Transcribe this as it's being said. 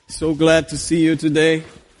So glad to see you today.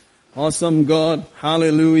 Awesome God.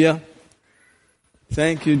 Hallelujah.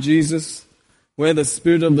 Thank you, Jesus. Where the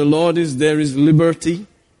Spirit of the Lord is, there is liberty.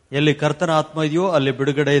 ಎಲ್ಲಿ ಕರ್ತನ ಆತ್ಮ ಇದೆಯೋ ಅಲ್ಲಿ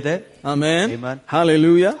ಬಿಡುಗಡೆ ಇದೆ. Amen. Amen.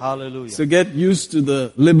 Hallelujah. Hallelujah. So get used to the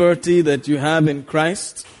liberty that you have in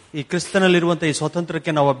Christ. ಈ ಕ್ರಿಸ್ತನಲ್ಲಿರುವಂತಹ ಈ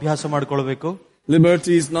ಸ್ವಾತಂತ್ರ್ಯಕ್ಕೆ ನಾವು ಅಭ್ಯಾಸ ಮಾಡಿಕೊಳ್ಳಬೇಕು.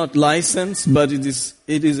 Liberty is not license, but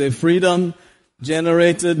it is a freedom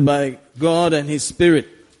generated by God and His Spirit.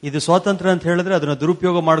 ಇದು ಸ್ವಾತಂತ್ರ್ಯ ಅಂತ ಹೇಳಿದ್ರೆ ಅದನ್ನ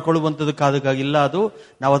ದುರುಪಯೋಗ ಮಾಡಿಕೊಳ್ಳುವಂತದಕ್ಕಾಗಿಲ್ಲ, ಅದು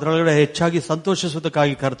ನಾವು ಅದರೊಳಗಡೆ ಹೆಚ್ಚಾಗಿ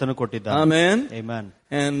ಸಂತೋಷಿಸುವುದಕ್ಕಾಗಿ ಕರ್ತನ ಕೊಟ್ಟಿದ್ದಾನೆ. Amen. Amen.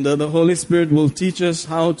 And the Holy Spirit will teach us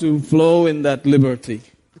how to flow in that liberty.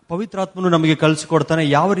 ಪವಿತ್ರಾತ್ಮನು ನಮಗೆ ಕಲಿಸಿಕೊಡ್ತಾನೆ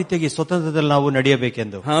ಯಾವ ರೀತಿಯಾಗಿ ಸ್ವತಂತ್ರದಲ್ಲಿ ನಾವು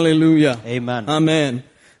ನಡೆಯಬೇಕೆಂದು. Hallelujah. Amen. Amen.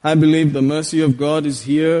 I believe the mercy of God is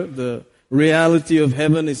here. The reality of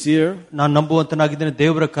heaven is here. ನಾನು ನಂಬುವಂತನಾಗಿದ್ದೇನೆ,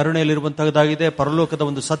 ದೇವರ ಕರುಣೆಯಲ್ಲಿರುವಂತಹದ್ದಾಗಿದೆ, ಪರಲೋಕದ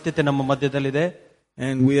ಒಂದು ಸತ್ಯತೆ ನಮ್ಮ ಮಧ್ಯದಲ್ಲಿದೆ.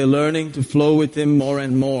 And we are learning to flow with Him more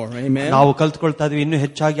and more. Amen. ನಾವು ಕಲ್ತ್ಕೊಳ್ತಾ ಇದೀವಿ ಇನ್ನೂ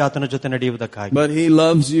ಹೆಚ್ಚಾಗಿ ಆತನ ಜೊತೆ ನಡೆಯುವುದಕ್ಕಾಗಿ. But He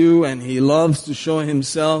loves you and He loves to show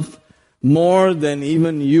Himself more than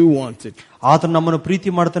even you wanted. ಆತನು ನಮ್ಮನ್ನು ಪ್ರೀತಿ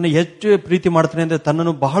ಮಾಡ್ತಾನೆ, ಹೆಚ್ಚು ಪ್ರೀತಿ ಮಾಡ್ತಾನೆ ಅಂದ್ರೆ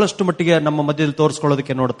ತನ್ನನ್ನು ಬಹಳಷ್ಟು ಮಟ್ಟಿಗೆ ನಮ್ಮ ಮಧ್ಯದಲ್ಲಿ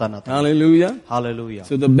ತೋರಿಸ್ಕೊಳ್ಳೋದಕ್ಕೆ ನೋಡ್ತಾನೆ. Hallelujah. Hallelujah.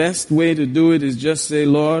 So the best way to do it is just say,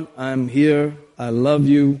 Lord, I am here. I love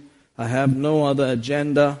you. I have no other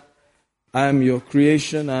agenda. I am your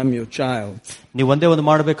creation. I am your child. ನೀವು ಒಂದೇ ಒಂದು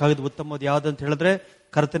ಮಾಡಬೇಕಾಗಿದ್ದು ಉತ್ತಮವಾದ ಯಾವ್ದಂತ ಹೇಳಿದ್ರೆ,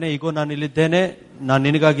 ಕರ್ತನೆ ಈಗೋ ನಾನು ಇಲ್ಲಿದ್ದೇನೆ, ನಾನು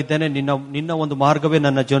ನಿನಗಾಗಿದ್ದೇನೆ, ನಿನ್ನ ಒಂದು ಮಾರ್ಗವೇ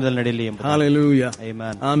ನನ್ನ ಜೀವನದಲ್ಲಿ ನಡೆಯಲಿ ಎಂಬುದು. Hallelujah.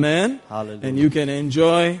 Amen. Amen. Hallelujah. And you can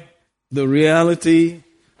enjoy the reality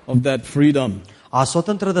of that freedom. ಆ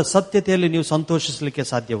ಸ್ವತಂತ್ರದ ಸತ್ಯತೆಯಲ್ಲಿ ನೀವು ಸಂತೋಷಿಸಲಿಕ್ಕೆ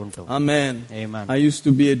ಸಾಧ್ಯ ಉಂಟು. Amen. Amen. I used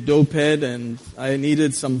to be a dopehead and I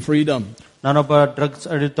needed some freedom. ನಾನೊಬ್ಬ ಡ್ರಗ್ಸ್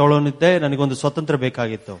ತೊಗೊಳೋನಿದ್ದೆ, ನನಗೊಂದು ಸ್ವತಂತ್ರ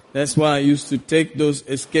ಬೇಕಾಗಿತ್ತು. That's why I used to take those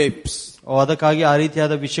escapes. ಅದಕ್ಕಾಗಿ ಆ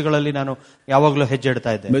ರೀತಿಯಾದ ವಿಷಯಗಳಲ್ಲಿ ನಾನು ಯಾವಾಗಲೂ ಹೆಜ್ಜೆ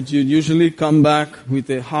ಇಡ್ತಾ ಇದ್ದೆ. But you usually come back with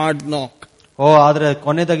a hard knock. ಆದ್ರೆ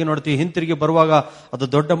ಕೊನೆಯದಾಗಿ ನೋಡ್ತೀವಿ, ಹಿಂತಿರುಗಿ ಬರುವಾಗ ಅದು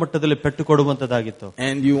ದೊಡ್ಡ ಮಟ್ಟದಲ್ಲಿ ಪೆಟ್ಟು ಕೊಡುವಂತದ್ದಾಗಿತ್ತು.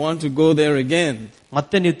 And you want to go there again.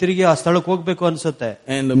 ಮತ್ತೆ ನೀವು ತಿರುಗಿ ಆ ಸ್ಥಳಕ್ಕೆ ಹೋಗ್ಬೇಕು ಅನ್ಸುತ್ತೆ.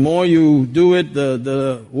 And the more you do it, the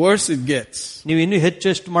worse it gets. ನೀವು ಇನ್ನೂ ಹೆಚ್ಚು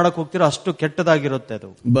ಎಷ್ಟು ಮಾಡಕ್ ಹೋಗ್ತೀರೋ ಅಷ್ಟು ಕೆಟ್ಟದಾಗಿರುತ್ತೆ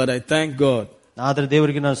ಅದು. But I thank God. ಆದ್ರೆ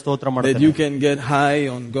ದೇವರಿಗೆ ನಾನು ಸ್ತೋತ್ರ ಮಾಡ್ತೇನೆ. That you can get high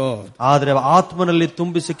on God. ಆದ್ರೆ ಆತ್ಮನಲ್ಲಿ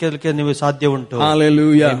ತುಂಬಿಸಿಕೊಳ್ಳಲಿಕ್ಕೆ ನೀವು ಸಾಧ್ಯ ಉಂಟು.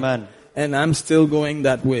 Hallelujah. Amen. And I'm still going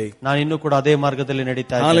that way. ನಾನು ಇನ್ನೂ ಕೂಡ ಅದೇ ಮಾರ್ಗದಲ್ಲಿ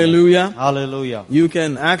ನಡೀತಾ ಇದ್ದೇನೆ. Hallelujah. Hallelujah. You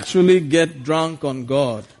can actually get drunk on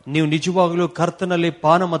God. ನೀವು ನಿಜವಾಗ್ಲೂ ಕರ್ತನಲ್ಲಿ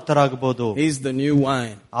ಪಾನಮತ್ತರಾಗಬಹುದು. He's the new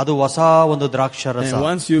wine. ಅದು ಹೊಸ ಒಂದು ದ್ರಾಕ್ಷಾರಸ. And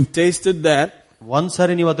once you've tasted that,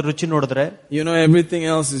 ಒಂದ್ಸರಿ ನೀವು ಅದ್ರ ರುಚಿ ನೋಡಿದ್ರೆ, you know everything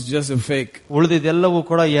else is just a fake. ಉಳಿದಿದ್ದೆಲ್ಲವೂ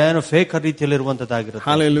ಕೂಡ ಏನು ಫೇಕ್ ರೀತಿಯಲ್ಲಿ ಇರುವಂತದ್ದಾಗಿರುತ್ತೆ.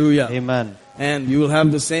 Hallelujah. Amen. And you will have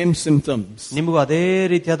the same symptoms. ನಿಮಗೂ ಅದೇ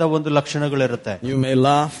ರೀತಿಯಾದ ಒಂದು ಲಕ್ಷಣಗಳಿರುತ್ತೆ. You may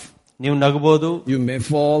laugh. ನೀವು ನಗಬಹುದು. You may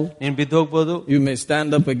fall. ನೀವು ಬಿದ್ದು ಹೋಗ್ಬೋದು. You may stand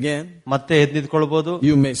up again. ಮತ್ತೆ ಎದ್ದು ನಿಂತ್ಕೊಳ್ಬಹುದು.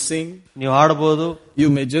 You may sing. ನೀವು ಹಾಡಬಹುದು. You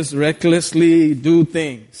may just recklessly do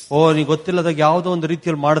things. ನೀವು ಗೊತ್ತಿಲ್ಲದಾಗ ಯಾವುದೋ ಒಂದು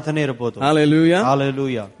ರೀತಿಯಲ್ಲಿ ಮಾಡ್ತಾನೆ ಇರಬಹುದು. Hallelujah.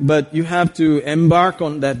 Hallelujah. But you have to embark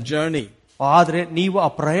on that journey. ಆದ್ರೆ ನೀವು ಆ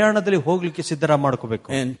ಪ್ರಯಾಣದಲ್ಲಿ ಹೋಗ್ಲಿಕ್ಕೆ ಸಿದ್ಧ ಮಾಡ್ಕೋಬೇಕು.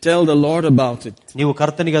 And tell the Lord about it. ನೀವು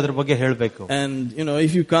ಕರ್ತನಿಗೆ ಅದ್ರ ಬಗ್ಗೆ ಹೇಳಬೇಕು. And you know,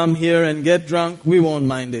 if you come here and get drunk, we won't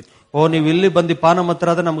mind it. ನೀವು ಇಲ್ಲಿ ಬಂದು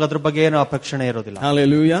ಪಾನಮತ್ತರಾದ್ರೆ ನಮ್ಗೆ ಅದ್ರ ಬಗ್ಗೆ ಏನು ಅಪೇಕ್ಷಣೆ ಇರೋದಿಲ್ಲ.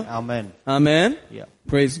 Hallelujah. Amen. Amen. Yeah.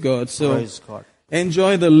 Praise God. So praise God.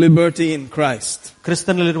 Enjoy the liberty in Christ.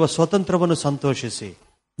 ಕ್ರಿಸ್ತನಲ್ಲಿರುವ ಸ್ವತಂತ್ರವನ್ನು ಸಂತೋಷಿಸಿ.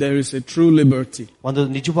 There is a true liberty. ಒಂದು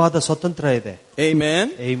ನಿಜವಾದ ಸ್ವತಂತ್ರ ಇದೆ. Amen.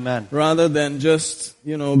 Amen. Rather than just,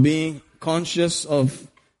 being conscious of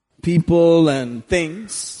people and things.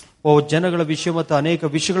 ಜನಗಳ ವಿಷಯ ಮತ್ತು ಅನೇಕ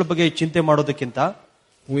ವಿಷಯಗಳ ಬಗ್ಗೆ ಚಿಂತೆ ಮಾಡೋದಕ್ಕಿಂತ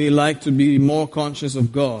we like to be more conscious of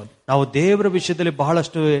God. ನಾವು ದೇವರ ವಿಷಯದಲ್ಲಿ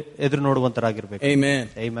ಬಹಳಷ್ಟು ಎದುರು ನೋಡುವಂತರಾಗಿರಬೇಕು. Amen.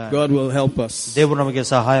 Amen. God will help us. ದೇವರು ನಮಗೆ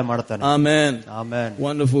ಸಹಾಯ ಮಾಡ್ತಾನೆ. Amen. Amen.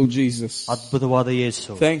 Wonderful Jesus. ಅದ್ಭುತವಾದ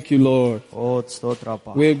ಯೇಸು. Thank you, Lord.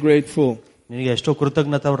 ಸ್ತೋತ್ರಪ್ಪ. We are grateful. ನಿನಗೆ ಎಷ್ಟೋ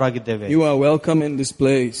ಕೃತಜ್ಞತವರಾಗಿದ್ದೇವೆ. You are welcome in this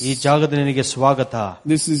place. ಈ ಜಾಗದಲ್ಲಿ ನಿನಗೆ ಸ್ವಾಗತ.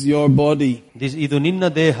 This is your body. ಇದು ನಿನ್ನ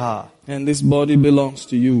ದೇಹ. And this body belongs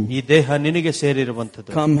to you. ಈ ದೇಹ ನಿನಗೆ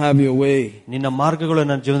ಸೇರಿರುವಂತದ್ದು. Come have your way. ನಿನ್ನ ಮಾರ್ಗಗಳು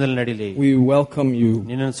ನನ್ನ ಜೀವನದಲ್ಲಿ ನಡೀಲಿ. We welcome you.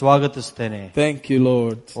 ನಿನ್ನನ್ನು ಸ್ವಾಗತಿಸುತ್ತೇನೆ. Thank you,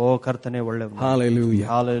 Lord. ಕರ್ತನೇ ಒಳ್ಳೆಯವನು. Hallelujah.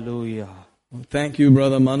 Hallelujah. Thank you,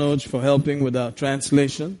 Brother Manoj, for helping with our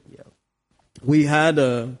translation. We had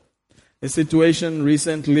a situation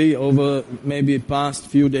recently over maybe past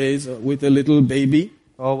few days with a little baby.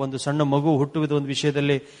 ಒಂದು ಸಣ್ಣ ಮಗು ಹುಟ್ಟುವುದ ಒಂದು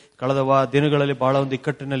ವಿಷಯದಲ್ಲಿ ಕಳೆದ ದಿನಗಳಲ್ಲಿ ಬಹಳ ಒಂದು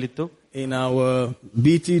ಇಕ್ಕಟ್ಟಿನಲ್ಲಿತ್ತು. In our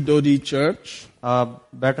BT Dodi church,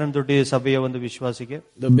 Battan Doddi ಸಭೆಯ ಒಂದು ವಿಶ್ವಾಸಿಗೆ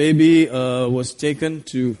the baby was taken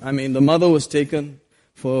the mother was taken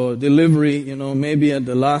for delivery, maybe at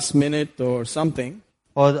the last minute or something.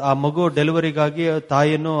 ಆ ಮಗು ಡೆಲಿವರಿಗಾಗಿ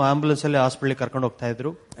ತಾಯಿಯನ್ನು ಆಂಬ್ಯುಲೆನ್ಸ್ ಅಲ್ಲಿ ಹಾಸ್ಪಿಟಲ್ ಕರ್ಕೊಂಡು ಹೋಗ್ತಾ ಇದ್ರು.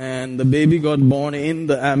 And the baby got born in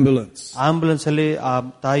the ambulance. Ambulance ಅಲ್ಲಿ ಆ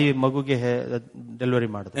ತಾಯಿ ಮಗುಗೆ ಡೆಲಿವರಿ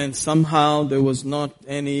ಮಾಡಿದ್ರು. And somehow there was not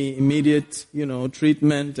any immediate,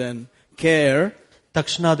 treatment and care.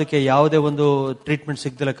 ತಕ್ಷಣ ಅದಕ್ಕೆ ಯಾವುದೇ ಒಂದು ಟ್ರೀಟ್ಮೆಂಟ್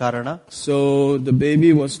ಸಿಗದಿಲ್ಲ ಕಾರಣ. So the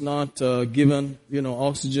baby was not given,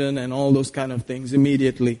 oxygen and all those kind of things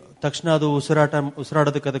immediately. ತಕ್ಷಣ ಅದು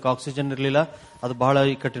ಉಸಿರಾಡೋದಕ್ಕೆ ಅದಕ್ಕೆ ಆಕ್ಸಿಜನ್ ಇರಲಿಲ್ಲ. ಅದು ಬಹಳ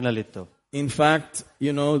ಇಕ್ಕಟ್ಟಿನಲ್ಲಿತ್ತು. In fact,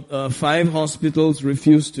 5 hospitals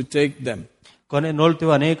refused to take them. ಕೊನೆ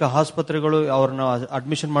ನೋಡ್ತೀವಿ ಅನೇಕ ಆಸ್ಪತ್ರೆಗಳು ಅವ್ರನ್ನ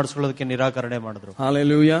ಅಡ್ಮಿಷನ್ ಮಾಡಿಸ್ಕೊಳ್ಳೋದಕ್ಕೆ ನಿರಾಕರಣೆ ಮಾಡಿದ್ರು.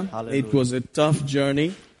 Hallelujah. It was a tough journey.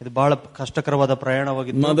 ಇದು ಬಹಳ ಕಷ್ಟಕರವಾದ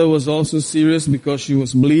ಪ್ರಯಾಣವಾಗಿತ್ತು. Mother was also serious because she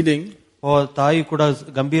was bleeding. ತಾಯಿ ಕೂಡ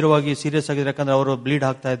ಗಂಭೀರವಾಗಿ ಸೀರಿಯಸ್ ಆಗಿದ್ರು, ಯಾಕಂದ್ರೆ ಅವರು ಬ್ಲೀಡ್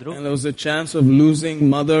ಆಗ್ತಾ ಇದ್ರು. And there was a chance of losing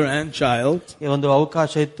mother and child. ಒಂದು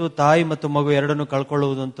ಅವಕಾಶ ಇತ್ತು ತಾಯಿ ಮತ್ತು ಮಗು ಎರಡನ್ನು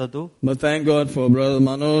ಕಳ್ಕೊಳ್ಳುವುದಂತದ್ದು. But thank God for Brother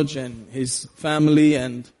Manoj and his family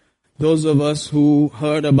and those of us who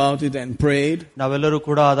heard about it and prayed. ನಾವೆಲ್ಲರೂ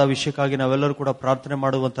ಕೂಡ ಆದ ವಿಷಯಕ್ಕಾಗಿ ನಾವೆಲ್ಲರೂ ಕೂಡ ಪ್ರಾರ್ಥನೆ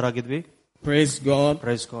ಮಾಡುವಂತರಾಗಿದ್ವಿ. Praise God.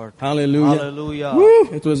 Praise God. Hallelujah. Hallelujah. Woo,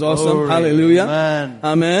 it was awesome. Glory. Hallelujah. Amen.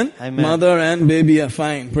 Amen. Amen. Mother and baby are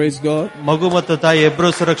fine. Praise God. ಮಗು ಮತ್ತು ತಾಯಿ ಇಬ್ಬರೂ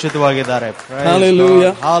ಸುರಕ್ಷಿತವಾಗಿದ್ದಾರೆ.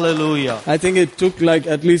 Hallelujah. Hallelujah. I think it took like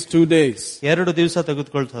at least 2 days. 2 ದಿವಸ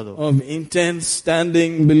ತೆಗೆದುಕೊಳ್ತದು. Of intense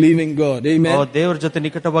standing believing God. Amen. ದೇವರ ಜೊತೆ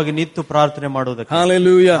ನಿಕಟವಾಗಿ ನಿಂತು ಪ್ರಾರ್ಥನೆ ಮಾಡುವುದಕ್ಕೆ.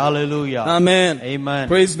 Hallelujah. Hallelujah. Amen. Amen.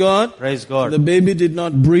 Praise God. Praise God. The baby did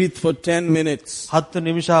not breathe for 10 minutes. 10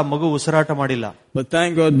 ನಿಮಿಷ ಮಗು ಉಸಿರಾಟ ಮಾಡಿಲ್ಲ. But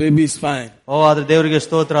thank God baby is fine. ಆದ್ರೆ ದೇವರಿಗೆ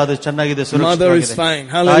ಸ್ತೋತ್ರ, ಅದು ಚೆನ್ನಾಗಿದೆ, Mother is fine.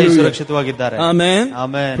 ತಾಯಿ Hallelujah. ಸುರಕ್ಷಿತವಾಗಿದ್ದಾರೆ. Amen.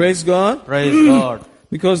 Amen. Praise God. Praise God.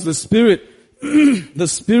 Because the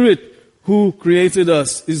Spirit who created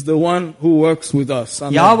us is the one who works with us.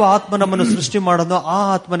 Amen. ಯಾವ ಆತ್ಮ ನಮ್ಮನ್ನು ಸೃಷ್ಟಿ ಮಾಡೋದು ಆ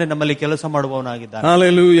ಆತ್ಮನೇ ನಮ್ಮಲ್ಲಿ ಕೆಲಸ ಮಾಡುವವನಾಗಿದ್ದಾನೆ.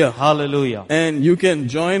 Hallelujah. Hallelujah. And you can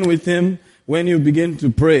join with him when you begin to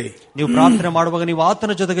pray. ನೀವು ಪ್ರಾರ್ಥನೆ ಮಾಡುವಾಗ ನೀವು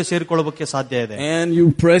ಆತನ ಜೊತೆಗೆ ಸೇರಿಕೊಳ್ಳೋಕೆ ಸಾಧ್ಯ ಇದೆ. And you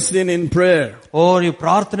press in prayer. ನೀವು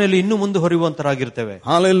ಪ್ರಾರ್ಥನೆಯಲ್ಲಿ ಇನ್ನೂ ಮುಂದುವರಿಯುವಂತರಾಗಿರ್ತೇವೆ.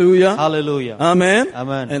 Hallelujah. Hallelujah. Amen.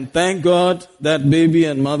 Amen. And thank God that baby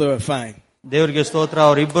and mother are fine. ದೇವರಿಗೆ ಸ್ತೋತ್ರ,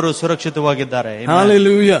 ಅವರಿಬ್ಬರು ಸುರಕ್ಷಿತವಾಗಿದ್ದಾರೆ.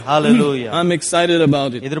 Hallelujah. Hallelujah. I'm excited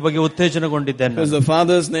about it. ಇದರ ಬಗ್ಗೆ ಉತ್ತೇಜನಗೊಂಡಿದ್ದೇನೆ. Because the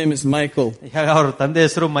father's name is Michael. ಅವರ ತಂದೆ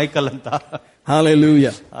ಹೆಸರು ಮೈಕಲ್ ಅಂತ.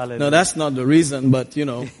 Hallelujah. Hallelujah. No, that's not the reason, but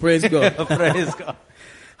praise God. Praise God.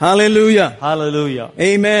 Hallelujah. Hallelujah.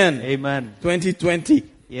 Amen. Amen. 2020.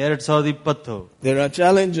 2020. There are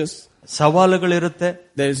challenges. ಸವಾಲುಗಳಿರುತ್ತೆ.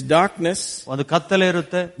 There is darkness. ಒಂದು ಕತ್ತಲೆ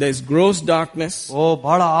ಇರುತ್ತೆ. There is gross darkness.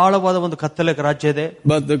 ಬಹಳ ಆಳವಾದ ಒಂದು ಕತ್ತಲೆ ರಾಜ್ಯ ಇದೆ.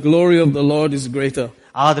 But the glory of the Lord is greater.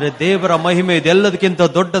 ಆದ್ರೆ ದೇವರ ಮಹಿಮೆ ಇದೆಲ್ಲದಕ್ಕಿಂತ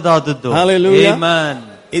ದೊಡ್ಡದಾದದ್ದು. Hallelujah. Amen.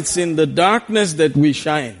 It's in the darkness that we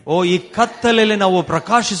shine. ಈ ಕತ್ತಲೆಯಲ್ಲಿ ನಾವು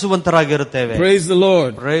ಪ್ರಕಾಶಿಸುವಂತರಾಗಿರುತ್ತೇವೆ. Praise the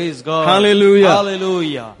Lord. Praise God. Hallelujah.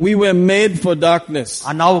 Hallelujah. We were made for darkness.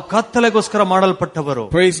 ನಾವು ಕತ್ತಲೆಗೋಸ್ಕರ ಮಾಡಲ್ಪಟ್ಟವರು.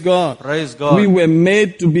 Praise God. Praise God. We were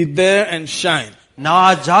made to be there and shine. ನಾವು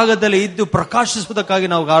ಆ ಜಾಗದಲ್ಲಿ ಇದ್ದು ಪ್ರಕಾಶಿಸುವುದಕ್ಕಾಗಿ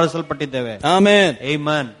ನಾವು ಆರಿಸಲ್ಪಟ್ಟಿದ್ದೇವೆ. Amen.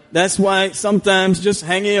 Amen. That's why sometimes just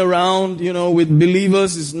hanging around, with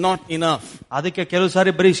believers is not enough. ಅದಕ್ಕೆ ಕೆಲವು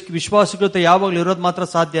ಸಾರಿ ಬರೀ ವಿಶ್ವಾಸಿಗಳ ಜೊತೆ ಯಾವಾಗಲೂ ಇರೋದು ಮಾತ್ರ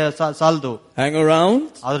ಸಾಲದು. Hang around.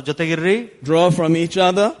 ಅದ್ರ ಜೊತೆಗಿರ್ರಿ. Draw from each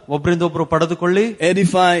other. ಒಬ್ಬರಿಂದ ಒಬ್ರು ಪಡೆದುಕೊಳ್ಳಿ.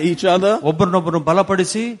 Edify each other. ಒಬ್ಬರನ್ನೊಬ್ಬರು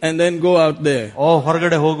ಬಲಪಡಿಸಿ. And then go out there.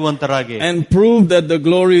 ಹೊರಗಡೆ ಹೋಗುವಂತರಾಗಿ. And prove that the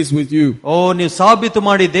glory is with you. ನೀವು ಸಾಬೀತು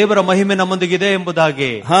ಮಾಡಿ ದೇವರ ಮಹಿಮೆ ನಮ್ಮೊಂದಿಗಿದೆ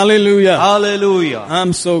ಎಂಬುದಾಗಿ. Hallelujah. Hallelujah.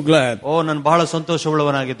 I'm so glad. ನಾನು ಬಹಳ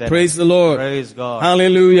ಸಂತೋಷವುಳ್ಳವನಾಗಿದ್ದೇನೆ. Praise the Lord. Praise God.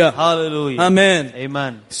 Hallelujah. Hallelujah. Amen.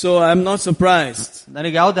 Amen. So I'm not surprised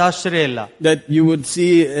ನನಗೆ ಯಾವುದೇ ಆಶ್ಚರ್ಯ ಇಲ್ಲ that you would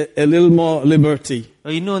see a little more liberty.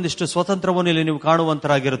 ಇನ್ನೂ ಒಂದಿಷ್ಟು ಸ್ವತಂತ್ರವನ್ನು ಇಲ್ಲಿ ನೀವು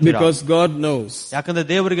ಕಾಣುವಂತರಾಗಿರುತ್ತೀರಾ. Because God knows. ಯಾಕಂದ್ರೆ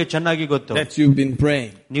ದೇವರಿಗೆ ಚೆನ್ನಾಗಿ ಗೊತ್ತು that you've been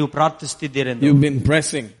praying. ನೀವು ಪ್ರಾರ್ಥಿಸುತ್ತಿದ್ದೀರಿ ಎಂದು. You've been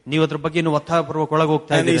pressing. ನೀವು ಅದರ ಬಗ್ಗೆ ಒತ್ತಾಯಪೂರ್ವಕ ಒಳಗೆ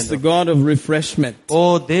ಹೋಗ್ತಾ ಇದ್ದೀರಿ. And He's the God of refreshment.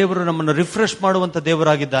 ದೇವರು ನಮ್ಮನ್ನು ರಿಫ್ರೆಶ್ ಮಾಡುವಂತ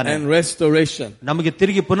ದೇವರಾಗಿದ್ದಾನೆ. And restoration. ನಮಗೆ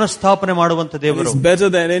ತಿರುಗಿ ಪುನಃಸ್ಥಾಪನೆ ಮಾಡುವಂತ ದೇವರು. It's better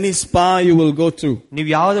than any spa you will go to. ನೀವು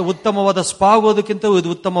ಯಾವುದೇ ಉತ್ತಮವಾದ ಸ್ಪಾ ಹೋಗೋದಕ್ಕಿಂತ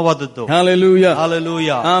ಇದು ಉತ್ತಮವಾದದ್ದು. Hallelujah.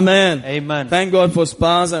 Hallelujah. Amen. Amen. Thank God for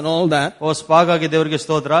spas and all that. ಸ್ಪಾಗಾಗಿ ದೇವರಿಗೆ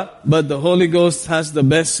ಸ್ತೋತ್ರ. But the Holy Ghost has the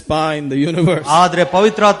best spa in the universe. ಆದ್ರೆ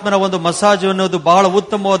ಪವಿತ್ರಾತ್ಮನ ಒಂದು ಮಸಾಜ್ ಅನ್ನೋದು ಬಹಳ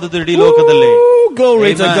ಉತ್ತಮವಾದದ್ದು ಇಡೀ ಲೋಕದಲ್ಲಿ. Glory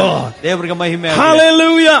to God. ದೇವರಿಗೆ ಮಹಿಮೆ.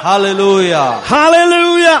 Hallelujah. Hallelujah.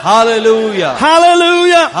 Hallelujah. Hallelujah.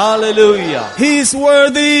 Hallelujah. Hallelujah. He is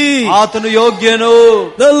worthy. ಆತನು ಯೋಗ್ಯನು.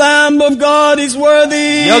 The Lamb of God is worthy.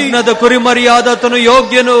 ಯಜ್ಞದ ಕುರಿಮರಿಯಾದತನು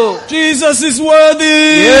ಯೋಗ್ಯನು. Jesus is worthy.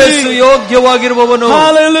 Yesu ಯೋಗ್ಯವಾಗಿರುವವನು.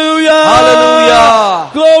 Hallelujah. Hallelujah.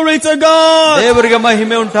 Glory to God. ದೇವರಿಗೆ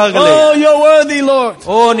ಮಹಿಮೆ ಉಂಟಾಗಲಿ. Oh, you're worthy, Lord.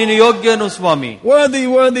 ನೀನು ಯೋಗ್ಯನು ಸ್ವಾಮಿ. Worthy,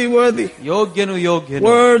 worthy, worthy. ಯೋಗ್ಯನು ಯೋಗ್ಯನು.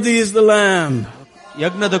 Worthy is the Lamb.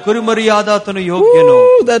 ಯಜ್ಞದ ಕುರಿಮರಿಯಾದಾತನು ಯೋಗ್ಯನು.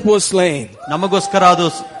 That was slain. ನಮಗೋಸ್ಕರ ಅದು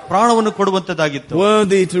ಪ್ರಾಣವನ್ನು ಕೊಡುವಂತದ್ದಾಗಿತ್ತು.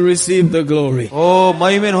 Worthy to receive the glory.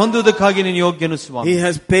 ಮಹಿಮೆಯನ್ನು ಹೊಂದುವುದಕ್ಕಾಗಿ ನೀನು ಯೋಗ್ಯನು ಸ್ವಾಮಿ. He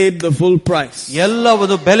has paid the full price.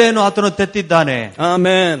 ಎಲ್ಲವದು ಬೆಲೆಯನ್ನು ಆತನು ತೆತ್ತಿದ್ದಾನೆ.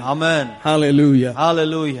 Amen. Amen. Hallelujah.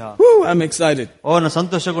 Hallelujah. I'm excited. ನಾನು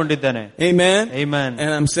ಸಂತೋಷಗೊಂಡಿದ್ದೇನೆ. Amen. Amen. And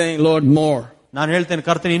I'm saying, Lord, more. ನಾನು ಹೇಳ್ತೇನೆ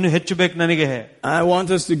ಕರ್ತನೆ ಇನ್ನೂ ಹೆಚ್ಚು ಬೇಕು ನನಗೆ. I want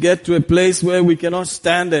us to get to a place where we cannot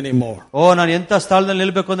stand anymore. ನಾನು ಎಂತ ಸ್ಥಳದಲ್ಲಿ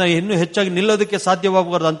ನಿಲ್ಬೇಕು ಅಂದ್ರೆ ಇನ್ನೂ ಹೆಚ್ಚಾಗಿ ನಿಲ್ಲೋದಕ್ಕೆ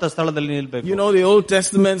ಸಾಧ್ಯವಾಗಬಾರದು ಅಂತ ಸ್ಥಳದಲ್ಲಿ ನಿಲ್ಬೇಕು. You know, the Old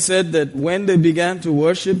Testament said that when they began to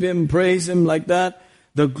worship Him, praise Him like that,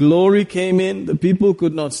 the glory came in, the people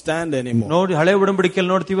could not stand anymore. ನೋಡಿ ಹಳೆ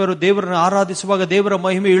ಒಡಂಬಡಿಕೆಯಲ್ಲಿ ನೋಡ್ತೀವಿ, ಅವರು ದೇವರನ್ನು ಆರಾಧಿಸುವಾಗ ದೇವರ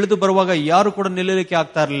ಮಹಿಮೆ ಇಳಿದು ಬರುವಾಗ ಯಾರು ಕೂಡ ನಿಲ್ಲಲಿಕ್ಕೆ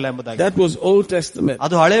ಆಗ್ತಾ ಇರಲಿಲ್ಲ ಎಂಬುದಾಗಿ. That was Old Testament.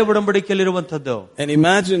 ಅದು ಹಳೆ ಒಡಂಬಡಿಕೆಯಲ್ಲಿ ಇರುವಂತದ್ದು. And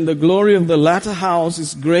imagine the glory of the latter house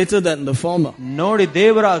is greater than the former. ನೋಡಿ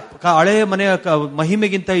ದೇವರ ಹಳೆಯ ಮನೆಯ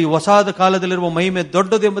ಮಹಿಮೆಗಿಂತ ಈ ಹೊಸದ ಕಾಲದಲ್ಲಿರುವ ಮಹಿಮೆ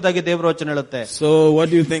ದೊಡ್ಡದು ಎಂಬುದಾಗಿ ದೇವರ ವಚನ ಹೇಳುತ್ತೆ. So what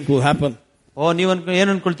do you think will happen? ನೀವು ಏನ್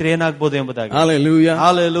ಅನ್ಕೊಳ್ತೀರಿ ಏನಾಗಬಹುದು ಎಂಬುದಾಗಿ? Hallelujah.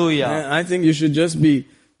 Hallelujah. I think you should just be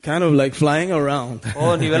kind of like flying around.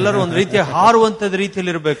 ನೀವೆಲ್ಲರೂ ಒಂದು ರೀತಿಯ ಹಾರುವಂತದ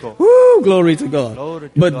ರೀತಿಯಲ್ಲಿ ಇರಬೇಕು. Glory to God.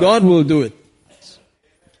 But God will do it.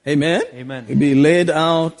 Amen. Amen. You'll be laid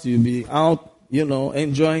out, you'll be out,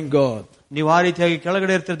 enjoying God. ನೀವು ಆ ರೀತಿಯಾಗಿ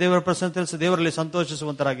ಕೆಳಗಡೆ ಇರ್ತೀರಿ, ದೇವರ ಪ್ರಸನ್ನತೆ ದೇವರಲ್ಲಿ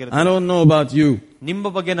ಸಂತೋಷಿಸುವಂತರಾಗಿರ್ತೀರಿ. I don't know about you. ನಿಮ್ಮ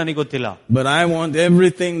ಬಗ್ಗೆ ನನಗೆ ಗೊತ್ತಿಲ್ಲ. But I want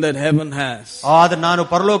everything that heaven has. ಆದ್ರೆ ನಾನು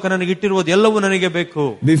ಪರಲೋಕ ನನಗೆ ಇಟ್ಟಿರುವುದು ಎಲ್ಲವೂ ನನಗೆ ಬೇಕು.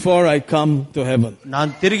 Before I come to heaven. ನಾನು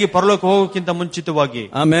ತಿರುಗಿ ಪರಲೋಕ ಹೋಗೋಕ್ಕಿಂತ ಮುಂಚಿತವಾಗಿ.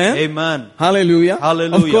 Amen. Amen. Hallelujah.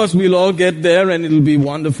 Hallelujah. Of course we'll all get there and it'll be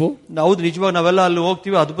wonderful. ಹೌದು, ನಿಜವಾಗಿ ನಾವೆಲ್ಲ ಅಲ್ಲಿ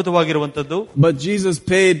ಹೋಗ್ತೀವಿ, ಅದ್ಭುತವಾಗಿರುವಂತದ್ದು. But Jesus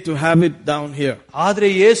paid to have it down here. ಆದ್ರೆ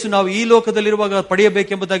ಯೇಸು ನಾವು ಈ ಲೋಕದಲ್ಲಿರುವಾಗ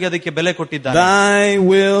ಪಡೆಯಬೇಕೆಂಬುದಾಗಿ ಅದಕ್ಕೆ ಬೆಲೆ ಕೊಟ್ಟಿದ್ದಾನೆ. Thy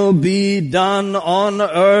will be done on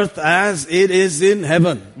earth as it is in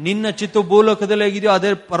heaven. ನಿನ್ನ ಚಿತ್ತ ಭೂಲೋಕದಲ್ಲಿ ಹೇಗಿದೆಯೋ ಅದೇ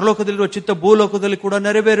ಪರಲೋಕದಲ್ಲಿರುವ ಚಿತ್ತ ಭೂಲೋಕದಲ್ಲಿ ಕೂಡ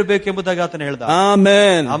ನೆರವೇರಬೇಕೆಂಬುದಾಗಿ ಆತನು ಹೇಳಿದ.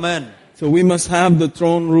 Amen. Amen. So we must have the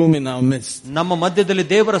throne room in our midst. ನಮ್ಮ ಮಧ್ಯದಲ್ಲಿ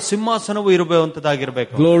ದೇವರ ಸಿಂಹಾಸನವು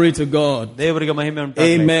ಇರುವಂತದ್ದಾಗಿರಬೇಕು. Glory to God. ದೇವರಿಗೆ ಮಹಿಮೆ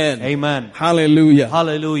ಉಂಟಾಗಲಿ. Amen. Amen. Hallelujah.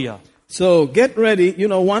 Hallelujah. So get ready.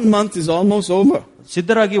 1 month is almost over.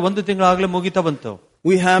 ಸಿದ್ಧರಾಗಿ 1 ತಿಂಗಳಾಗಲೇ ಮುಗಿತಾ ಬಂತು.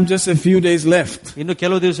 We have just a few days left. ಇನ್ನು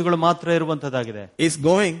ಕೆಲವು ದಿವಸಗಳು ಮಾತ್ರ ಇರುವಂತದ್ದಾಗಿದೆ. It's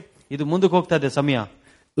going. ಇದು ಮುಂದಕ್ಕೆ ಹೋಗ್ತಾ ಇದೆ ಸಮಯ.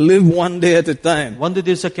 Live one day at a time. ಒಂದು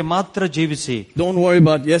ದಿವಸಕ್ಕೆ ಮಾತ್ರ ಜೀವಿಸಿ. Don't worry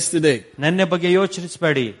about yesterday. ನೆನ್ನೆ ಬಗ್ಗೆ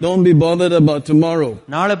ಯೋಚಿಸಬೇಡಿ. Don't be bothered about tomorrow.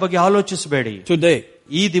 ನಾಳೆ ಬಗ್ಗೆ ಆಲೋಚಿಸಬೇಡಿ. Today.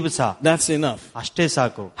 ಈ ದಿವಸ. That's enough. ಅಷ್ಟೇ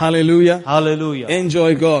ಸಾಕು. Hallelujah. Hallelujah. Enjoy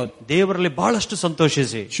God. ದೇವರಲ್ಲಿ ಬಹಳಷ್ಟು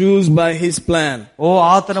ಸಂತೋಷಿಸಿ. Choose by His plan.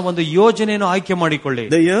 ಆತನ ಒಂದು ಯೋಜನೆಯನ್ನು ಆಯ್ಕೆ ಮಾಡಿಕೊಳ್ಳಿ.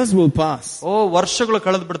 The years will pass. ವರ್ಷಗಳು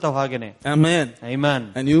ಕಳೆದು ಬಿಡ್ತಾವ ಹಾಗೇನೆ. Amen. Amen.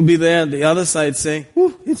 And you'll be there on the other side saying,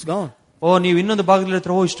 it's gone. ನೀವು ಇನ್ನೊಂದು ಭಾಗದಲ್ಲಿ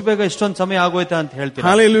ಇರ್ತೀರ, ಇಷ್ಟು ಬೇಗ ಇಷ್ಟೊಂದು ಸಮಯ ಆಗೋಯ್ತಾ ಅಂತ ಹೇಳ್ತೀರಾ.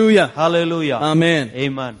 Hallelujah. Hallelujah. Amen.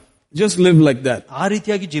 Amen. Just live like that. ಆ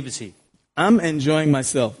ರೀತಿಯಾಗಿ ಜೀವಿಸಿ. I'm enjoying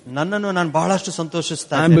myself. ನನ್ನನ್ನು ನಾನು ಬಹಳಷ್ಟು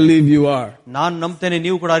ಸಂತೋಷಿಸ್ತಾ ಇದ್ದೇನೆ. I believe you are. ನಾನು ನಂಬ್ತೇನೆ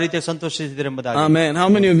ನೀವು ಕೂಡ ಆ ರೀತಿಯಾಗಿ ಸಂತೋಷಿಸಿದ್ದೀರಿ ಎಂಬುದಾಗಿ. Amen. How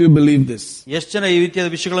many of you believe this? ಎಷ್ಟು ಜನ ಈ ರೀತಿಯಾದ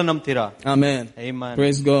ವಿಷಯಗಳನ್ನು ನಂಬ್ತೀರಾ? Amen. Amen.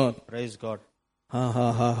 Praise God. Praise God. Ha ha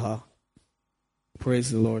ha ha. Praise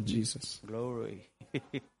the Lord Jesus. Glory.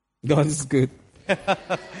 God is good.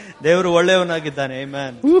 ದೇವರು ಒಳ್ಳೆಯವನಾಗಿದ್ದಾನೆ.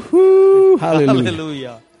 Amen.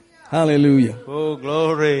 Hallelujah. Hallelujah. Oh,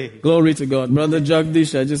 glory. Glory to God. Brother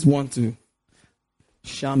Jagdish, I just want to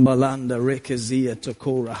Shambalanda Rekezia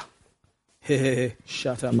Tokora. Hehe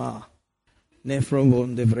Shatama. Nefromon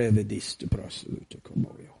de Vrevedis to Prosuto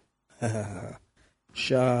Comorio.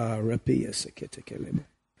 Sha Rapia Seketekelebo.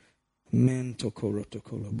 Mentokoro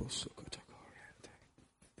Tokolobosokota.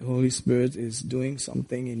 The Holy Spirit is doing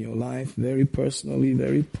something in your life very personally,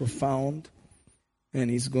 very profound, and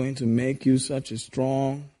He's going to make you such a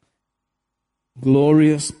strong,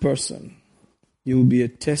 glorious person. You will be a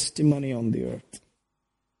testimony on the earth.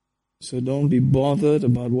 So don't be bothered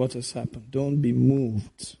about what has happened. Don't be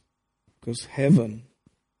moved, because heaven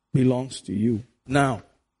belongs to you. Now,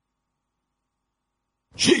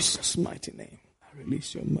 Jesus' mighty name, I release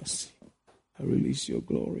your mercy. I release your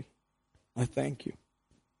glory. I thank you.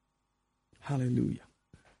 Hallelujah.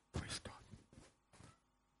 Praise God.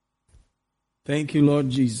 Thank you, Lord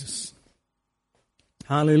Jesus.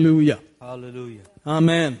 Hallelujah. Hallelujah.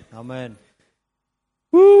 Amen. Amen.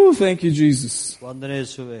 Woo, thank you, Jesus.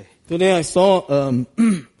 Today I saw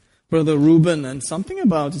Brother Reuben and something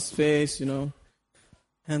about his face,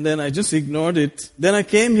 and then I just ignored it. Then I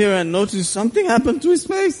came here and noticed something happened to his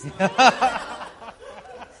face.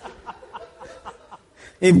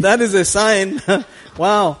 If that is a sign,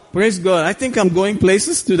 wow, praise God. I think I'm going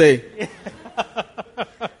places today.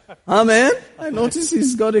 Amen. I noticed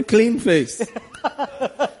he's got a clean face.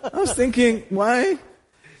 I was thinking, why?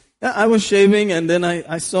 I was shaving and then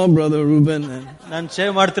I saw Brother Reuben. ನಾನು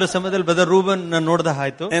shave ಮಾಡ್ತಿರೋ ಸಮಯದಲ್ಲಿ brother Ruben ನಾನು ನೋಡ್ದ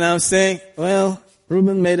ಆಯ್ತು. And I was saying, well,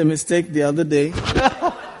 Reuben made a mistake the other day.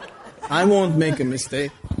 I won't make a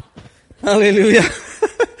mistake. Hallelujah.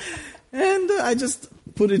 And I just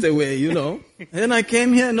put it away, And then I came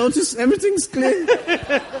here and noticed everything's clean.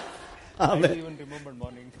 Amen. Even remembered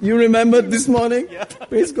morning. You remembered this morning? Yeah.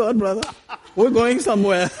 Praise God, brother. We're going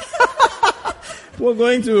somewhere. We're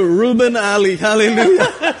going to Reuben Alley. Hallelujah.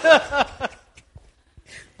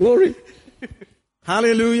 Glory.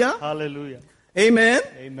 Hallelujah. Hallelujah. Amen.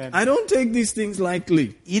 Amen. I don't take these things lightly.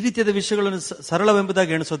 ಈ ರೀತಿಯಾದ ವಿಷಯಗಳನ್ನು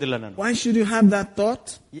ಸರಳವೆಂಬುದಾಗಿ ಎಣಿಸೋದಿಲ್ಲ ನಾನು. Why should you have that thought?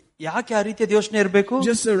 ಯಾಕೆ ಆ ರೀತಿಯಾದ ಯೋಚನೆ ಇರಬೇಕು?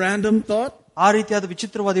 Just a random thought? ಆ ರೀತಿಯಾದ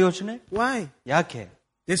ವಿಚಿತ್ರವಾದ ಯೋಚನೆ Why? ಯಾಕೆ?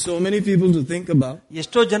 There's so many people to think about.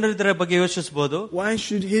 ಎಷ್ಟೋ ಜನರು ಇದರ ಬಗ್ಗೆ ಯೋಚಿಸಬಹುದು. Why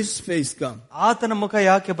should his face come? ಆತನ ಮುಖ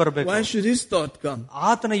ಯಾಕೆ ಬರಬೇಕು? Why should his thought come?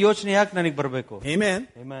 ಆತನ ಯೋಚನೆ ಯಾಕೆ ನನಗೆ ಬರಬೇಕು? Amen.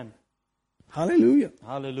 Amen. Hallelujah.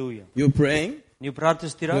 Hallelujah. You're praying. ನೀವು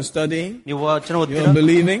ಪ್ರಾರ್ಥಿಸ್ತೀರಾ, you're studying, ನೀವು ವಚನ ಓದ್ತೀರಾ, you're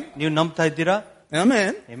believing, ನೀವು ನಂಬ್ತಾ ಇದ್ದೀರಾ.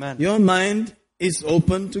 Amen. Amen. Your mind is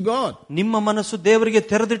open to God. ನಿಮ್ಮ ಮನಸ್ಸು ದೇವರಿಗೆ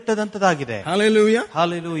ತೆರೆದಿಟ್ಟದಂತದಾಗಿದೆ. Hallelujah.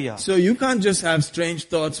 Hallelujah. So you can't just have strange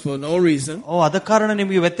thoughts for no reason. ಅದ ಕಾರಣ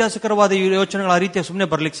ನಿಮಗೆ ವ್ಯತ್ಯಾಸಕರವಾದ ಯೋಚನೆಗಳು ಆ ರೀತಿಯ ಸುಮ್ಮನೆ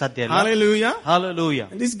ಬರ್ಲಿಕ್ಕೆ ಸಾಧ್ಯ ಇಲ್ಲ. Hallelujah. Hallelujah.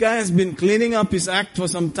 And this guy has been cleaning up his act for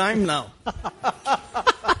some time now.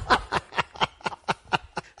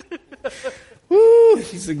 Woo,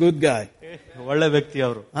 he's a good guy. ಒಳ್ಳೆ ವ್ಯಕ್ತಿ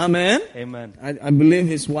ಅವರು. Amen. Amen. I believe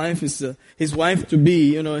his wife to be,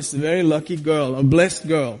 is a very lucky girl, a blessed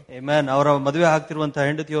girl. Amen. ಅವರ ಮದುವೆ ಆಗ್ತಿರುವಂತಹ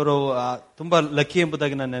ಹೆಂಡತಿಯವರು ತುಂಬಾ lucky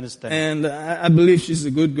ಎಂಬುದಾಗಿ ನಾನು ನೆನೆಸ್ತೇನೆ. And I believe she's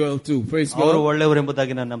a good girl too. Praise God. ಅವರು ಒಳ್ಳೆಯವರು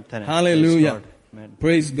ಎಂಬುದಾಗಿ ನಾನು ನಂಬ್ತೇನೆ. Hallelujah. Amen.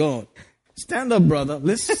 Praise God. Stand up, brother.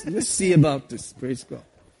 Let's see about this. Praise God.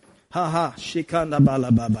 Ha ha. Shikanda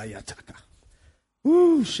bala baba yataka.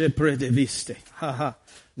 Woo, shepre de viste. Ha ha.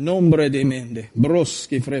 Nombre de mende.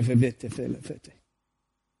 Broski frevete felefete.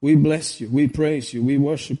 We bless you. We praise you. We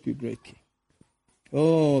worship you, great King.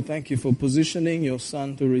 Oh, thank you for positioning your son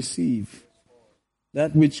to receive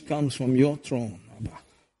that which comes from your throne, Abba.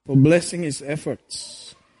 For blessing his efforts.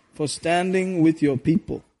 For standing with your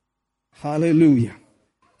people. Hallelujah.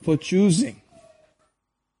 For choosing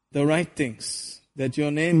the right things. That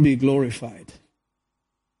your name be glorified.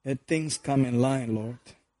 Let things come in line, Lord.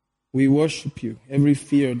 We worship you. Every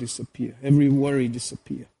fear disappear. Every worry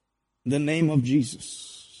disappear. In the name of Jesus.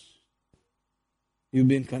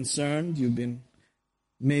 You've been concerned. You've been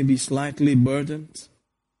maybe slightly burdened.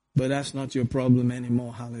 But that's not your problem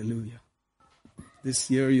anymore. Hallelujah. This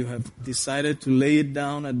year you have decided to lay it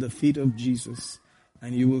down at the feet of Jesus.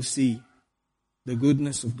 And you will see the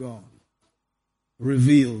goodness of God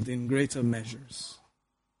revealed in greater measures.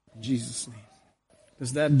 In Jesus' name.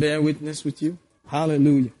 Does that bear witness with you?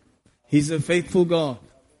 Hallelujah. He's a faithful God.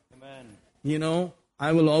 Amen.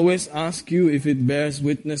 I will always ask you if it bears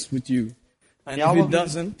witness with you. And if it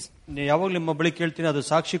doesn't, ಯಾವಾಗಲೂ ನಿಮ್ಮ ಬಳಿ ಕೇಳ್ತೀನಿ ಅದು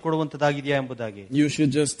ಸಾಕ್ಷಿ ಕೊಡುವಂತದ್ದಾಗಿದೆಯಾ ಎಂಬುದಾಗಿ. You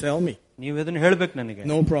should just tell me. ನೀವು ಇದನ್ನು ಹೇಳಬೇಕು ನನಗೆ.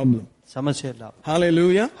 No problem. ಸಮಸ್ಯೆ ಇಲ್ಲ.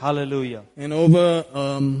 Hallelujah. Hallelujah. And over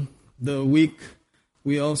the week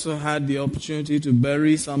we also had the opportunity to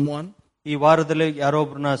bury someone. ಈ ವಾರದಲ್ಲಿ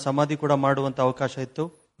ಯಾರೊಬ್ಬರನ್ನ ಸಮಾಧಿ ಕೂಡ ಮಾಡುವಂತ ಅವಕಾಶ ಇತ್ತು.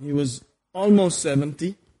 He was almost 70.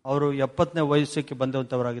 ಅವರು 70ನೇ ವಯಸ್ಸಿಗೆ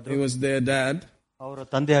ಬಂದಂತವರಾಗಿದ್ರು. He was their dad. ಅವರ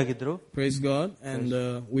ತಂದೆ ಆಗಿದ್ರು. Praise God. And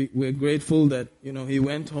we're grateful that he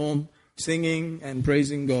went home singing and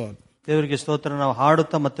praising God. ದೇವರಿಗೆ ಸ್ತೋತ್ರ. ನಾವು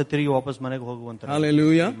ಹಾಡುತ್ತಾ ಮತ್ತೆ ತಿರುಗಿ ವಾಪಸ್ ಮನೆಗೆ ಹೋಗುವಂತ.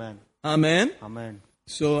 Hallelujah. Amen. Amen. Amen.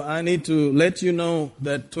 So I need to let you know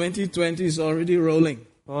that 2020 is already rolling.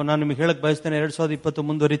 ನಾನು ನಿಮಗೆ ಹೇಳಕ್ ಬಯಸ್ತೇನೆ 2020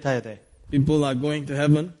 ಮುಂದುವರಿತಾ ಇದೆ. People are going to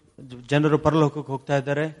heaven. ಜನರು ಪರಲೋಕಕ್ಕೆ ಹೋಗ್ತಾ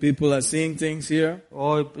ಇದ್ದಾರೆ. People are seeing things here.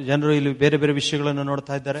 ಜನರು ಇಲ್ಲಿ ಬೇರೆ ಬೇರೆ ವಿಷಯಗಳನ್ನು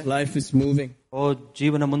ನೋಡ್ತಾ ಇದ್ದಾರೆ. Life is moving.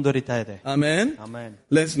 ಜೀವನ ಮುಂದುವರಿತಾ ಇದೆ. Amen. Amen.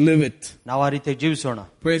 Let's live it. ನಾವು ಆ ರೀತಿಯಾಗಿ ಜೀವಿಸೋಣ.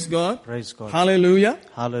 Praise God. Praise God. Hallelujah.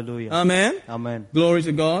 Hallelujah. Amen. Amen. Glory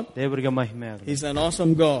to God. ದೇವರಿಗೆ ಮಹಿಮೆ ಆಗಲಿ. He's an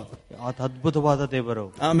awesome God. ಆತ ಅದ್ಭುತವಾದ ದೇವರು.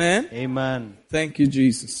 Amen. Amen. Thank you,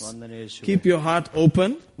 Jesus. ವಂದನೆ ಯೇಸುವೇ. Keep your heart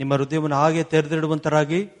open. ನಿಮ್ಮ ಹೃದಯವನ್ನು ಹಾಗೆ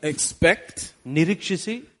ತೆರೆದಿಡುವಂತರಾಗಿ. Expect.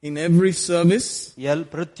 ನಿರೀಕ್ಷಿಸಿ. In every service.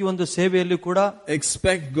 ಪ್ರತಿಯೊಂದು ಸೇವೆಯಲ್ಲಿ ಕೂಡ.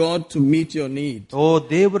 Expect God to meet your need.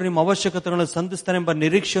 ದೇವರು ನಿಮ್ಮ ಅವಶ್ಯಕತೆಗಳನ್ನು ಸಂಧಿಸ್ತಾನೆ ಎಂಬ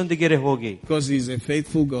ನಿರೀಕ್ಷೆಯೊಂದಿಗೆ ಹೋಗಿ. Because He's a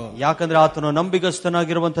faithful God. ಯಾಕಂದ್ರೆ ಆತನು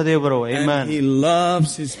ನಂಬಿಗಸ್ತನಾಗಿರುವಂತ ದೇವರು. Amen. And He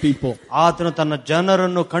loves His people. ಆತನು ತನ್ನ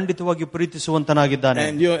ಜನರನ್ನು ಖಂಡಿತವಾಗಿ ಪ್ರೀತಿಸುವಂತನಾಗಿದ್ದಾನೆ.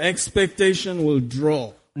 And your expectation will draw.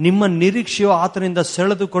 ನಿಮ್ಮ ನಿರೀಕ್ಷೆಯು ಆತನಿಂದ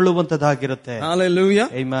ಸೆಳೆದುಕೊಳ್ಳುವಂತದ್ದಾಗಿರುತ್ತೆ. Hallelujah.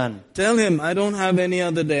 Amen. Tell him, I don't have any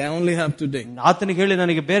other day. I only have today. ಆತನಿಗೆ ಹೇಳಿ,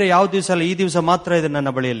 ನನಗೆ ಬೇರೆ ಯಾವ ದಿವಸ ಅಲ್ಲ, ಈ ದಿವಸ ಮಾತ್ರ ಇದೆ ನನ್ನ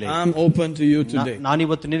ಬಳಿಯಲ್ಲಿ. I'm open to you today.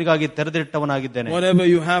 ನಾನಿವತ್ತು ನಿನಗಾಗಿ ತೆರೆದಿಟ್ಟವನಾಗಿದ್ದೇನೆ. Whatever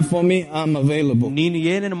you have for me, I'm available. ನೀನು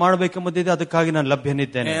ಏನೇನು ಮಾಡಬೇಕೆಂಬುದಿದೆ ಅದಕ್ಕಾಗಿ ನಾನು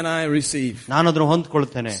ಲಭ್ಯನಿದ್ದೇನೆ. And I receive. ನಾನು ಅದನ್ನು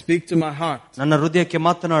ಹೊಂದ್ಕೊಳ್ತೇನೆ. Speak to my heart. ನನ್ನ ಹೃದಯಕ್ಕೆ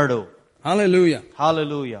ಮಾತನಾಡು. Hallelujah.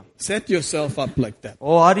 Hallelujah. Set yourself up like that.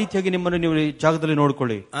 ಆ ರೀತಿಯಾಗಿ ನಿಮ್ಮನ್ನು ನೀವು ಈ ಜಾಗದಲ್ಲಿ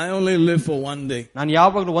ನೋಡಿಕೊಳ್ಳಿ. I only live for one day. ನಾನು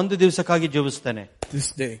ಯಾವಾಗಲೂ ಒಂದು ದಿವಸಕ್ಕಾಗಿ ಜೀವಿಸ್ತೇನೆ. This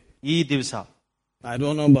day. ಈ ದಿವಸ. I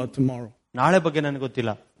don't know about tomorrow. ನಾಳೆ ಬಗ್ಗೆ ನನಗೆ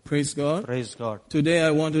ಗೊತ್ತಿಲ್ಲ. Praise God. Praise God. Today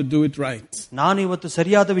I want to do it right. ನಾನು ಇವತ್ತು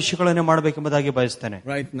ಸರಿಯಾದ ವಿಷಯಗಳನ್ನೇ ಮಾಡಬೇಕೆಂಬುದಾಗಿ ಬಯಸ್ತೇನೆ.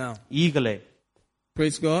 Right now. ಈಗಲೇ.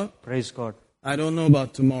 Praise God. Praise God. I don't know about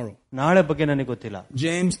tomorrow. ನಾಳೆ ಬಗ್ಗೆ ನನಗೆ ಗೊತ್ತಿಲ್ಲ.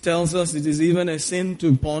 James tells us it is even a sin to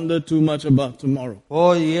ponder too much about tomorrow.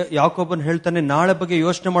 ಯಾಕೋಬನ್ ಹೇಳ್ತಾನೆ ನಾಳೆ ಬಗ್ಗೆ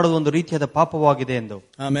ಯೋಚನೆ ಮಾಡೋದು ಒಂದು ರೀತಿಯಾದ ಪಾಪವಾಗಿದೆ ಎಂದು.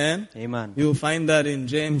 Amen. Amen. You will find that in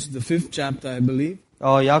James the 5th chapter, I believe.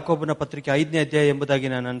 ಯಾಕೋಬನ ಪತ್ರಿಕೆ 5ನೇ ಅಧ್ಯಾಯ ಎಂಬುದಾಗಿ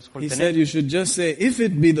ನಾನು ಅನ್ಸ್ಕೊಳ್ತೇನೆ. He said you should just say, if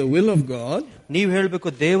it be the will of God, ನೀವು ಹೇಳಬೇಕು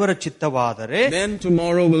ದೇವರ ಚಿತ್ತವಾದರೆ, then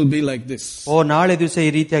tomorrow will be like this. ನಾಳೆ ದಿವಸ ಈ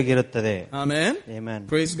ರೀತಿಯಾಗಿರುತ್ತದೆ. Amen. Amen.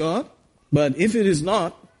 Praise God. But if it is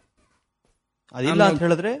not, ಅದಿಲ್ಲ ಅಂತ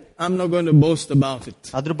ಹೇಳಿದ್ರೆ, I'm not going to boast about it.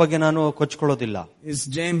 ಅದ್ರ ಬಗ್ಗೆ ನಾನು ಕೊಚ್ಕೊಳ್ಳೋದಿಲ್ಲ. It's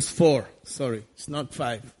James 4. Sorry, it's not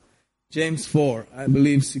 5. James 4, I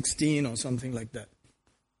believe 16 or something like that.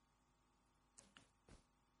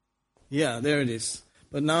 Yeah, there it is.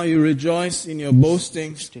 But now you rejoice in your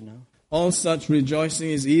boasting. All such rejoicing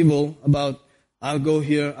is evil about, I'll go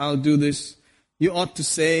here, I'll do this. You ought to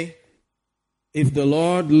say, if the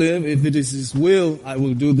Lord live, if it is His will, I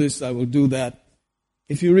will do this, I will do that.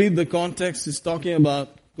 If you read the context, it's talking about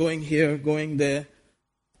going here, going there,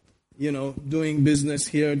 doing business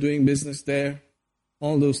here, doing business there,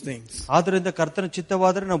 all those things. ಆದ್ದರಿಂದ ಕರ್ತನ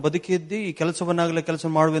ಚಿತ್ತವಾದರೆ ನಾವು ಬದುಕಿದ್ದಿ ಈ ಕೆಲಸವನ್ನಾಗಲೇ ಕೆಲಸ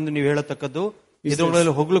ಮಾಡುವೆಂದು ನೀವು ಹೇಳತಕ್ಕದ್ದು,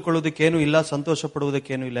 ಇದರೊಳಗೆ ಹೊಗಳಿಕೊಳ್ಳುವುದಕ್ಕೇನು ಇಲ್ಲ, ಸಂತೋಷ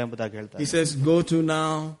ಪಡುವುದಕ್ಕೇನು ಇಲ್ಲ ಎಂಬುದಾಗಿ ಹೇಳ್ತಾರೆ. He says, go to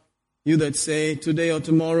now, you that say today or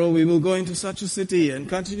tomorrow we will go into such a city and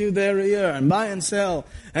continue there a year and buy and sell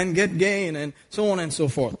and get gain and so on and so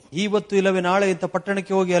forth. ಇವತ್ತು ಇಲ್ಲವೇ ನಾಳೆ ಇಂಥ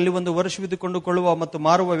ಪಟ್ಟಣಕ್ಕೆ ಹೋಗಿ ಅಲ್ಲಿ ಒಂದು ವರ್ಷವಿದ್ದುಕೊಂಡುಕೊಳ್ಳುವ ಮತ್ತು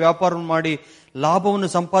ಮಾರುವ ವ್ಯಾಪಾರವನ್ನು ಮಾಡಿ ಲಾಭವನ್ನು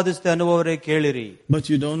ಸಂಪಾದಿಸುತ್ತೆ ಅನ್ನುವವರೇ ಕೇಳಿರಿ. But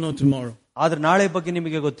you don't know tomorrow. ಆದ್ರೆ ನಾಳೆ ಬಗ್ಗೆ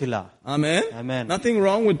ನಿಮಗೆ ಗೊತ್ತಿಲ್ಲ. Amen. Amen. Nothing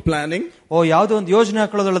wrong with planning. ಯಾವುದೋ ಒಂದು ಯೋಜನೆ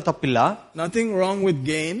ಹಾಕೊಳ್ಳೋದ್ರಲ್ಲಿ ತಪ್ಪಿಲ್ಲ. Nothing wrong with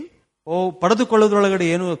gain. ಪಡೆದುಕೊಳ್ಳೋದ್ರೊಳಗಡೆ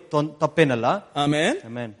ಏನು ತಪ್ಪೇನಲ್ಲ. Amen.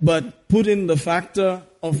 Amen. But put in the factor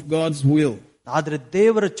of God's will. ಆದ್ರೆ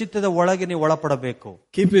ದೇವರ ಚಿತ್ತದ ಒಳಗೆ ನೀವು ಒಳಪಡಬೇಕು.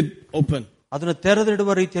 Keep it open. ಅದನ್ನು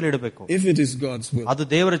ತೆರೆದಿಡುವ ರೀತಿಯಲ್ಲಿ ಇಡಬೇಕು. If it is God's will. ಅದು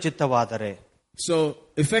ದೇವರ ಚಿತ್ತವಾದರೆ. So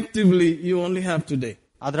effectively you only have today.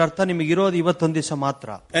 ಅದರ ಅರ್ಥ ನಿಮಗೆ ಇರೋದು ಇವತ್ತೊಂದು ದಿವಸ ಮಾತ್ರ.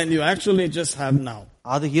 And you actually just have now.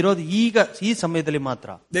 ಅದು ಇರೋದು ಈಗ ಈ ಸಮಯದಲ್ಲಿ ಮಾತ್ರ.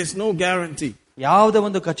 There's no guarantee. ಯಾವುದೇ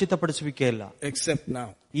ಒಂದು ಖಚಿತಪಡಿಸುವಿಕೆ ಇಲ್ಲ. Except now.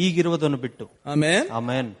 ಈಗಿರುವುದನ್ನು ಬಿಟ್ಟು. Amen.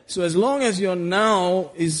 Amen. So as long as your now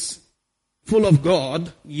is full of God,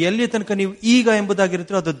 ಎಲ್ಲಿ ತನಕ ನೀವು ಈಗ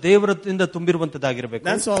ಎಂಬುದಾಗಿರುತ್ತೋ ಅದು ದೇವರಿಂದ ತುಂಬಿರುವಂತದ್ದಾಗಿರಬೇಕು.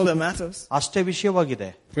 That's all that matters. ಅಷ್ಟೇ ವಿಷಯವಾಗಿದೆ.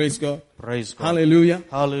 Praise God. Praise God. Hallelujah.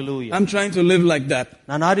 Hallelujah. I'm trying to live like that.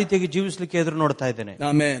 ನಾನು ಆ ರೀತಿಯಾಗಿ ಜೀವಿಸಲಿಕ್ಕೆ ಎದುರು ನೋಡ್ತಾ ಇದ್ದೇನೆ.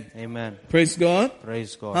 Amen. Amen. Praise God.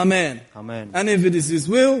 Praise God. Amen. Amen. And if it is His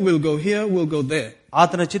will, we'll go here, we'll go there.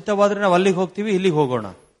 ಆತನ ಚಿತ್ತವಾದ್ರೆ ನಾವು ಅಲ್ಲಿಗೆ ಹೋಗ್ತೀವಿ, ಇಲ್ಲಿಗೆ ಹೋಗೋಣ.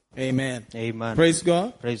 Amen. Amen. Praise God.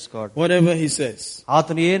 Praise God. Whatever He says.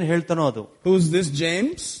 ಆತನು ಏನು ಹೇಳ್ತಾನೋ ಅದು. Who's this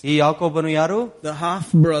James? ಈ ಯಾಕೋಬನು ಯಾರು? The half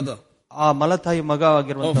brother. ಆ ಮಲತಾಯಿ ಮಗ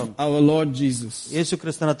ಆಗಿರುವಂತವನು. Our Lord Jesus. ಯೇಸು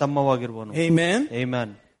ಕ್ರಿಸ್ತನ ತಮ್ಮವಾಗಿರುವನು. Amen. Amen.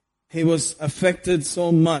 He was affected so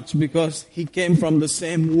much because he came from the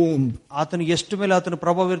same womb. ಆತನಿಗೆ ಎಷ್ಟು ಮೇಲೆ ಆತನ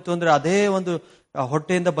ಪ್ರಭಾವ ಇತ್ತು ಅಂದ್ರೆ ಅದೇ ಒಂದು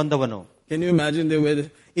ಹೊಟ್ಟೆಯಿಂದ ಬಂದವನು. Can you imagine they were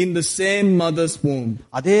in the same mother's womb?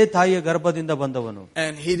 ಅದೇ ತಾಯಿಯ ಗರ್ಭದಿಂದ ಬಂದವನು.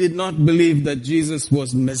 And he did not believe that Jesus was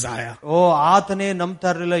Messiah. ಆತನೇ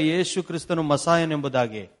ನಂಬ್ತಾ ಇರಲಿಲ್ಲ ಯೇಸು ಕ್ರಿಸ್ತನು ಮಸಾಯನ್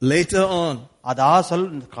ಎಂಬುದಾಗಿ. Later on,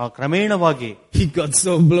 ಕ್ರಮೇಣವಾಗಿ he got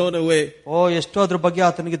so blown away. ಎಷ್ಟೋ ಅದ್ರ ಬಗ್ಗೆ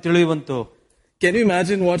ಆತನಿಗೆ ತಿಳಿಯುವಂತು. Can you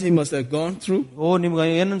imagine what he must have gone through? ನಿಮ್ಗೆ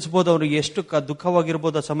ಏನ್ ಅನ್ಸ್ಬೋದು ಅವ್ರಿಗೆ ಎಷ್ಟು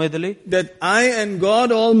ದುಃಖವಾಗಿರ್ಬೋದು ಆ ಸಮಯದಲ್ಲಿ. That I and God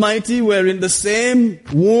Almighty were in the same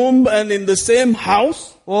womb and in the same house.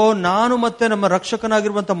 ನಾನು ಮತ್ತೆ ನಮ್ಮ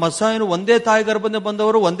ರಕ್ಷಕನಾಗಿರುವಂತ ಮಸಾಯನು ಒಂದೇ ತಾಯಿ ಗರ್ಭದಿಂದ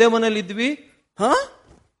ಬಂದವರು ಒಂದೇ ಮನೆಯಲ್ಲಿ ಇದ್ವಿ.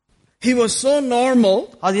 He was so normal.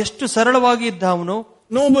 ಅದು ಎಷ್ಟು ಸರಳವಾಗಿ ಇದ್ದ ಅವನು.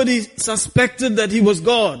 Nobody suspected that he was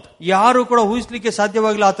God. ಯಾರು ಕೂಡ ಊಹಿಸಲಿಕ್ಕೆ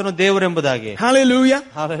ಸಾಧ್ಯವಾಗಿಲ್ಲ ಆತನು ದೇವರೆಂಬುದಾಗಿ. Hallelujah.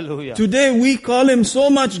 Hallelujah. Today we call him so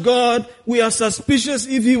much God, we are suspicious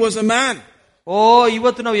if he was a man.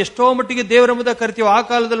 ಇವತ್ತು ನಾವು ಎಷ್ಟೋ ಮಟ್ಟಿಗೆ ದೇವರೆಂಬುದಾಗಿ ಕರಿತೀವಿ, ಆ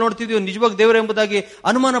ಕಾಲದಲ್ಲಿ ನೋಡ್ತಿದ್ವಿ ನಿಜವಾಗಿ ದೇವರೆಂಬುದಾಗಿ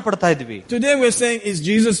ಅನುಮಾನ ಪಡ್ತಾ ಇದ್ವಿ. Today we're saying, is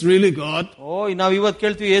Jesus really God? ನಾವು ಇವತ್ತು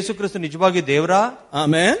ಕೇಳ್ತೀವಿ ಯೇಸು ಕ್ರಿಸ್ತ ನಿಜವಾಗಿ ದೇವರಾ?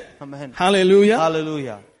 Amen. Amen. Hallelujah.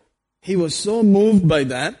 Hallelujah. He was so moved by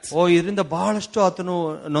that. ಇದರಿಂದ ಬಹಳಷ್ಟು ಆತನು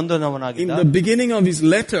ನೊಂದವನಾಗಿದ್ದ. In the beginning of his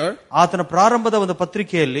letter, ಆತನ ಪ್ರಾರಂಭದ ಒಂದು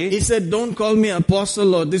ಪತ್ರಿಕೆಯಲ್ಲಿ he said, don't call me apostle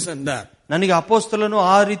or this and that. ನನಗೆ ಅಪೊಸ್ತಲನು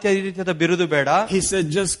ಆ ರೀತಿಯಾದ ಬಿರುದು ಬೇಡ. He said,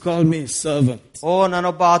 just call me servant.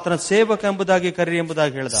 ನಾನೊಬ್ಬ ಆತನ ಸೇವಕ ಎಂಬುದಾಗಿ ಕರಿ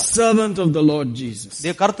ಎಂಬುದಾಗಿ ಹೇಳ್ದ. Servant of the Lord Jesus.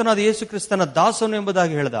 ಕರ್ತನಾದ ಯೇಸು ಕ್ರಿಸ್ತನ ದಾಸನು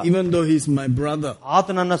ಎಂಬುದಾಗಿ ಹೇಳ್ದ. Even though he's my brother.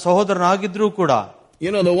 ಆತ ನನ್ನ ಸಹೋದರನಾಗಿದ್ರೂ ಕೂಡ.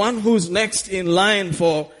 The one who's next in line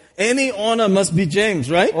for any honor must be James,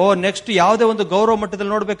 right? Next ಯಾವುದೇ ಒಂದು ಗೌರವ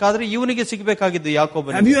ಮಟ್ಟದಲ್ಲಿ ನೋಡ್ಬೇಕಾದ್ರೆ ಇವನಿಗೆ ಸಿಗಬೇಕಾಗಿದ್ದು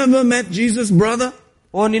ಯಾಕೋಬನಿಗೆ. Have you ever met Jesus' brother?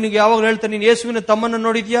 ನಿನಗೆ ಯಾವಾಗ ಹೇಳ್ತಾನೆ ನೀನು ಯೇಸುವಿನ ತಮ್ಮನ್ನ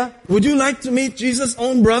ನೋಡಿದ್ಯಾ? Would you like to meet Jesus'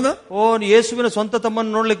 own brother? ಯೇಸುವಿನ ಸ್ವಂತ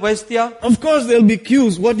ತಮ್ಮನ್ನ ನೋಡ್ಲಿಕ್ಕೆ ಬಯಸ್ತೀಯಾ? Of course there'll be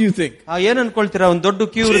queues. What do you think? ಏನ್ ಅನ್ಕೊಳ್ತೀರಾ? ಒಂದು ದೊಡ್ಡ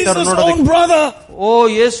ಕ್ಯೂ ಇರ್ತಾರೆ Jesus' own brother.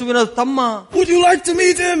 ಯೇಸುವಿನ ತಮ್ಮ. Would you like to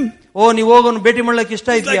meet him? ಓ ನೀವು ಹೋಗೋನು ಭೇಟಿ ಮಾಡ್ಲಿಕ್ಕೆ ಇಷ್ಟ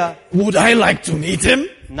ಇದೆಯಾ? Would I like to meet him?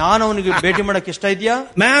 ನಾನು ಅವನಿಗೆ ಭೇಟಿ ಮಾಡಕ್ ಇಷ್ಟ ಇದೆಯಾ?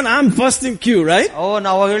 Man, I'm first in queue, right? ಓ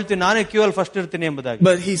ನಾವು ಹೇಳ್ತೀವಿ ನಾನೇ ಕ್ಯೂ ಅಲ್ಲಿ ಫಸ್ಟ್ ಇರ್ತೀನಿ ಎಂಬುದಾಗಿ.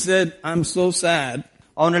 But he said, I'm so sad.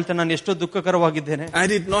 ಅವನು ಹೇಳ್ತಾನೆ ನಾನು ಎಷ್ಟೋ ದುಃಖಕರವಾಗಿದ್ದೇನೆ. I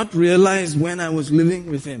did not realize when I was living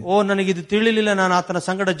with him. ಓ ನನಗಿದು ತಿಳಿಲಿಲ್ಲ ನಾನು ಆತನ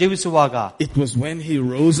ಸಂಗಡ ಜೀವಿಸುವಾಗ. It was when he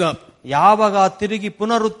rose up. ಯಾವಾಗ ತಿರುಗಿ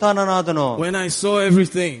ಪುನರುತ್ಥಾನನಾದನೋ. When I saw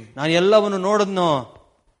everything. ನಾನು ಎಲ್ಲವನ್ನು ನೋಡಿದ್ನೋ.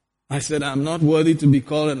 I said, I'm not worthy to be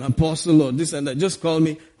called an apostle or this and that. Just call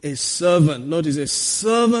me a servant. Notice, a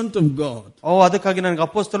servant of God. ಓ ಅದಕ್ಕಾಗಿ ನನಗೆ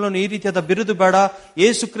ಅಪೊಸ್ತಲನು ಈ ರೀತಿಯಾದ ಬಿರುದು ಬೇಡ,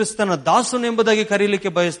 ಯೇಸು ಕ್ರಿಸ್ತನ ದಾಸನು ಎಂಬುದಾಗಿ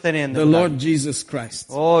ಕರೀಲಿಕ್ಕೆ ಬಯಸ್ತೇನೆ ಎಂದು. The Lord Jesus Christ.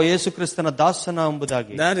 ಓ ಯೇಸು ಕ್ರಿಸ್ತನ ದಾಸನ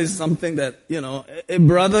ಎಂಬುದಾಗಿ. That is something that, a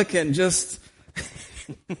brother can just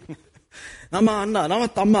Nama Anna, Nama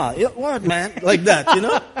Tamma. What, man? Like that,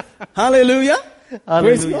 Hallelujah.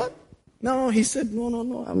 Praise God. No, he said,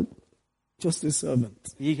 no, I'm just a servant.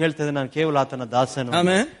 ಈಗ ಹೇಳ್ತದೆ ನಾನು ಕೇವಲ ಆತನ ದಾಸನು.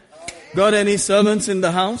 Amen. Got any servants in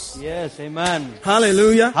the house? Yes, amen.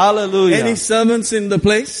 Hallelujah. Hallelujah. Any servants in the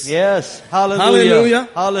place? Yes, hallelujah. Hallelujah.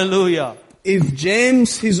 Hallelujah. If James,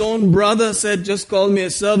 his own brother, said, just call me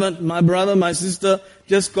a servant, my brother, my sister,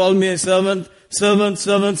 just call me a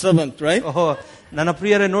servant, right? ಓಹೋ ನನ್ನ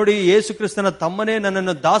ಪ್ರಿಯರೇ ನೋಡಿ, ಯೇಸು ಕ್ರಿಸ್ತನ ತಮ್ಮನೇ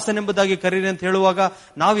ನನ್ನನ್ನು ದಾಸನೆಂಬುದಾಗಿ ಕರೀರಿ ಅಂತ ಹೇಳುವಾಗ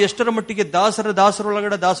ನಾವು ಎಷ್ಟರ ಮಟ್ಟಿಗೆ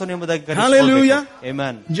ದಾಸರೊಳಗಡೆ ದಾಸನು ಎಂಬುದಾಗಿ ಕರೀತೀವಿ. Hallelujah.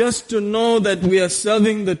 Amen. Just to know that we are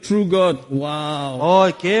serving the true God. Wow. ಓ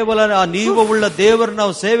ಕೇವಲ ನೀವು ಉಳ್ಳ ದೇವರು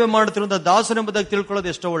ನಾವು ಸೇವೆ ಮಾಡುತ್ತಿರುವಂತ ದಾಸನೆಂಬುದಾಗಿ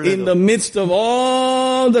ತಿಳ್ಕೊಳ್ಳೋದು ಎಷ್ಟೋ ಒಳ್ಳೆಯದು. In the midst of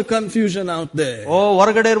all the confusion out there. ಓ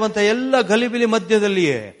ಹೊರಗಡೆ ಇರುವಂತ ಎಲ್ಲ ಗಲಿಬಿಲಿ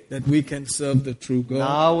ಮಧ್ಯದಲ್ಲಿಯೇ that we can serve the true God.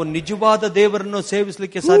 ನಾವು ನಿಜವಾದ ದೇವರನ್ನು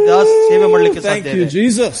ಸೇವಿಸಲಿಕ್ಕೆ ಸಾಧ್ಯ, ಸೇವೆ ಮಾಡಲಿಕ್ಕೆ ಸಾಧ್ಯ. Thank you,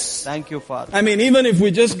 Jesus. Thank you, Father. I mean, even if we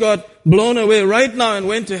just got blown away right now and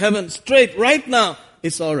went to heaven straight right now,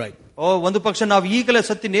 it's all right. ಓ ಒಂದು ಪಕ್ಷ ನಾವು ಈಗಲೇ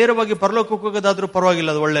ಸತ್ತಿ ನೇರವಾಗಿ ಪರಲೋಕಕ್ಕೆ ಹೋಗೋದಾದ್ರೂ ಪರವಾಗಿಲ್ಲ,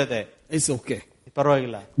 ಅದು ಒಳ್ಳೆಯದೇ. It's okay.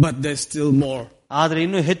 ಪರವಾಗಿಲ್ಲ. But there's still more. ಆದ್ರೆ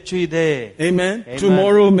ಇನ್ನೂ ಹೆಚ್ಚು ಇದೆ. Amen.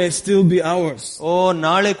 Tomorrow may still be ours. ಓ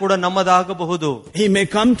ನಾಳೆ ಕೂಡ ನಮ್ಮದಾಗಬಹುದು. He may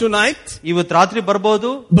come tonight. ಇವತ್ತು ರಾತ್ರಿ ಬರಬಹುದು.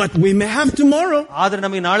 But we may have tomorrow. ಆದ್ರೆ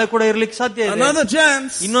ನಮಗೆ ನಾಳೆ ಕೂಡ ಇರ್ಲಿಕ್ಕೆ ಸಾಧ್ಯ ಇದೆ. Another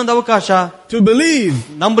chance. ಇನ್ನೊಂದು ಅವಕಾಶ. To believe.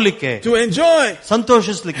 ನಂಬಲಿಕ್ಕೆ. To enjoy.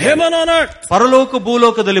 ಸಂತೋಷಿಸಲಿಕ್ಕೆ. Heaven on earth. ಪರಲೋಕ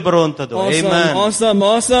ಭೂಲೋಕದಲ್ಲಿ ಬರುವಂತದ್ದು. Amen.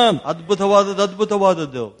 Awesome.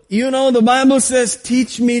 ಅದ್ಭುತವಾದದ್ದು. The Bible says,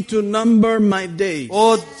 teach me to number my days. ಓ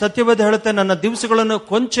ಸತ್ಯವೇದ ಹೇಳುತ್ತೆ, ನನ್ನ ದಿವಸಗಳನ್ನು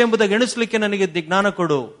ಕೊಂಚ ಎಂಬುದಾಗಿ ಎಣಿಸಲಿಕ್ಕೆ ನನಗೆ ಜ್ಞಾನ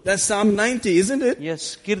ಕೊಡು. That's Psalm 90, isn't it? Yes,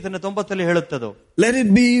 ಕೀರ್ತನೆ 90 ಹೇಳುತ್ತದು. Let it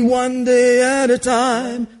be one day at a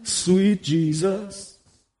time, sweet Jesus.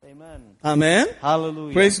 Amen. Amen.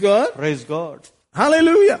 Hallelujah. Praise God. Praise God.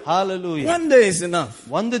 Hallelujah. Hallelujah. One day is enough.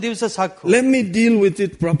 ಒಂದು ದಿವಸ ಸಾಕು. Let me deal with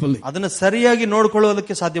it properly. ಅದನ್ನು ಸರಿಯಾಗಿ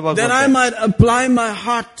ನೋಡಿಕೊಳ್ಳೋದಕ್ಕೆ ಸಾಧ್ಯವಾಗುತ್ತೆ. That I might apply my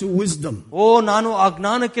heart to wisdom. ಓ ನಾನು ಆ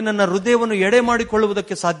ಜ್ಞಾನಕ್ಕೆ ನನ್ನ ಹೃದಯವನ್ನು ಎಡೆ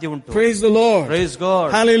ಮಾಡಿಕೊಳ್ಳುವುದಕ್ಕೆ ಸಾಧ್ಯ ಉಂಟು. Praise the Lord. Praise God.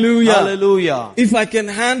 Hallelujah. Hallelujah. If I can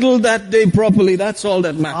handle that day properly, that's all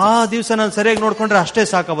that matters. ಆ ದಿವಸ ನಾನು ಸರಿಯಾಗಿ ನೋಡ್ಕೊಂಡ್ರೆ ಅಷ್ಟೇ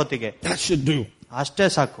ಸಾಕು ಅವತ್ತಿಗೆ. That should do. ಅಷ್ಟೇ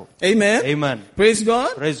ಸಾಕು. Amen. Amen. Praise God.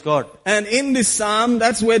 Praise God. And in this psalm,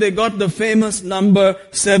 that's where they got the famous number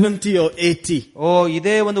 70 or 80. ಓ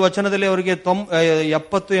ಇದೇ ಒಂದು ವಚನದಲ್ಲಿ ಅವರಿಗೆ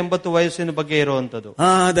 70-80 ವಯಸ್ಸಿನ ಬಗ್ಗೆ ಇರುವಂತದ್ದು.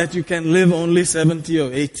 That you can live only 70 or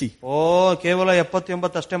 80. ಓ ಕೇವಲ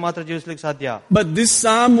 70-80 ಅಷ್ಟೇ ಮಾತ್ರ ಜೀವಿಸಲಿಕ್ಕೆ ಸಾಧ್ಯ. But this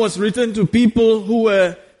psalm was written to people who were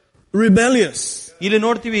rebellious. ಇಲ್ಲಿ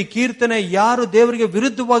ನೋಡ್ತೀವಿ ಈ ಕೀರ್ತನೆ ಯಾರು ದೇವರಿಗೆ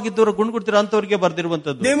ವಿರುದ್ಧವಾಗಿದ್ದವರು ಗುಣಗುಡ್ತಿರೋ ಅಂತವರಿಗೆ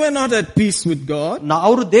ಬರೆದಿರುವಂತದ್ದು. They were not at peace with God.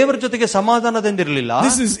 ಅವರು ದೇವರ ಜೊತೆಗೆ ಸಮಾಧಾನದಿಂದಿರಲಿಲ್ಲ.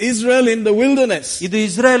 This is Israel in the wilderness. ಇದು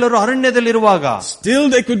ಇಸ್ರಾಯೇಲರು ಅರಣ್ಯದಲ್ಲಿರುವಾಗ still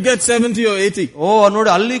they could get 70 or 80. ಓ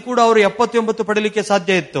ನೋಡಿ ಅಲ್ಲಿ ಕೂಡ ಅವರು 70-80 ಪಡೆಯಲಿಕ್ಕೆ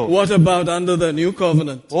ಸಾಧ್ಯ ಇತ್ತು. What about under the new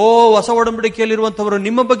covenant? ಓ ಹೊಸ ಒಡಂಬಡಿಕೆಯಲ್ಲಿರುವಂತವರು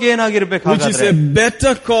ನಿಮ್ಮ ಬಗ್ಗೆ ಏನಾಗಿರ್ಬೇಕು? Which is a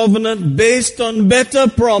better covenant based on better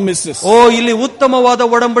promises. ಓ ಇಲ್ಲಿ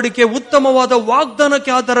ಉತ್ತಮವಾದ ಒಡಂಬಡಿಕೆ ಉತ್ತಮವಾದ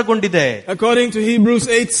ವಾಗ್ದಾನಕ್ಕೆ ಆಧಾರಗೊಂಡಿದೆ. According to Hebrews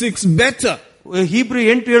 8:6, better. Hebrew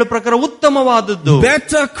 8:7 ಪ್ರಕಾರ ಉತ್ತಮವಾದದ್ದು.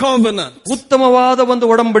 Better covenant. ಉತ್ತಮವಾದ ಒಂದು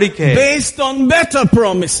ಒಡಂಬಡಿಕೆ. Based on better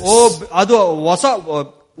promises. ಓ ಅದು ಹೊಸ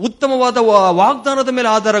ಉತ್ತಮವಾದ ವಾಗ್ದಾನದ ಮೇಲೆ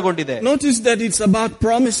ಆಧಾರಗೊಂಡಿದೆ. Notice that it's about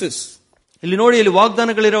promises. ಇಲ್ಲಿ ನೋಡಿ ಇಲ್ಲಿ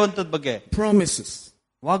ವಾಗ್ದಾನಗಳಿರುವಂತದ ಬಗ್ಗೆ. Promises.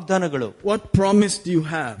 ವಾಗ್ದಾನಗಳು. What promise do you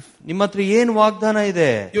have? ನಿಮ್ಮ ಹತ್ರ ಏನು ವಾಗ್ದಾನ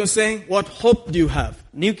ಇದೆ? You're saying, what hope do you have?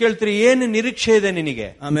 ನೀವು ಕೇಳ್ತೀರಿ ಏನು ನಿರೀಕ್ಷೆ ಇದೆ ನಿನಗೆ?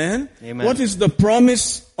 Amen. Amen. What is the promise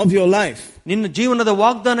of your life? ನಿನ್ನ ಜೀವನದ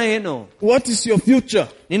ವಾಗ್ದಾನ ಏನು? What is your future?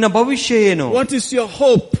 ನಿನ್ನ ಭವಿಷ್ಯ ಏನು? What is your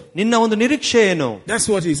hope? ನಿನ್ನ ಒಂದು ನಿರೀಕ್ಷೆ ಏನು? That's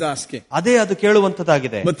what he's asking. ಅದೇ ಅದು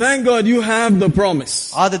ಕೇಳುವಂತದ್ದಾಗಿದೆ. But thank God you have the promise.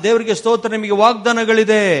 ಆದ ದೇವರಿಗೆ ಸ್ತೋತ್ರ, ನಿಮಗೆ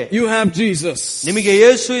ವಾಗ್ದಾನಗಳಿದೆ. You have Jesus. ನಿಮಗೆ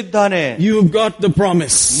ಯೇಸು ಇದ್ದಾನೆ. You've got the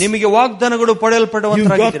promise. ನಿಮಗೆ ವಾಗ್ದಾನಗಳು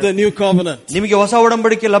ಪಡೆಯಲ್ಪಡುವಂತರಾಗಿದ್ದೀರಿ. You've got the new covenant. ನಿಮಗೆ ಹೊಸ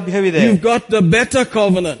ಒಡಂಬಡಿಕೆ ಲಭ್ಯವಿದೆ. You've got the better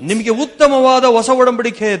covenant. ನಿಮಗೆ ಉತ್ತಮವಾದ ಹೊಸ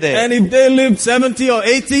ಒಡಂಬಡಿಕೆ ಇದೆ. And if they live 70 or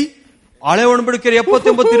 80, ಹಳೆ ಒಣಬಿಡಿಕೆರೆ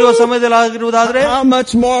 70-80 ಇರುವ ಸಮಯದಲ್ಲಿ ಆಗಿರುವುದಾದ್ರೆ how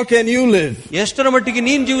much more can you live? ಎಷ್ಟರ ಮಟ್ಟಿಗೆ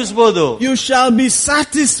ನೀನ್ ಜೀವಿಸಬಹುದು? You shall be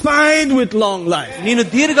satisfied with long life. ನೀನು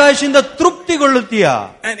ದೀರ್ಘಾಯುಷ್ಯಿಂದ ತೃಪ್ತಿಗೊಳ್ಳುತ್ತೀಯ.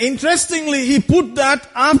 And interestingly, he put that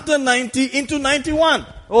after 90 into 91.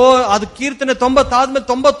 ಓ, ಅದು ಕೀರ್ತನೆ 90 ಆದ್ಮೇಲೆ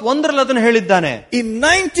 91ರಲ್ಲಿ ಅದನ್ನು ಹೇಳಿದ್ದಾನೆ. In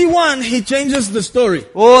 91, he changes the story.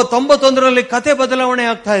 ಓ, 91ರಲ್ಲಿ ಕತೆ ಬದಲಾವಣೆ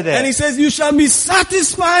ಆಗ್ತಾ ಇದೆ. And he says, you shall be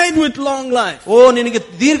satisfied with long life. ಓ, ನಿನಗೆ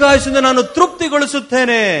ದೀರ್ಘಾಯುಷ್ಯದಿಂದ ನಾನು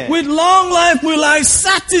ತೃಪ್ತಿಗೊಳಿಸುತ್ತೇನೆ. With long life will I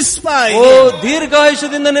satisfy. ಓ,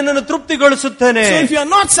 ದೀರ್ಘಾಯುಷ್ಯದಿಂದ ನಿನ್ನನ್ನು ತೃಪ್ತಿಗೊಳಿಸುತ್ತೇನೆ. So if you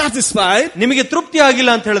are not satisfied, ನಿಮಗೆ ತೃಪ್ತಿ ಆಗಿಲ್ಲ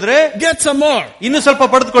ಅಂತ ಹೇಳಿದ್ರೆ get some more. ಇನ್ನು ಸ್ವಲ್ಪ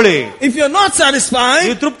ಪಡೆದುಕೊಳ್ಳಿ. If you are not satisfied,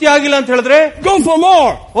 ನೀವು ತೃಪ್ತಿ ಆಗಿಲ್ಲ ಅಂತ ಹೇಳಿದ್ರೆ go for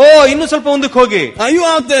more. ಓ, ಇನ್ನು ಸ್ವಲ್ಪ ಮುಂದಕ್ಕೆ ಹೋಗಿ. Are you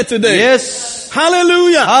out there today? Yes.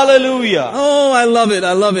 Hallelujah. Hallelujah. Oh, I love it.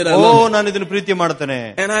 I love it. I O, love it. ನಾನು ಇದನ್ನು ಪ್ರೀತಿ ಮಾಡ್ತೇನೆ.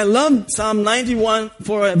 And I love Psalm 91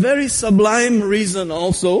 for a very sublime reason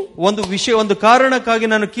also. ಒಂದು ಕಾರಣಕ್ಕಾಗಿ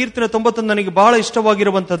ನಾನು ಕೀರ್ತನೆ 91 ನನಗೆ ಬಹಳ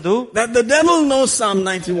ಇಷ್ಟವಾಗಿರುವಂತದ್ದು. That the devil knows Psalm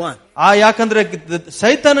 91. ಯಾಕಂದ್ರೆ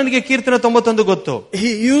ಸೈತಾನನಿಗೆ ಕೀರ್ತನೆ 91 ಗೊತ್ತು.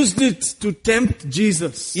 He used it to tempt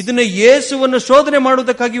Jesus. ಇದನ್ನ ಯೇಸುವನ್ನು ಶೋಧನೆ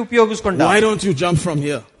ಮಾಡುವುದಕ್ಕಾಗಿ ಉಪಯೋಗಿಸಿಕೊಂಡ. Why don't you jump from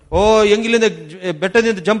here? ಓ, ಎಂಗಿಲಿಂದ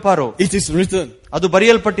ಬೆಟ್ಟದಿಂದ ಜಂಪ್ ಆರು. It is written. ಅದು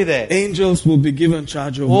ಬರೆಯಲ್ಪಟ್ಟಿದೆ. Angels will be given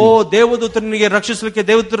charge over O, you. ದೇವದೂತನಿಗೆ ರಕ್ಷಿಸಲಿಕ್ಕೆ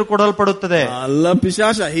ದೇವದೂತರು ಕೊಡಲ್ಪಡುತ್ತದೆ. Allah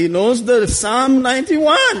Pishasha, he knows the Psalm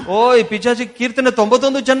 91. ಓ, ಈ ಪಿಶಾಚಿ ಕೀರ್ತನೆ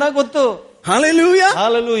 91 ಚೆನ್ನಾಗಿ ಗೊತ್ತು. Hallelujah.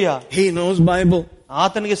 Hallelujah. He knows Bible.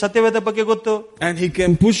 ಆತನಿಗೆ ಸತ್ಯವೇದ ಬಗ್ಗೆ ಗೊತ್ತು. And he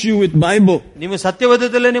can push you with Bible. ನೀವು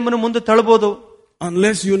ಸತ್ಯವೇದದಲ್ಲೇ ನಿಮ್ಮನ್ನು ಮುಂದೆ ತಳ್ಳಬಹುದು.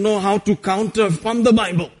 Unless you know how to counter from the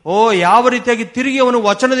Bible. ಓ, ಯಾವ ರೀತಿಯಾಗಿ ತಿರುಗಿ ಅವನು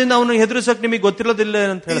ವಚನದಿಂದ ಅವನು ಹೆದರಿಸಕ್ ನಿಮಗೆ ಗೊತ್ತಿರೋದಿಲ್ಲ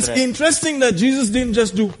ಅಂತ ಹೇಳಿದ್ರೆ. It's interesting that Jesus didn't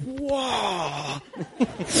just do wow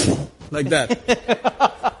like that.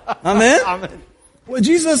 Amen. Amen. Well,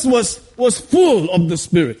 Jesus was full of the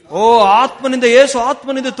Spirit. ಓ, ಆತ್ಮನಿಂದ ಯೇಸು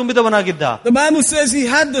ಆತ್ಮನಿಂದ ತುಂಬಿದವನಾಗಿದ್ದ. The Bible says he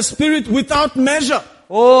had the Spirit without measure.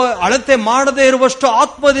 ಓ, ಅಳತೆ ಮಾಡದೇ ಇರುವಷ್ಟು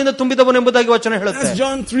ಆತ್ಮದಿಂದ ತುಂಬಿದವನೆಂಬುದಾಗಿ ವಚನ ಹೇಳುತ್ತೆ. That's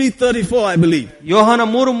John 3:34, I believe. ಯೋಹಾನ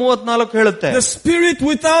 3:34 ಹೇಳುತ್ತೆ. The Spirit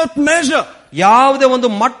without measure. ಯಾವುದೇ ಒಂದು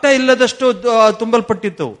ಮಟ್ಟ ಇಲ್ಲದಷ್ಟು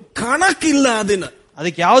ತುಂಬಲ್ಪಟ್ಟಿತ್ತು. ಕಣಕ್ಕಿಲ್ಲ ಅದನ್ನ.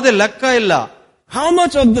 ಅದಕ್ಕೆ ಯಾವುದೇ ಲೆಕ್ಕ ಇಲ್ಲ. How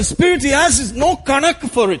much of the Spirit he has is no kanak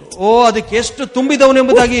for it. ಓ, ಅದಕ್ಕೆ ಎಷ್ಟು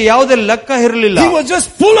ತುಂಬಿದವನೆಂಬುದಾಗಿ ಯಾವುದೇ ಲೆಕ್ಕ ಇರಲಿಲ್ಲ. He was just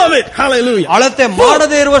full of it. Hallelujah. ಅಳತೆ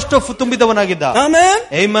ಮಾಡದೇ ಇರುವಷ್ಟು ತುಂಬಿದವನಾಗಿದ್ದ. Amen.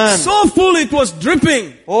 Amen. So full it was dripping.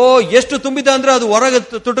 ಓ, ಎಷ್ಟು ತುಂಬಿದ ಅಂದ್ರೆ ಅದು ಹೊರಗೆ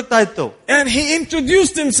ತುಟುಕ್ತಾ ಇತ್ತು. And he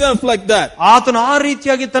introduced himself like that. ಆತನು ಆ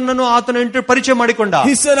ರೀತಿಯಾಗಿ ತನ್ನನ್ನು ಪರಿಚಯ ಮಾಡಿಕೊಂಡ.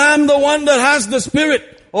 He said, I am the one that has the Spirit.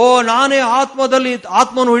 ಓ, ನಾನೇ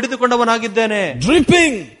ಆತ್ಮವನ್ನು ಹಿಡಿದುಕೊಂಡವನಾಗಿದ್ದೇನೆ.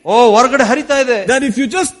 Dripping. ಓ, ಹೊರಗಡೆ ಹರಿತಾ ಇದೆ. That if you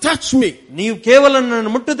just touch me, ನೀವು ಕೇವಲ ನನ್ನ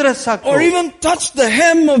ಮುಟ್ಟಿದ್ರೆ ಸಾಕು. or even touch the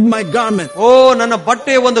hem of my garment. ಓ, ನನ್ನ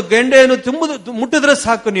ಬಟ್ಟೆಯ ಒಂದು ಗೆಂಡೆಯನ್ನು ಮುಟ್ಟಿದ್ರೆ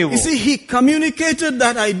ಸಾಕು ನೀವು. You see, he communicated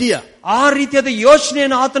that idea. ಆ ರೀತಿಯಾದ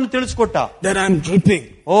ಯೋಚನೆಯನ್ನು ಆತನು ತಿಳಿಸಿಕೊಟ್ಟ. That I'm dripping.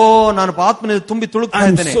 ಓ, ನಾನು ಆತ್ಮನಿಂದ ತುಂಬಿ ತುಳುಕ್ತಾ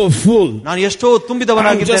I'm ಇದ್ದೇನೆ. so full. ನಾನು ಎಷ್ಟೋ I'm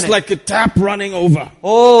ತುಂಬಿದವನಾಗಿದ್ದೇನೆ. just like a tap running over.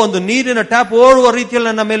 ಓ, ಒಂದು ನೀರಿನ ಟ್ಯಾಪ್ ಓಡುವ ರೀತಿಯಲ್ಲಿ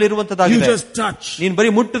ನನ್ನ ಮೇಲೆ ಇರುವಂತದ್ದಾಗಿದೆ. You just touch. ನೀನ್ ಬರೀ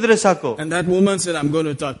ಮುಟ್ಟಿದ್ರೆ ಸಾಕು. And that woman said, I'm going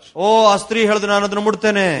to touch. ಓ, ಆ ಸ್ತ್ರೀ ಹೇಳಿದ್ರು, ನಾನು ಅದನ್ನು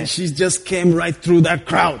ಮುಟ್ತೇನೆ. She just came right through that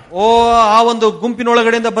crowd. ಓ, ಆ ಒಂದು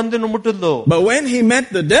ಗುಂಪಿನೊಳಗಡೆಯಿಂದ ಬಂದು ಮುಟ್ಟಿದ್ಲು. But when he met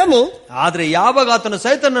the devil, ಆದ್ರೆ ಯಾವಾಗ ಆತನು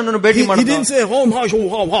ಸೈತಾನನನ್ನು ಭೇಟಿ he ಮಾಡಿದ, didn't say,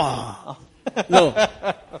 no.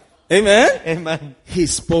 Amen. Amen. He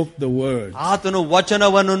spoke the word. ಆತನು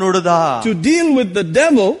ವಚನವನ್ನು ನುಡಿದ. To deal with the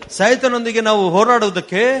devil, ಸೈತಾನನೊಂದಿಗೆ ನಾವು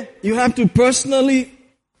ಹೋರಾಡುವುದಕ್ಕೆ you have to personally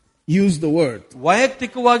use the word.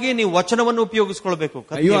 ವೈಯಕ್ತಿಕವಾಗಿ ನೀವು ವಚನವನ್ನು ಉಪಯೋಗಿಸಿಕೊಳ್ಳಬೇಕು.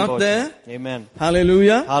 Are you out there? Amen.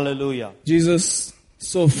 Hallelujah. Hallelujah. Jesus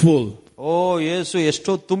so full. ಓ, ಯೇಸು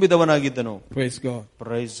ಎಷ್ಟೋ ತುಂಬಿದವನಾಗಿದ್ದನು. Praise God.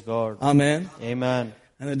 Praise God. Amen. Amen.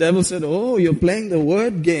 And the devil said, oh, you're playing the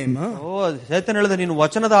word game, huh? ಓ, ಸೈತಾನ ಹೇಳಿದ, ನೀನು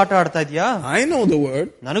ವಚನದ ಆಟ ಆಡ್ತಾ ಇದೀಯಾ? I know the word.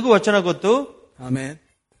 ನನಗೂ ವಚನ ಗೊತ್ತು. Amen.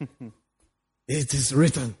 It is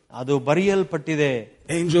written. ಅದು ಬರೆಯಲ್ಪಟ್ಟಿದೆ.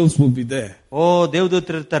 Angels will be there. ಓ,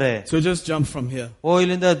 ದೇವದೂತರು ಇರ್ತಾರೆ. So just jump from here. ಓ,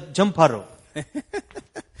 ಇಲ್ಲಿಂದ jump ಹಾರು.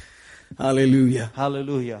 Hallelujah.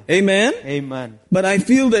 Hallelujah. Amen. Amen. But I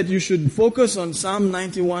feel that you should focus on Psalm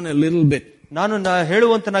 91 a little bit. ನಾನು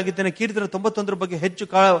ಹೇಳುವಂತನಾಗಿದ್ದೇನೆ, ಕೀರ್ತನೆ 91 ಬಗ್ಗೆ ಹೆಚ್ಚು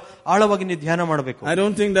ಆಳವಾಗಿ ನೀವು ಧ್ಯಾನ ಮಾಡಬೇಕು. I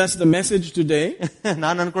don't think that's the message today.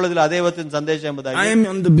 ನಾನು ಅನ್ಕೊಳ್ಳೋದಿಲ್ಲ ಅದೇ ಇವತ್ತಿನ ಸಂದೇಶ ಎಂಬುದಾಗಿ. I am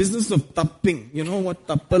on the business of tapping. You know what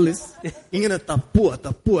tappal is? ingana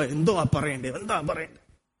tappu endo apparende enda apparende.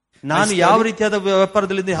 ನಾನು ಯಾವ ರೀತಿಯಾದ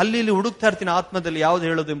ವ್ಯಾಪಾರದಲ್ಲಿ ಅಲ್ಲಿ ಇಲ್ಲಿ ಹುಡುಕ್ತಾ ಇರ್ತೀನಿ ಆತ್ಮದಲ್ಲಿ ಯಾವ್ದು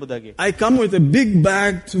ಹೇಳೋದು ಎಂಬುದಾಗಿ. I come with a big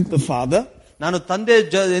bag to the Father. ನಾನು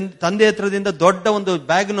ತಂದೆ ಹತ್ರದಿಂದ ದೊಡ್ಡ ಒಂದು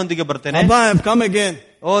ಬ್ಯಾಗ್ ನೊಂದಿಗೆ ಬರ್ತೇನೆ. Abba, I have come again.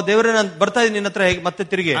 ಓ ದೇವರೇ, ನಾನು ಬರ್ತಾ ಇದ್ದೀನಿ ನಿನ್ನ ಹತ್ರ ಮತ್ತೆ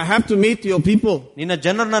ತಿರುಗಿ. I have to meet your people. ನಿನ್ನ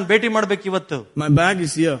ಜನರು ನಾನು ಭೇಟಿ ಮಾಡ್ಬೇಕು ಇವತ್ತು. My bag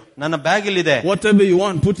is here. ನನ್ನ ಬ್ಯಾಗ್ ಇಲ್ಲಿದೆ. Whatever you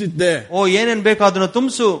want, put it there. ಓ, ಏನೇನ್ ಬೇಕೋ ಅದನ್ನ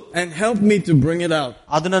ತುಂಬಿಸು. And help me to bring it out.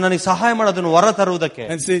 ಅದನ್ನ ನನಗೆ ಸಹಾಯ ಮಾಡು, ಅದನ್ನು ಹೊರ ತರುವುದಕ್ಕೆ.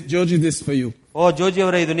 And say, Georgie, this for you. ಓ ಜೋಜಿ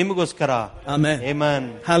ಅವರೇ, ಇದು ನಿಮಗೋಸ್ಕರ. Amen. Amen.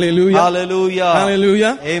 Hallelujah. Hallelujah.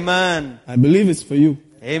 Hallelujah. Amen. I believe it's for you.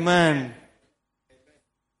 Amen.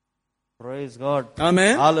 Praise God.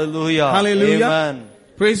 Amen. Hallelujah. Hallelujah. Amen.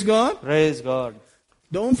 Praise God. Praise God.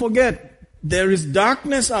 Don't forget, there is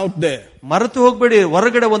darkness out there. ಮರೆತು ಹೋಗ್ಬೇಡಿ,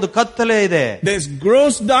 ಹೊರಗಡೆ ಒಂದು ಕತ್ತಲೆ ಇದೆ. There's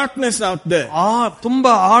gross darkness out there.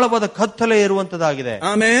 ತುಂಬಾ ಆಳವಾದ ಕತ್ತಲೆ ಇರುವಂತದಾಗಿದೆ.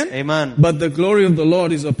 Amen. Amen. But the glory of the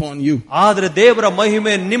Lord is upon you. ಆದ್ರೆ ದೇವರ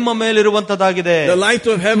ಮಹಿಮೆ ನಿಮ್ಮ ಮೇಲಿರುವಂತದಾಗಿದೆ. The light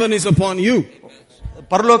of heaven is upon you.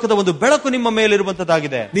 ಪರಲೋಕದ ಒಂದು ಬೆಳಕು ನಿಮ್ಮ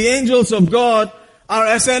ಮೇಲಿರುವಂತದಾಗಿದೆ. The angels of God are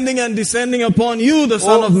ascending and descending upon you, the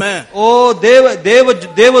Son of Man.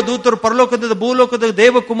 ದೇವದೂತರು ಪರಲೋಕದ ಭೂಲೋಕದ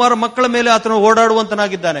ದೇವಕುಮಾರ ಮಕ್ಕಳ ಮೇಲೆ ಆತನು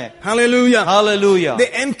ಓಡಾಡುವಂತನಾಗಿದ್ದಾನೆ. Hallelujah. Hallelujah. They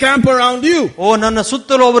encamp around you. ನನ್ನ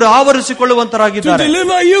ಸುತ್ತಲೂ ಅವರು ಆವರಿಸಿಕೊಳ್ಳುವಂತರಾಗಿದ್ದಾರೆ. To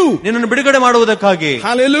deliver you. ನಿನ್ನನ್ನು ಬಿಡುಗಡೆ ಮಾಡುವುದಕ್ಕಾಗಿ.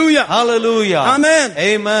 Hallelujah. Hallelujah. Amen.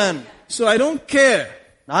 Amen. So I don't care.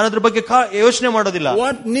 ನಾನು ಅದ್ರ ಬಗ್ಗೆ ಯೋಚನೆ ಮಾಡೋದಿಲ್ಲ.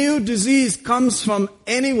 What new disease comes from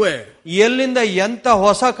anywhere. ಎಲ್ಲಿಂದ ಎಂತ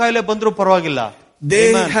ಹೊಸ ಕಾಯಿಲೆ ಬಂದರೂ ಪರವಾಗಿಲ್ಲ. They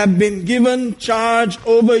have been given charge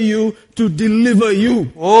over you to deliver you.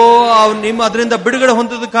 ನಿಮ್ಮ ಅದರಿಂದ ಬಿಡುಗಡೆ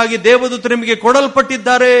ಹೊಂದೋದಕ್ಕಾಗಿ ದೇವದೂತರು ನಿಮಗೆ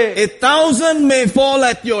ಕೊಡಲ್ಪಟ್ಟಿದ್ದಾರೆ. 1,000 may fall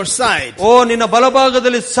at your side. ನಿನ್ನ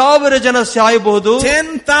ಬಲಭಾಗದಲ್ಲಿ 1,000 ಜನ ಸಾಯಬಹುದು.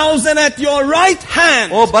 10,000 at your right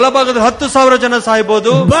hand. ಬಲಭಾಗದಲ್ಲಿ 10,000 ಜನ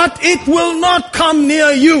ಸಾಯಬಹುದು. But it will not come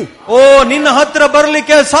near you. ನಿನ್ನ ಹತ್ತಿರ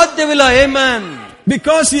ಬರಲಿಕ್ಕೆ ಸಾಧ್ಯವಿಲ್ಲ. Amen.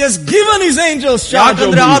 Because he has given his angels charge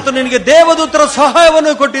over you. ಆತನು ನಿನಗೆ ದೇವದೂತರ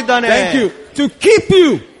ಸಹಾಯವನ್ನು ಕೊಟ್ಟಿದ್ದಾನೆ. Thank you. To keep you.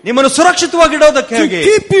 ನಿಮ್ಮನ್ನು ಸುರಕ್ಷಿತವಾಗಿಡೋದಕ್ಕೆ. To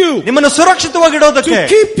keep you. ನಿಮ್ಮನ್ನು ಸುರಕ್ಷಿತವಾಗಿಡೋದಕ್ಕೆ.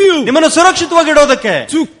 To keep you. ನಿಮ್ಮನ್ನು ಸುರಕ್ಷಿತವಾಗಿಡೋದಕ್ಕೆ.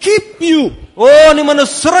 To keep you. ನಿಮ್ಮನ್ನು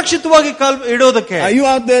ಸುರಕ್ಷಿತವಾಗಿ ಇಡೋದಕ್ಕೆ. Are you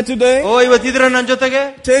out there today? ಇವತ್ತಿದ್ರೆ ನನ್ನ ಜೊತೆಗೆ.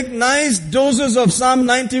 Take nice doses of Psalm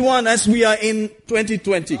 91 as we are in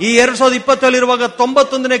 2020. ಈ 2020 ಇರುವಾಗ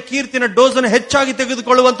 91ನೇ ಕೀರ್ತಿನ ಡೋಸ್ ಅನ್ನು ಹೆಚ್ಚಾಗಿ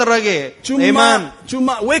ತೆಗೆದುಕೊಳ್ಳುವಂತರಾಗಿ.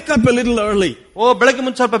 Chuma, wake up a little early. ಬೆಳಗ್ಗೆ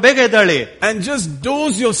ಮುಂಚೆ ಸ್ವಲ್ಪ ಬೇಗ ಎದ್ದಾಳಿ. And just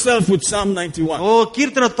dose yourself with Psalm 91.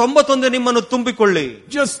 ಕೀರ್ತನ 91 ನಿಮ್ಮನ್ನು ತುಂಬಿಕೊಳ್ಳಿ.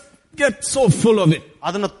 Just get so full of it.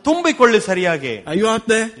 ಅದನ್ನು ತುಂಬಿಕೊಳ್ಳಿ ಸರಿಯಾಗಿ. Are you out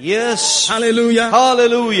there? Yes. Hallelujah.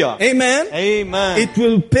 Hallelujah. Amen. Amen. It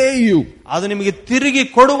will pay you. ಅದು ನಿಮಗೆ ತಿರುಗಿ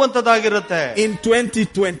ಕೊಡುವಂತದಾಗಿರುತ್ತೆ. In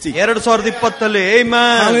 2020. 2020.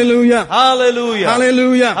 Amen. Hallelujah. Hallelujah.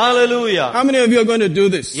 Hallelujah. Hallelujah. How many of you are going to do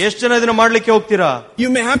this? ಎಷ್ಟು ಜನ ಇದನ್ನ ಮಾಡ್ಲಿಕ್ಕೆ ಹೋಗ್ತೀರಾ? You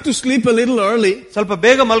may have to sleep a little early. ಸ್ವಲ್ಪ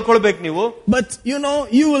ಬೇಗ ಮಲ್ಕೊಳ್ಬೇಕು ನೀವು. But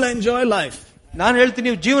you will enjoy life. ನಾನು ಹೇಳ್ತೀನಿ,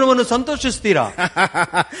 ನೀವು ಜೀವನವನ್ನು ಸಂತೋಷಿಸ್ತೀರಾ.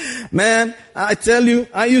 Man, I tell you,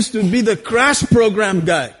 I used to be the crash program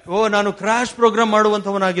guy. ನಾನು ಕ್ರಾಶ್ ಪ್ರೋಗ್ರಾಮ್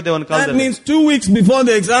ಮಾಡುವಂತವನಾಗಿದ್ದೆ ಒಂದು ಕಾಲದಲ್ಲಿ. That means 2 weeks before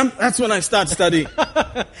the exam, that's when I start studying.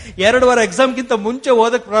 2 ವಾರ ಎಕ್ಸಾಮ್ ಗಿಂತ ಮುಂಚೆ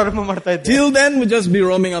ಓದಕ್ ಪ್ರಾರಂಭ ಮಾಡ್ತಾ ಇದ್ದೆ. Till then we just be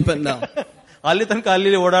roaming up and down. ಅಲ್ಲಿ ತನಕ ಅಲ್ಲಿ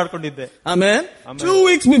ಓಡಾಡ್ಕೊಂಡಿದ್ದೆ. Amen. 2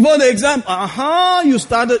 weeks before the exam,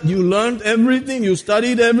 you learned everything, you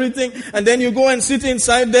studied everything, and then you go and sit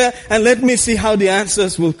inside there and let me see how the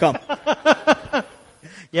answers will come.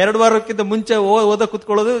 2 ವಾರಕ್ಕಿಂತ ಮುಂಚೆ ಓದ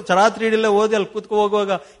ಕುತ್ಕೊಳ್ಳೋದು, ರಾತ್ರಿ ಇಡೀ ಓದಿ ಅಲ್ಲಿ ಕುತ್ಕೊ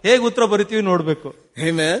ಹೋಗುವಾಗ ಹೇಗೆ ಉತ್ತರ ಬರಿತೀವಿ ನೋಡ್ಬೇಕು.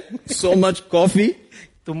 Amen. So much coffee.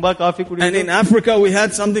 ತುಂಬಾ ಕಾಫಿ ಕುಡಿ. And in Africa we had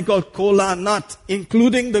something called cola nut.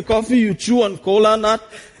 Including the coffee, you chew on cola nut,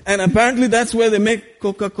 and apparently that's where they make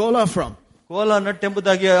Coca-Cola from. Cola nut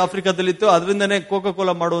ಎಂಬುದಾಗಿ ಆಫ್ರಿಕಾದಲ್ಲಿತ್ತು, ಅದರಿಂದನೇ Coca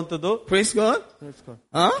Cola ಮಾಡುವಂತದ್ದು. Praise God.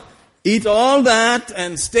 Eat all that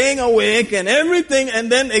and staying awake and everything, and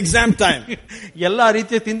then exam time. ಎಲ್ಲಾ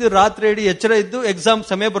ರೀತಿಯ ತಿಂದು ರಾತ್ರಿ ಇಡೀ ಎಚ್ಚರ ಇದ್ದು ಎಕ್ಸಾಮ್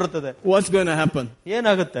ಸಮಯ ಬರುತ್ತದೆ. What's going to happen?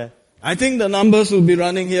 ಏನಾಗುತ್ತೆ? I think the numbers will be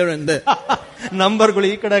running here and there. ನಂಬರ್ಗಳು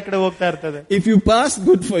ಈ ಕಡೆ ಆ ಕಡೆ ಹೋಗ್ತಾ ಇರ್ತದೆ. If you pass,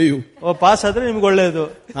 good for you. Pass ಆದ್ರೆ ನಿಮ್ಗೆ ಒಳ್ಳೆಯದು.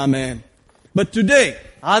 Amen. But today,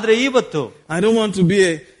 ಆದ್ರೆ ಇವತ್ತು I don't want to be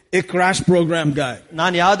a crash program guy.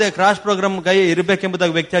 ನಾನು ಯಾವುದೇ ಕ್ರಾಶ್ ಪ್ರೋಗ್ರಾಮ್ ಗೈ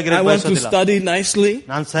ಇರಬೇಕೆಂಬುದಾಗಿ ವ್ಯಕ್ತಿಯಾಗಿರಬೇಕು ಬಯಸುತ್ತಿಲ್ಲ. I want to study nicely.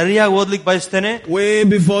 ನಾನು ಸರಿಯಾಗಿ ಓದ್ಲಿಕ್ಕೆ ಬಯಸ್ತೇನೆ. Way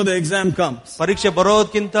before the exam comes. ಪರೀಕ್ಷೆ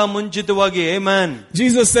ಬರೋದಕ್ಕಿಂತ ಮುಂಚಿತವಾಗಿ. Amen.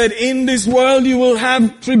 Jesus said, in this world you will have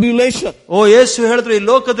tribulation. ಯೇಸು ಹೇಳಿದ್ರು, ಈ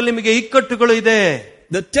ಲೋಕದಲ್ಲಿ ನಿಮಗೆ ಇಕ್ಕಟ್ಟುಗಳು ಇದೆ.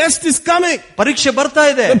 The test is coming. ಪರೀಕ್ಷೆ ಬರ್ತಾ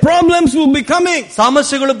ಇದೆ. The problems will be coming.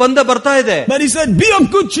 ಸಮಸ್ಯೆಗಳು ಬರ್ತಾ ಇದೆ. But he said, be of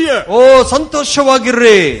good cheer.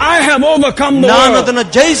 ಸಂತೋಷವಾಗಿರ್ರಿ. I have overcome the world. ನಾನು ಅದನ್ನು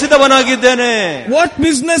ಜಯಿಸಿದವನಾಗಿದ್ದೇನೆ. What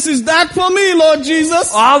business is that for me, Lord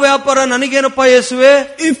Jesus? ಆ ವ್ಯಾಪಾರ ನನಗೇನಪ್ಪ ಯೇಸುವೆ?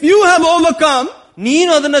 If you have overcome,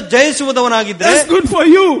 ನೀನು ಅದನ್ನ ಜಯಿಸುವುದವನಾಗಿದ್ದರೆ that's good for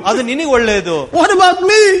you. ಅದು ನಿನಗೆ ಒಳ್ಳೆಯದು. What about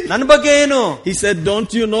me? ನನ್ನ ಬಗ್ಗೆ ಏನು? He said,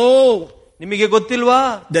 don't you know ನಿಮಗೆ ಗೊತ್ತಿಲ್ವಾ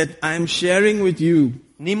that I am sharing with you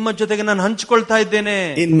ನಿಮ್ಮ ಜೊತೆಗೆ ನಾನು ಹಂಚಿಕೊಳ್ತಾ ಇದ್ದೇನೆ.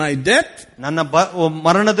 in my death, ನನ್ನ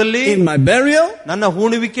ಮರಣದಲ್ಲಿ, in my burial, ನನ್ನ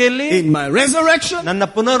ಹೂಣುವಿಕೆಯಲ್ಲಿ, in my resurrection, ನನ್ನ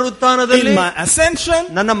ಪುನರುತ್ಥಾನದಲ್ಲಿ, in my ascension,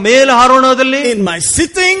 ನನ್ನ ಮೇಲೆ ಹಾರೋಣದಲ್ಲಿ, in my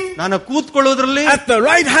sitting, ನಾನು ಕೂತ್ಕೊಳ್ಳೋದ್ರಲ್ಲಿ, at the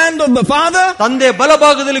right hand of the Father, ತಂದೆ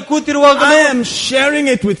ಬಲಭಾಗದಲ್ಲಿ ಕೂತಿರುವಾಗ I am sharing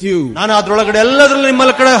it with you. ನಾನು ಅದರೊಳಗಡೆ ಎಲ್ಲದರಲ್ಲಿ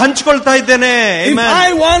ನಿಮ್ಮ ಕಡೆ ಹಂಚಿಕೊಳ್ತಾ ಇದ್ದೇನೆ. If I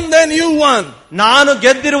won, then you won. ನಾನು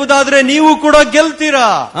ಗೆದ್ದಿರುವುದಾದ್ರೆ ನೀವು ಕೂಡ ಗೆಲ್ತೀರಾ.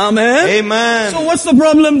 Amen. Amen. So what's the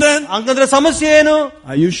problem then? ಹಂಗಂದ್ರೆ ಸಮಸ್ಯೆ ಏನು?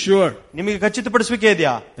 Are you sure? ನಿಮಗೆ ಖಚಿತಪಡಿಸುವಿಕೆ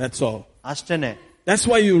ಇದೆಯಾ? That's all. ಅಷ್ಟೇನೆ. That's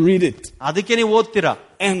why you read it. ಅದಕ್ಕೆ ನೀವು ಓದ್ತೀರಾ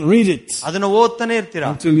And read it ಅದನ್ನ ಓದ್ತಾನೆ ಇರ್ತೀರಾ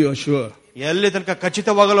until you are sure. ಎಲ್ಲಿ ತನಕ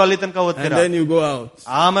ಖಚಿತವಾಗಲು ಅಲ್ಲಿ ತನಕ And ಓದ್ತೀರಾ. then you go out.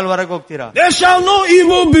 ಆಮೇಲೆ ಹೊರಗೆ ಹೋಗ್ತೀರಾ. There shall no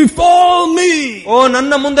evil befall me. ಓ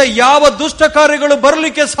ನನ್ನ ಮುಂದೆ ಯಾವ ದುಷ್ಟ ಕಾರ್ಯಗಳು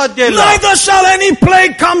ಬರಲಿಕ್ಕೆ ಸಾಧ್ಯ ಇಲ್ಲ. Neither shall any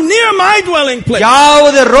plague come near my dwelling place.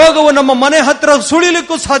 ಯಾವುದೇ ರೋಗವು ನಮ್ಮ ಮನೆ ಹತ್ರ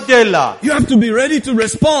ಸುಳಿಲಿಕ್ಕೂ ಸಾಧ್ಯ ಇಲ್ಲ. You have to be ready to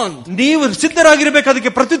respond. ನೀವು ಸಿದ್ಧರಾಗಿರ್ಬೇಕು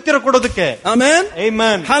ಅದಕ್ಕೆ ಪ್ರತ್ಯುತ್ತರ ಕೊಡೋದಕ್ಕೆ. Amen.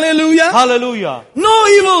 Amen. Hallelujah. Hallelujah. No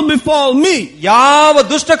evil befall me. ಯಾವ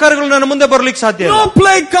ದುಷ್ಟ ಕಾರ್ಯಗಳು ನನ್ನ ಮುಂದೆ ಬರ್ಲಿಕ್ಕೆ ಸಾಧ್ಯ ಇಲ್ಲ. No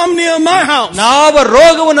plague come near my house. ಯಾವ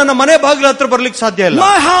ರೋಗವು ನನ್ನ ಮನೆ ಬಾಗಿಲ ಹತ್ರ ಬರ್ಲಿಕ್ಕೆ ಸಾಧ್ಯ ಇಲ್ಲ.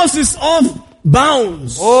 My house is off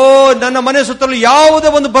bounds. ಓ ನನ್ನ ಮನೆ ಸುತ್ತಲೂ ಯಾವುದೇ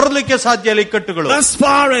ಒಂದು ಬರಲಿಕ್ಕೆ ಸಾಧ್ಯ ಇಲ್ಲ ಇಕ್ಕಟ್ಟುಗಳು. Thus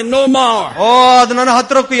far and no more. ಓ ಅದು ನನ್ನ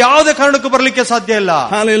ಹತ್ರಕ್ಕೂ ಯಾವುದೇ ಕಾರಣಕ್ಕೂ ಬರ್ಲಿಕ್ಕೆ ಸಾಧ್ಯ ಇಲ್ಲ.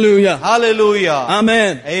 Hallelujah. Hallelujah.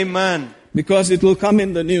 Amen. Amen. Because it will come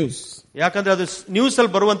in the news. ಯಾಕಂದ್ರೆ ಅದು ನ್ಯೂಸ್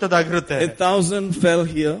ಅಲ್ಲಿ ಬರುವಂತದ್ದಾಗಿರುತ್ತೆ. 1,000 fell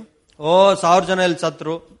here. ಓ 1,000 ಜನ ಇಲ್ಲಿ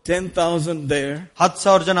ಸತ್ರು. 10,000 there.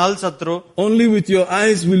 10,000 ಜನ ಅಲ್ಲಿ ಸತ್ರು. Only with your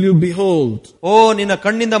eyes will you behold. ಓ ನಿನ್ನ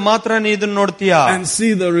ಕಣ್ಣಿಂದ ಮಾತ್ರ ನೀ ಇದನ್ನ ನೋಡ್ತೀಯಾ. And see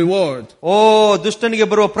the reward. ಓ ದುಷ್ಟನಿಗೆ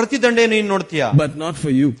ಬರುವ ಪ್ರತಿದಂಡನೆ ನೀನು ನೋಡ್ತೀಯಾ. But not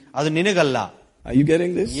for you. ಅದು ನಿನಗಲ್ಲ. Are you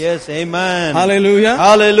getting this? Yes, amen. Hallelujah.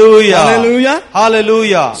 Hallelujah. Hallelujah.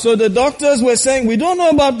 Hallelujah. So the doctors were saying, we don't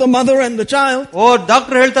know about the mother and the child. O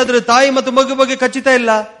doctor ಹೇಳ್ತಾ ಇದ್ರು ತಾಯಿ ಮತ್ತು ಮಗು ಬಗ್ಗೆ ಖಚಿತ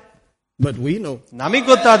ಇಲ್ಲ. But we know. ನಮಗ್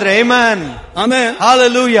ಗೊತ್ತಾದ್ರೆ amen. Amen.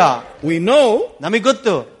 Hallelujah. We know. ನಮಗ್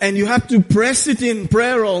ಗೊತ್ತು. And you have to press it in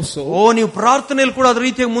prayer also. ಓ ನೀವು ಪ್ರಾರ್ಥನೆಯಲ್ಲಿ ಕೂಡ ಅದೇ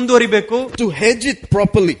ರೀತಿಯಾಗಿ ಮುಂದುವರಿಬೇಕು. To hedge it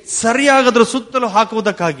properly. ಸರಿಯಾಗಿ ಅದರ ಸುತ್ತಲೂ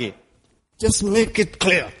ಹಾಕುವುದಕ್ಕಾಗಿ. Just make it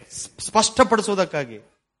clear. ಸ್ಪಷ್ಟಪಡಿಸುವುದಕ್ಕಾಗಿ.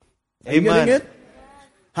 Are you getting it?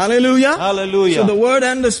 Hallelujah. Hallelujah. So the word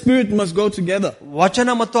and the spirit must go together. ವಚನ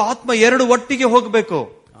ಮತ್ತು ಆತ್ಮ ಎರಡು ಒಟ್ಟಿಗೆ ಹೋಗಬೇಕು.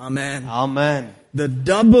 Amen. Amen. The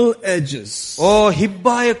double edges. O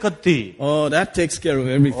ಹಿಬ್ಬಾಯ Katti. Oh, that takes care of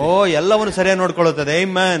everything. ಓ ಎಲ್ಲವನ್ನು ಸರಿಯಾಗಿ ನೋಡ್ಕೊಳ್ಳುತ್ತದೆ.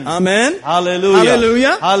 Amen. Amen. Hallelujah.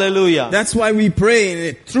 Hallelujah. Hallelujah. That's why we pray in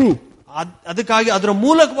it through. ಅದಕ್ಕಾಗಿ ಅದರ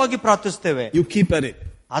ಮೂಲಕವಾಗಿ ಪ್ರಾರ್ಥಿಸ್ತೇವೆ. You keep at it.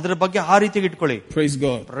 ಅದರ ಬಗ್ಗೆ ಆ ರೀತಿಗೆ ಇಟ್ಕೊಳ್ಳಿ. Praise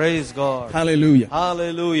God. Praise God. Hallelujah.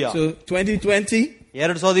 Hallelujah. So 2020.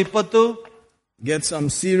 2020. Get some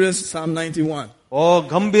serious Psalm 91. ಓ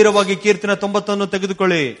ಗಂಭೀರವಾಗಿ ಕೀರ್ತನೆ 90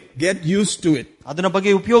 ತೆಗೆದುಕೊಳ್ಳಿ. Get used to it. ಅದನ್ನ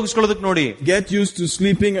ಬಗ್ಗೆ ಉಪಯೋಗಿಸ್ಕೊಳ್ಳೋದಕ್ಕೆ ನೋಡಿ. Get used to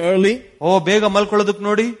sleeping early. ಓ ಬೇಗ ಮಲ್ಕೊಳ್ಳೋದಕ್ಕೆ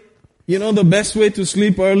ನೋಡಿ. You know the best way to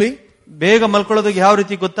sleep early? ಬೇಗ ಮಲ್ಕೊಳ್ಳೋದಕ್ಕೆ ಯಾವ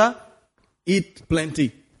ರೀತಿ ಗೊತ್ತಾ? Eat plenty.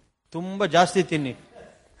 ತುಂಬಾ ಜಾಸ್ತಿ ತಿನ್ನಿ.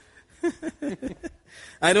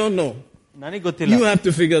 I don't know. ನನಗೆ ಗೊತ್ತಿಲ್ಲ. You have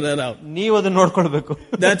to figure that out. ನೀವು ಅದನ್ನ ನೋಡ್ಕೊಳ್ಬೇಕು.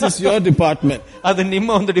 That is your department. ಅದು ನಿಮ್ಮ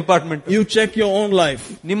ಒಂದು department. You check your own life.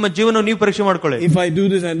 ನಿಮ್ಮ ಜೀವನ ನೀವು ಪರೀಕ್ಷೆ ಮಾಡ್ಕೊಳ್ಳಿ. If I do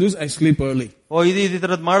this and do this, I sleep early. ಓ ಇದು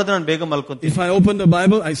ತರದ್ ಮಾಡಿದ್ರೆ ನಾನು ಬೇಗ ಮಲ್ಕೊಂತೀನಿ. If I open the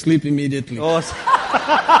Bible, I sleep immediately. ಓ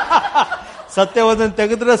ಸತ್ಯವಾದನ್ನು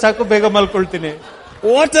ತೆಗೆದ್ರೆ ಸಾಕು ಬೇಗ ಮಲ್ಕೊಳ್ತೀನಿ.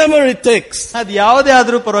 Whatever it takes. ಅದು ಯಾವುದೇ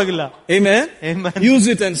ಆದ್ರೂ ಪರವಾಗಿಲ್ಲ. Amen. Amen. Use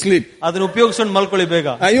it and sleep. ಅದನ್ನ ಉಪಯೋಗಿಸ್ಕೊಂಡು ಮಲ್ಕೊಳ್ಳಿ ಬೇಗ.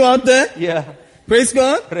 Are you out there? Yeah. Praise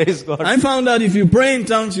God. Praise God. I found out if you pray in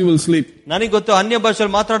tongues, you will sleep. ನನಗೆ ಗೊತ್ತು ಅನ್ಯ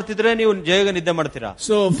ಭಾಷೆಯಲ್ಲಿ ಮಾತಾಡ್ತಿದ್ರೆ ನೀವು ಬೇಗ ನಿದ್ದೆ ಮಾಡ್ತೀರಾ.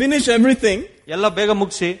 So finish everything. ಎಲ್ಲ ಬೇಗ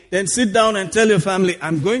ಮುಗಿಸಿ. Then sit down and tell your family,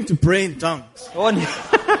 I'm going to pray in tongues. ಓ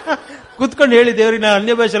ಕುತ್ಕೊಂಡು ಹೇಳಿ ದೇವರಿಗೆ ನಾನು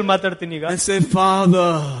ಅನ್ಯ ಭಾಷೆಯಲ್ಲಿ ಮಾತಾಡ್ತೀನಿ ಈಗ. And say, Father.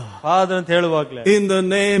 ಫಾದರ್ ಅಂತ ಹೇಳುವಾಗ್ಲೇ. In the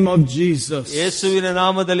name of Jesus. ಯೇಸುವಿನ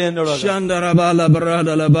ನಾಮದಲ್ಲಿ ಅನ್ನೋವಾಗ. Shandarabala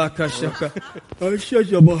baradala bakashaka.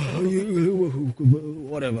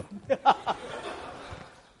 Whatever.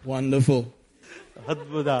 Wonderful.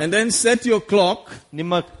 ಅದ್ಭುತ. And then set your clock.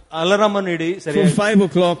 ನಿಮ್ಮ ಅಲಾರಾಮ್ ಅನ್ನು ಇಡಿ. For 5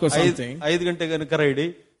 o'clock or something. 5 ಗಂಟೆಗೆ ಕರ ಇಡಿ.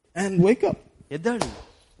 And wake up. ಎದ್ದಾಳಿ.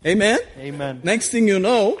 Amen. Amen. Next thing you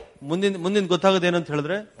know. ಮುಂದಿನ ಗೊತ್ತಾಗೋದು ಏನಂತ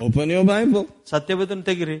ಹೇಳಿದ್ರೆ. Open your Bible. ಸತ್ಯವೇದನ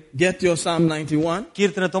ತೆಗಿರಿ. Get your Psalm 91.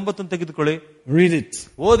 ಕೀರ್ತನೆ 90 ತೆಗೆದುಕೊಳ್ಳಿ. Read it.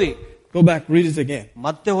 ಓದಿ. Go back. Read it again.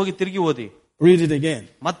 ಮತ್ತೆ ಹೋಗಿ ತಿರುಗಿ ಓದಿ. Read it again.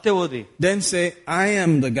 ಮತ್ತೆ ಓದಿ. Then say, I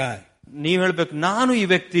am the guy. ನೀವ್ ಹೇಳ್ಬೇಕು ನಾನು ಈ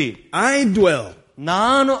ವ್ಯಕ್ತಿ. I dwell.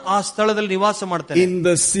 ನಾನು ಆ ಸ್ಥಳದಲ್ಲಿ ನಿವಾಸ ಮಾಡ್ತೇನೆ. In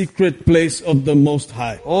the secret place of the Most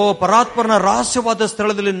High. ಓ ಪರಾತ್ಪರನ ರಹಸ್ಯವಾದ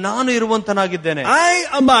ಸ್ಥಳದಲ್ಲಿ ನಾನು ಇರುವಂತನಾಗಿದ್ದೇನೆ. I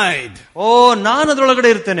abide. ಓ ನಾನು ಅದರೊಳಗಡೆ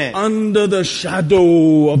ಇರ್ತೇನೆ. Under the shadow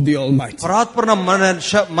of the Almighty. ಪರಾತ್ಪರನ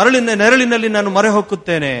ಮರಳಿನ ನೆರಳಿನಲ್ಲಿ ನಾನು ಮರೆ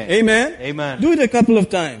ಹೋಗುತ್ತೇನೆ. Amen. Amen. Do it a couple of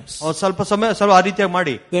times. ಸ್ವಲ್ಪ ಸಮಯ ಸ್ವಲ್ಪ ಆ ರೀತಿಯಾಗಿ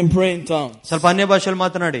ಮಾಡಿ. Then pray in tongues. ಸ್ವಲ್ಪ ಅನ್ಯ ಭಾಷೆಯಲ್ಲಿ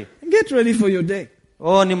ಮಾತನಾಡಿ. Get ready for your day.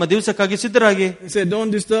 ಓ ನಿಮ್ಮ ದಿವಸಕ್ಕಾಗಿ ಸಿದ್ಧರಾಗಿ. Say,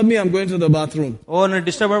 don't disturb me, I'm going to the bathroom. ಓ ನಾನು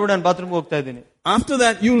ಡಿಸ್ಟರ್ಬ್ ಮಾಡ್ಬೇಡಿ, ನಾನು ಬಾತ್ರೂಮ್ಗೆ ಹೋಗ್ತಾ ಇದ್ದೀನಿ. After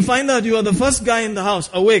that, you will find out you are the first guy in the house,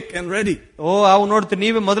 awake and ready. ಓ ಅವು ನೋಡ್ತೀರಿ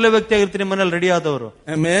ನೀವೇ ಮೊದಲೇ ವ್ಯಕ್ತಿ ಆಗಿರ್ತೀರಿ ಮನೇಲಿ ರೆಡಿ ಆದವರು.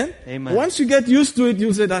 Amen. Amen. Once you get used to it,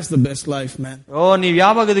 you'll say that's the best life, man. ಓ ನೀವು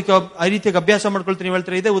ಯಾವಾಗ ಅದಕ್ಕೆ ಆ ರೀತಿಯಾಗಿ ಅಭ್ಯಾಸ ಮಾಡ್ಕೊಳ್ತೀರಿ ನೀವು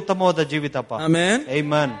ಹೇಳ್ತೀರಿ ಇದೇ ಉತ್ತಮವಾದ ಜೀವಿತಪ್ಪ. Amen.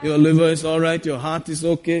 Amen. Your liver is all right, your heart is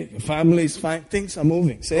okay, your family is fine, things are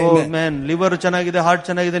moving. Say amen. Amen. Liver ಚೆನ್ನಾಗಿದೆ, ಹಾರ್ಟ್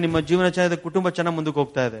ಚೆನ್ನಾಗಿದೆ, ನಿಮ್ಮ ಜೀವನ ಚೆನ್ನಾಗಿದೆ, ಕುಟುಂಬ ಚೆನ್ನಾಗಿ ಮುಂದಕ್ಕೆ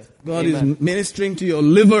ಹೋಗ್ತಾ ಇದೆ. God is ministering to your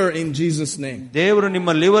liver in Jesus' name. ದೇವರು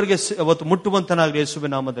ನಿಮ್ಮ ಲಿವರ್ಗೆ ಅವತ್ತು ಮುಟ್ಟುವಂತನಾಗಲಿ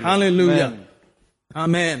ಯೇಸುವಿನ ನಾಮದಲ್ಲಿ. Hallelujah.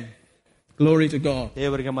 Amen. Glory to God.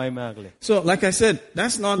 ದೇವರಿಗೆ ಮಹಿಮೆ ಆಗಲಿ. So, like I said,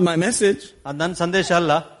 that's not my message. ಅದು ನನ್ನ ಸಂದೇಶ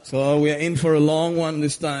ಅಲ್ಲ. So, we are in for a long one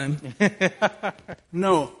this time.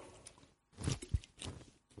 No.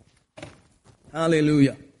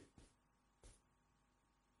 Hallelujah.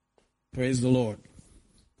 Praise the Lord.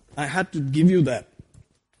 I had to give you that.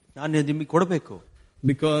 ನಾನು ನಿಮಗೆ ಕೊಡಬೇಕು.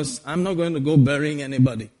 Because I'm not going to go burying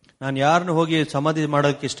anybody. ನಾನು ಯಾರನ್ನು ಹೋಗಿ ಸಮಾಧಿ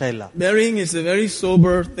ಮಾಡೋಕೆ ಇಷ್ಟ ಇಲ್ಲ. Burying is a very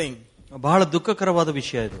sober thing. ಬಹಳ ದುಃಖಕರವಾದ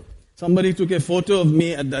ವಿಷಯ ಇದು. Somebody took a photo of me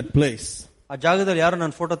at that place. ಆ ಜಾಗದಲ್ಲಿ ಯಾರು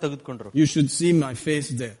ನನ್ನ ಫೋಟೋ ತೆಗೆದುಕೊಂಡ್ರು. You should see my face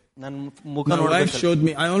there. ನನ್ನ ಮುಖ My ನೋಡಬೇಕು. wife showed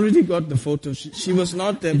me. I already got the photo. She was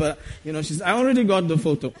not there, but I already got the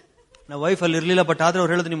photo. ನನ್ನ wife ಅಲ್ಲಿ ಇರ್ಲಿಲ್ಲ, ಬಟ್ ಆದ್ರೆ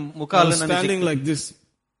ಅವ್ರು ಹೇಳಿದ್ರು ನಿಮ್ ಮುಖ I was standing like this.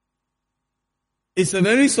 It's a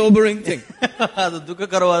very sobering thing. ಅದು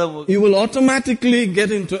ದುಃಖಕರವಾದ. You will automatically get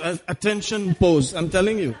into an attention pose. I'm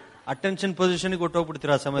telling you. Attention position ಗೆ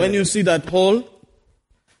ಹೊರಟೋಗ್ಬಿಡ್ತೀರಾ ಆ ಸಮಯದಲ್ಲಿ. When you see that hole,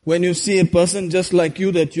 when you see a person just like you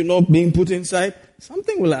that being put inside,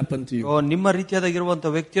 something will happen to you. ನಿಮ್ಮ ರೀತಿಯಾಗಿರುವಂತ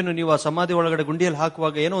ವ್ಯಕ್ತಿಯನ್ನು ನೀವು ಆ ಸಮಾಧಿ ಒಳಗಡೆ ಗುಂಡಿಯಲ್ಲಿ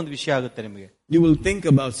ಹಾಕುವಾಗ ಏನೋ ಒಂದು ವಿಷಯ ಆಗುತ್ತೆ ನಿಮಗೆ. You will think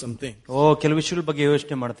about something. ಕೆಲವು ವಿಷಯಗಳ ಬಗ್ಗೆ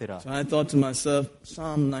ಯೋಚನೆ ಮಾಡ್ತೀರಾ. So I thought to myself,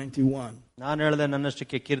 Psalm 91. ನಾನು ಹೇಳಿದೆ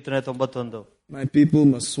ನನ್ನಷ್ಟಕ್ಕೆ ಕೀರ್ತನೆ 91. My people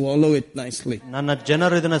must swallow it nicely. ನನ್ನ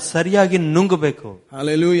ಜನರು ಇದನ್ನ ಸರಿಯಾಗಿ ನುಂಗಬೇಕು.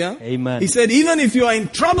 Hallelujah. Amen. He said, even if you are in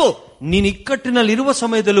trouble, ನೀನು ಇಕ್ಕಟ್ಟಿನಲ್ಲಿ ಇರುವ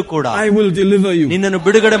ಸಮಯದಲ್ಲೂ ಕೂಡ I will deliver you. ನಿನ್ನನ್ನು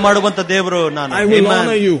ಬಿಡುಗಡೆ ಮಾಡುವಂತ ದೇವರು ನಾನು. I will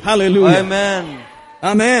honor you. Hallelujah. Amen.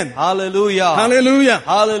 Amen. Hallelujah. Hallelujah.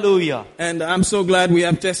 Hallelujah. And I'm so glad we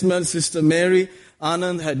have testimony. Sister Mary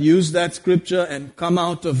Anand had used that scripture and come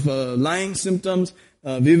out of lying symptoms.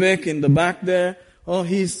 Vivek in the back there. Oh,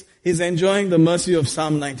 he's enjoying the mercy of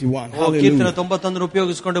Psalm 91. Hallelujah. ಕೀರ್ತನೆ 91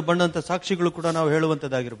 ಉಪಯೋಗಿಸಿಕೊಂಡು ಬಂದಂತ ಸಾಕ್ಷಿಗಳು ಕೂಡ ನಾವು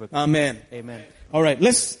ಹೇಳುವಂತದ್ದಾಗಿರಬೇಕು. Amen. Amen. All right,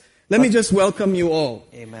 let me just welcome you all.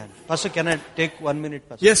 Amen. Pastor, can I take 1 minute,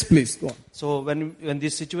 Pastor? Yes, please. Go on. So when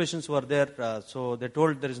these situations were there, so they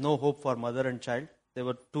told there is no hope for mother and child. They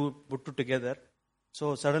were put together. So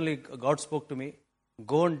suddenly God spoke to me,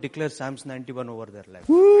 go and declare Psalms 91 over their life.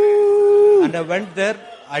 Woo! And I went there.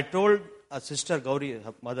 I told a sister Gauri,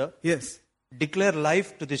 her mother, yes, declare life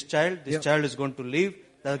to this child. This child is going to live.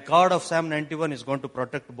 The God of Psalm 91 is going to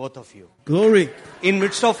protect both of you. Glory. In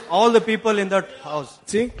midst of all the people in that house.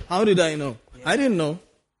 See, how did I know? I didn't know.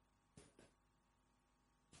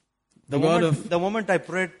 The moment I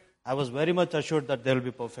prayed, I was very much assured that they will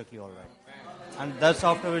be perfectly all right. And that's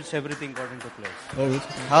after which everything got into place. Glory.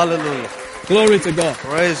 Hallelujah. Glory to God.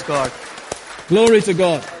 Praise God. Glory to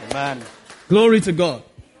God. Amen. Glory to God.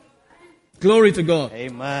 Glory to God.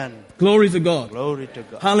 Amen. Glory to God. Glory to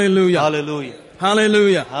God. Hallelujah. Hallelujah.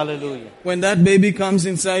 Hallelujah. Hallelujah. When that baby comes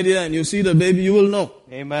inside here and you see the baby, you will know.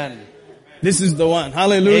 Amen. This is the one.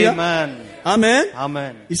 Hallelujah. Amen. Amen.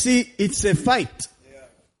 Amen. You see, it's a fight.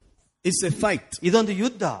 It's a fight. ಇದೊಂದು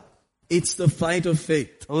ಯುದ್ಧ. It's the fight of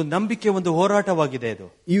faith. ನಂಬಿಕೆ ಒಂದು ಹೋರಾಟವಾಗಿದೆ ಇದು.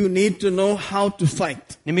 You need to know how to fight.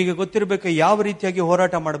 ನಿಮಗೆ ಗೊತ್ತಿರಬೇಕು ಯಾವ ರೀತಿಯಾಗಿ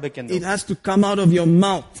ಹೋರಾಟ ಮಾಡಬೇಕೆಂದು. It has to come out of your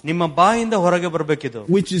mouth. ನಿಮ್ಮ ಬಾಯಿಂದ ಹೊರಗೆ ಬರಬೇಕಿದು.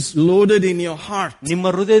 Which is loaded in your heart.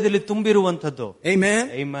 ನಿಮ್ಮ ಹೃದಯದಲ್ಲಿ ತುಂಬಿರುವಂತದ್ದು. Amen.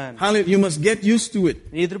 Amen. You must get used to it.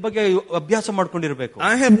 ಇದ್ರ ಬಗ್ಗೆ ಅಭ್ಯಾಸ ಮಾಡ್ಕೊಂಡಿರಬೇಕು.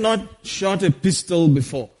 I have not shot a pistol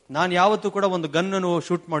before. ನಾನು ಯಾವತ್ತೂ ಕೂಡ ಒಂದು ಗನ್ ಅನ್ನು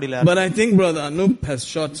ಶೂಟ್ ಮಾಡಿಲ್ಲ. But I think Brother Anup has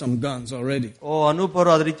shot some guns already. Anoop ಅವರು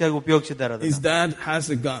ಅದ ರೀತಿಯಾಗಿ ಉಪಯೋಗಿಸಿದ್ದಾರೆ. His dad has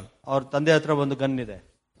a gun. ಅವ್ರ ತಂದೆ ಹತ್ರ ಒಂದು ಗನ್ ಇದೆ.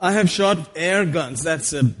 I have shot air guns. That's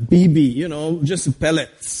a BB, just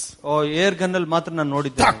pellets. Air gun ಅಲ್ಲಿ ಮಾತ್ರ ನಾನು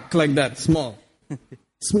ನೋಡಿದ್ದೆ. Tuck like that, small.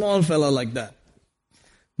 Small fella like that.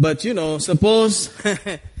 But suppose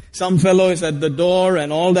some fellow is at the door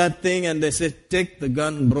and all that thing and they say, take the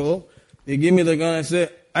gun, bro. They give me the gun. I say,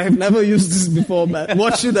 I have never used this before, man.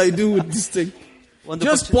 What should I do with this thing?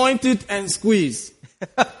 Just point it and squeeze.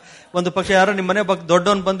 ಒಂದು ಪಕ್ಷ ಯಾರೋ ನಿಮ್ಮ ಮನೆ ಬಗ್ಗೆ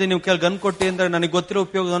ದೊಡ್ಡವನ್ ಬಂದು ನೀವು ಕೆಲ gun ಕೊಟ್ಟಿ ಅಂದ್ರೆ ನನಗೆ ಗೊತ್ತಿರೋ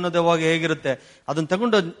ಉಪಯೋಗ ಅನ್ನೋದು ಯಾವಾಗ ಹೇಗಿರುತ್ತೆ ಅದನ್ನ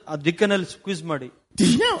ತಗೊಂಡು ಆ ದಿಕ್ಕಿನಲ್ಲಿ ಸ್ಕ್ವೀಸ್ ಮಾಡಿ.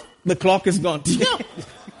 The clock is gone.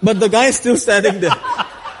 But the guy is still standing there.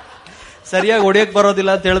 ಸರಿಯಾಗಿ ಹೊಡಿಯಕ್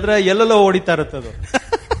ಬರೋದಿಲ್ಲ ಅಂತ ಹೇಳಿದ್ರೆ ಎಲ್ಲೆಲ್ಲೋ ಹೊಡಿತಾ ಇರುತ್ತದು.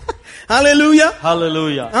 Hallelujah.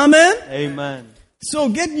 Hallelujah. Amen. Amen. So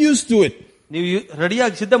get used to it. ನೀವು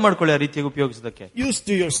ರೆಡಿಯಾಗಿ ಸಿದ್ಧ ಮಾಡ್ಕೊಳ್ಳಿ ಆ ರೀತಿಯಾಗಿ ಉಪಯೋಗಿಸೋದಕ್ಕೆ. Used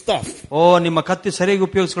to your stuff. ನಿಮ್ಮ ಕತ್ತಿ ಸರಿಯಾಗಿ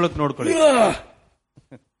ಉಪಯೋಗಿಸ್ಕೊಳ್ಳೋಕೆ ನೋಡ್ಕೊಳ್ಳಿ.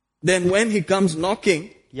 Then when he comes knocking,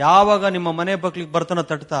 ಯಾವಾಗ ನಿಮ್ಮ ಮನೆ ಬಕ್ಲಿಗೆ ಬರ್ತಾನ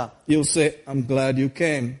ತಟ್ತಾ, you'll say, I'm glad you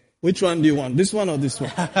came. Which one do you want? This one or this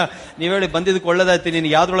one? ನೀವ್ ಹೇಳಿ ಬಂದಿದ್ದಕ್ಕೆ ಒಳ್ಳೇದಾಯ್ತು, ನೀನ್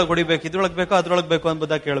ಯಾವ್ದ್ರೊಳಗೆ ಹೊಡಿಬೇಕು, ಇದ್ರೊಳಗೆ ಬೇಕೋ ಅದ್ರೊಳಗೆ ಬೇಕು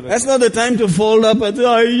ಅಂಬುದಾಗಿ ಕೇಳಬೇಕು. That's not the time to fold up and say,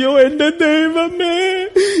 ಅಯ್ಯೋ എന്റെ ദൈവമേ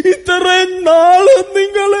ഇത്രയും നാള്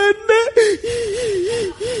നിങ്ങൾ എന്നെ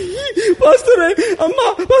പാസ്റ്ററെ അമ്മ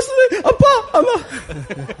പാസ്റ്ററെ അപ്പ അമ്മ.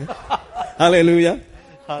 Hallelujah.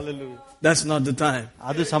 Hallelujah. That's not the time.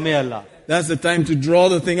 ಅದು ಸಮಯ ಅಲ್ಲ. That's the time to draw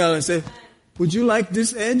the thing out and say, would you like this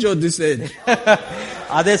edge or this edge?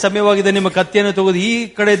 ಅದೇ ಸಮಯವಾಗಿದೆ, ನಿಮ್ಮ ಕತ್ತಿಯನ್ನು ತೆಗೆದು ಈ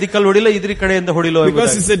ಕಡೆ ದಿಕ್ಕಲ್ಲಿ ಹೊಡಿಲ್ಲ, ಇದ್ರ ಕಡೆಯಿಂದ ಹೊಡಿಲೋ.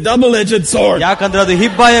 Because it's a double-edged sword. ಯಾಕಂದ್ರೆ ಅದು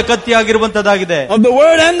ಹಿಬ್ಬಾಯ ಕತ್ತಿ ಆಗಿರುವಂತದ್ದಾಗಿದೆ. Of the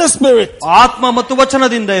word and the spirit. ಆತ್ಮ ಮತ್ತು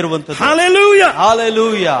ವಚನದಿಂದ ಇರುವಂತದ್ದು. Hallelujah.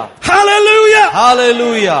 Hallelujah. Hallelujah.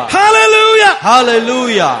 Hallelujah. Hallelujah.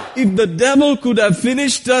 Hallelujah. If the devil could have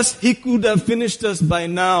finished us, he could have finished us by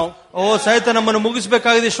now. ಓ ಸೈತಾನ ನಮ್ಮನ್ನು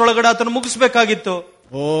ಮುಗಿಸಬೇಕಾಗಿದೆ, ಇಷ್ಟೊಳಗಡೆ ಆತನು ಮುಗಿಸಬೇಕಾಗಿತ್ತು.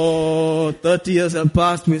 Oh, 30 years have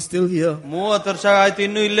passed, we're still here. 30 ವರ್ಷ ಆಯ್ತು,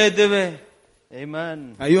 ಇನ್ನೂ ಇಲ್ಲೇ ಇದ್ದೇವೆ. Amen.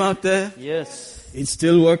 Are you out there? Yes. It's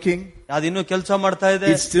still working. ಅದಿನ್ನೂ ಕೆಲಸ ಮಾಡ್ತಾ ಇದೆ.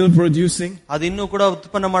 It's still producing. ಅದಿನ್ನೂ ಕೂಡ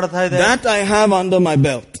ಉತ್ಪನ್ನ ಮಾಡ್ತಾ ಇದೆ. That I have under my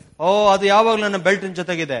belt. ಓ ಅದು ಯಾವಾಗಲೂ ನನ್ನ ಬೆಲ್ಟ್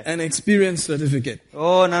ಜೊತೆಗಿದೆ. An experience certificate. ಓ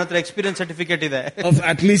ನನ್ನ ಹತ್ರ ಎಕ್ಸ್ಪೀರಿಯನ್ಸ್ ಸರ್ಟಿಫಿಕೇಟ್ ಇದೆ. Of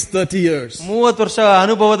at least 30 years. 30 ವರ್ಷ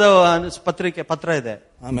ಅನುಭವದ ಪತ್ರ ಇದೆ.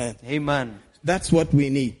 Amen. Amen. That's what we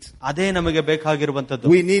need. ಅದೇ ನಮಗೆ ಬೇಕಾಗಿರುವಂತದ್ದು.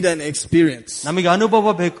 We need an experience. ನಮಗೆ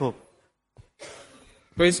ಅನುಭವ ಬೇಕು.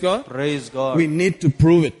 Praise God. Praise God. We need to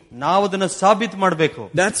prove it. ನಾವು ಅದನ್ನ ಸಾಬೀತು ಮಾಡಬೇಕು.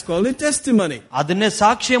 That's called a testimony. ಅದನ್ನೇ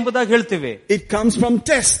ಸಾಕ್ಷಿ ಎಂಬುದಾಗಿ ಹೇಳ್ತೀವಿ. It comes from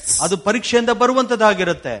tests. ಅದು ಪರೀಕ್ಷೆಯಿಂದ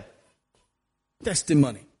ಬರುವಂತದ್ದಾಗಿರುತ್ತೆ.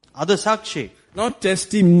 Testimony. ಅದು ಸಾಕ್ಷಿ. Not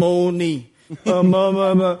testimony.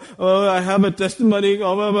 I have a testimony.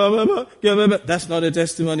 That's not a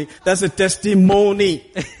testimony. That's a testimony.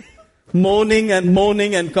 Moaning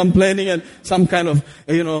and complaining and some kind of,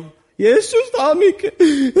 Jesus,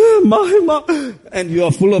 and you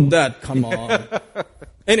are full of that. Come on.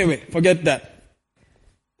 Anyway, forget that.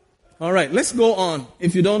 All right, let's go on,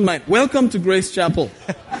 if you don't mind. Welcome to Grace Chapel.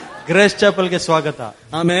 Grace Chapel ge swagata.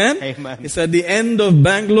 Amen. Amen. It's at the end of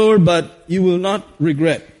Bangalore, but you will not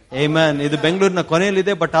regret. Amen. ಇದು ಬೆಂಗಳೂರಿನ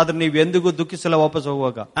ಕೊನೆಯಲ್ಲಿದೆ, but ಆದ್ರೆ ನೀವು ಎಂದಿಗೂ ದುಃಖಿಸಲ್ಲ ವಾಪಸ್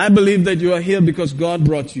ಹೋಗುವಾಗ. I believe that you are here because God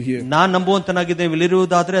brought you here. ನಾನು ನಂಬುವಂತನಾಗಿದ್ದೇನೆ,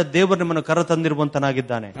 ಇಲ್ಲಿರುವುದಾದ್ರೆ ದೇವರು ನಿಮ್ಮನ್ನು ಕರ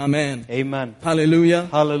ತಂದಿರುವಂತನಾಗಿದ್ದಾನೆ. Amen. Amen. Hallelujah.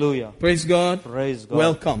 Hallelujah. Praise God. Praise God.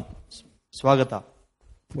 Welcome. ಸ್ವಾಗತ.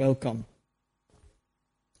 Welcome.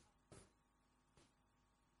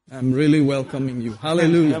 I'm really welcoming you.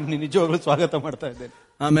 Hallelujah. ನಾನು ನಿಜವಾಗ್ಲೂ ಸ್ವಾಗತ ಮಾಡ್ತಾ ಇದ್ದೇನೆ.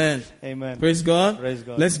 Amen. Amen. Praise God. Praise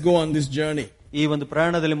God. Let's go on this journey. ಈ ಒಂದು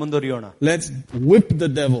ಪ್ರಯಾಣದಲ್ಲಿ ಮುಂದುವರಿಯೋಣ. Let's whip the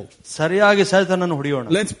devil. ಸರಿಯಾಗಿ ಸೈತಾನನನ್ನು ಹೊಡೆಯೋಣ.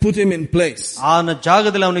 Let's put him in place. ಅವನ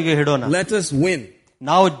ಜಾಗದಲ್ಲಿ ಅವನಿಗೆ ಹಿಡೋಣ. Let us win.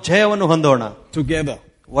 ನಾವು ಜಯವನ್ನು ಹೊಂದೋಣ. Together.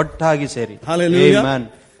 ಒಟ್ಟಾಗಿ ಸೇರಿ. Hallelujah. Amen.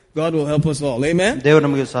 God will help us all. Amen. ದೇವರು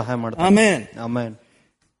ನಮಗೆ ಸಹಾಯ ಮಾಡ್ತಾನೆ. Amen. Amen.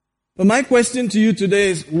 But my question to you today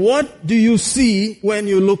is, what do you see when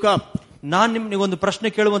you look up? ನಾನು ನಿಮ್ಗೊಂದು ಪ್ರಶ್ನೆ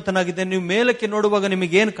ಕೇಳುವಂತನಾಗಿದ್ದೆ. ನೀವು ಮೇಲಕ್ಕೆ ನೋಡುವಾಗ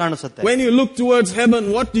ನಿಮಗೆ ಏನು ಕಾಣಿಸುತ್ತೆ? When you look towards heaven,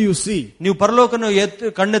 what do you see? ನೀವು ಪರಲೋಕವನ್ನು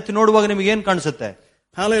ಕಣ್ಣೆತ್ತಿ ನೋಡುವಾಗ ನಿಮಗೆ ಏನು ಕಾಣಿಸುತ್ತೆ?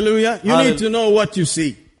 Hallelujah. You need to know what you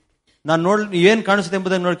see. ನಾನು ಏನ್ ಕಾಣಿಸುತ್ತೆ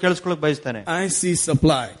ಎಂಬುದನ್ನು ನೋಡಿ ಕೇಳಿಸ್ಕೊಳ್ಳೋಕೆ ಬಯಸ್ತೇನೆ. I see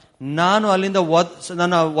supply. ನಾನು ಅಲ್ಲಿಂದ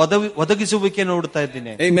ನನ್ನ ಒದಗಿಸುವಿಕೆ ನೋಡ್ತಾ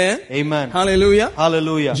ಇದ್ದೀನಿ. Amen. Amen. Hallelujah.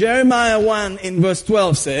 Hallelujah. Jeremiah 1 in verse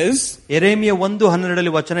 12 says, ಯೆರೆಮೀಯ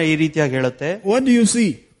 1:12 ವಚನ ಈ ರೀತಿಯಾಗಿ ಹೇಳುತ್ತೆ. What do you see?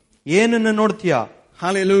 ಏನನ್ನು ನೋಡ್ತೀಯಾ?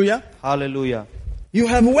 Hallelujah. Hallelujah. You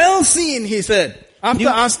have well seen, he said.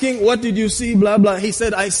 After asking, what did you see, blah, blah, he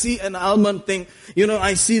said, I see an almond thing.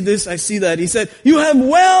 I see this, I see that. He said, you have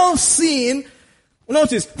well seen.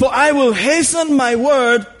 Notice, for I will hasten my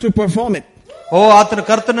word to perform it. ಓ ಆತನ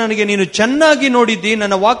ಕರ್ತನ ನನಗೆ ನೀನು ಚೆನ್ನಾಗಿ ನೋಡಿದ್ದಿ,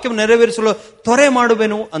 ನನ್ನ ವಾಕ್ಯವನ್ನು ನೆರವೇರಿಸಲು ತ್ವರೆ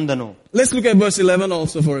ಮಾಡುವೆನು ಅಂದನು. Let's look at verse 11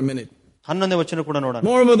 also for a minute. 11ನೇ ವಚನ ಕೂಡ ನೋಡೋಣ.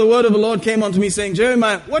 Moreover, the word of the Lord came unto me, saying,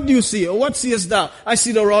 Jeremiah, what do you see? Or what seest thou? I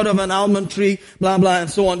see the rod of an almond tree, blah, blah, and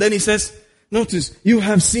so on. Then he says, notice, you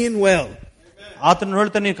have seen well. ಆತನು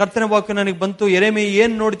ಹೇಳ್ತಾನೆ, ಕರ್ತನ ವಾಕ್ಯ ನನಗೆ ಬಂತು. ಯೆರೆಮೀಯ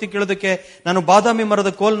ಏನ್ ನೋಡ್ತಿ ಕೇಳೋದಕ್ಕೆ, ನಾನು ಬಾದಾಮಿ ಮರದ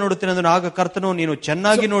ಕೋಲ್ ನೋಡುತ್ತೇನೆ ಅಂದ್ರೆ ಆಗ ಕರ್ತನು ನೀನು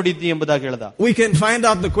ಚೆನ್ನಾಗಿ ನೋಡಿದ್ದಿ ಎಂಬುದಾಗಿ ಹೇಳ್ದ. We can find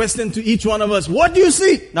out the question to each one of us. What do you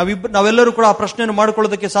see? ನಾವೆಲ್ಲರೂ ಕೂಡ ಆ ಪ್ರಶ್ನೆಯನ್ನು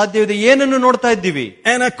ಮಾಡಿಕೊಳ್ಳೋದಕ್ಕೆ ಸಾಧ್ಯವಿದೆ. ಏನನ್ನು ನೋಡ್ತಾ ಇದ್ದೀವಿ?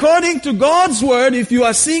 And according to God's word, if you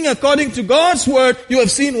are seeing according to God's word, you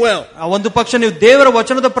have seen well. ಒಂದು ಪಕ್ಷ ನೀವು ದೇವರ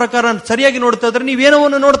ವಚನದ ಪ್ರಕಾರ ಸರಿಯಾಗಿ ನೋಡ್ತಾ ಇದ್ರೆ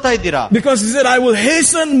ನೀವೇನವನ್ನು ನೋಡ್ತಾ ಇದ್ದೀರಾ? Because he said, I will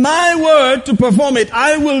hasten my word to perform it.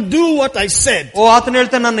 I will do what I said. ಓ ಆತನು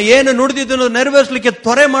ಹೇಳ್ತಾನೆ, ನಾನು ಏನು ನುಡಿದಿದ್ದನ್ನು ನೆರವೇರಿಸಲಿಕ್ಕೆ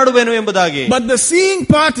ತ್ವರೆ ಮಾಡುವೆನು ಎಂಬುದಾಗಿ. But the seeing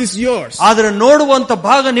part is yours. ಆದರೆ ನೋಡುವಂತ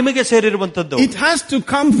ಭಾಗ ನಿಮಗೆ ಸೇರಿರುವಂತದ್ದು. It has to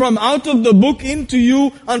come from out of the book into you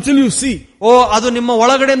until you see. ಓ ಅದು ನಿಮ್ಮ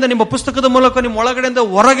ಒಳಗಡೆಯಿಂದ, ನಿಮ್ಮ ಪುಸ್ತಕದ ಮೂಲಕ ನಿಮ್ಮ ಒಳಗಡೆಯಿಂದ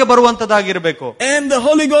ಹೊರಗೆ ಬರುವಂತದ್ದಾಗಿರಬೇಕು. And the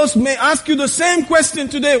Holy Ghost may ask you the same question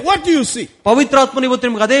today. What do you see? ಪವಿತ್ರಾತ್ಮನು ಇವತ್ತು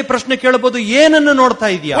ನಿಮಗೆ ಅದೇ ಪ್ರಶ್ನೆ ಕೇಳಬಹುದು, ಏನನ್ನು ನೋಡ್ತಾ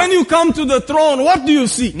ಇದೀಯಾ? When you come to the throne, what do you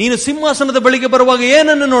see? ನೀನು ಸಿಂಹಾಸನದ ಬಳಿಗೆ ಬರುವಾಗ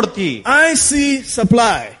ಏನನ್ನು ನೋಡ್ತಿ? I see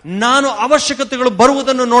supply. ನಾನು ಅವಶ್ಯಕತೆಗಳು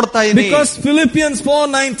ಬರುವುದನ್ನು ನೋಡ್ತಾ ಇದ್ದೀನಿ. Because Philippians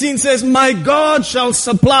 4:19 says, my God shall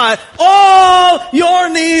supply all your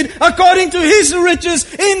need according to his riches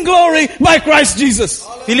in glory by Christ Jesus.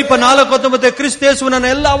 ಫಿಲಿಪ್ಪ 4:19 ಕ್ರಿಸ್ತ ಯೇಸು ನನ್ನ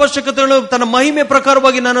ಎಲ್ಲ ಅವಶ್ಯಕತೆಗಳು ತನ್ನ ಮಹಿಮೆ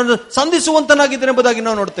ಪ್ರಕಾರವಾಗಿ ನನ್ನನ್ನು ಸಂಧಿಸುವಂತನಾಗಿದ್ದೇನೆ ಎಂಬುದಾಗಿ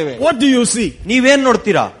ನಾವು ನೋಡ್ತೇವೆ. What do you see? ನೀವೇನ್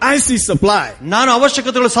ನೋಡ್ತೀರಾ? I see supply. ನಾನು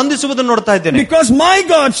ಅವಶ್ಯಕತೆಗಳು ಸಂಧಿಸುವುದನ್ನು ನೋಡ್ತಾ ಇದ್ದೇನೆ. Because my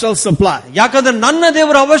God shall supply. ಯಾಕಂದ್ರೆ ನನ್ನ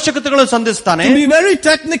ದೇವರ ಅವಶ್ಯಕತೆಗಳನ್ನು ಸಂಧಿಸ್ತಾನೆ. To be very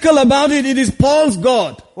technical about it, it is Paul's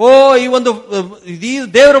God. ಓ ಈ ಒಂದು ಈ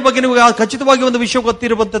ದೇವರ ಬಗ್ಗೆ ನಿಮಗೆ ಖಚಿತವಾಗಿ ಒಂದು ವಿಷಯ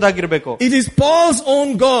ಗೊತ್ತಿರುವಂತದ್ದಾಗಿರಬೇಕು. It is Paul's own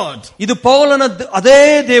God. ಇದು ಪೌಲನ ಅದೇ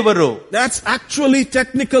ದೇವರು. That's actually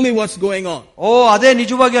technically what's going on. ಅದೇ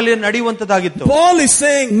ನಿಜವಾಗಿ ಅಲ್ಲಿ ನಡೆಯುವಂತದ್ದಾಗಿತ್ತು. Paul is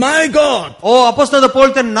saying, my God, ಅಪೊಸ್ತಲನಾದ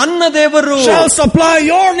Paul ನನ್ನ ದೇವರು shall supply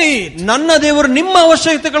your need. ನನ್ನ ದೇವರು ನಿಮ್ಮ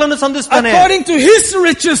ಅವಶ್ಯಕತೆಗಳನ್ನು ಸಂಧಿಸ್ತಾನೆ. According to his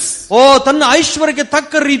riches. ತನ್ನ ಐಶ್ವರ್ಯಕ್ಕೆ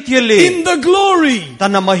ತಕ್ಕ ರೀತಿಯಲ್ಲಿ. In the glory.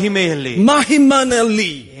 ತನ್ನ ಮಹಿಮೆಯಲ್ಲಿ.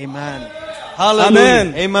 Mahimanali. Amen.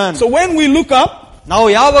 Hallelujah. Amen. So when we look up, ನಾವು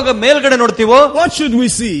ಯಾವಾಗ ಮೇಲ್ಗಡೆ ನೋಡ್ತೀವೋ, what should we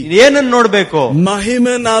see? ಏನನ್ನು ನೋಡಬೇಕು?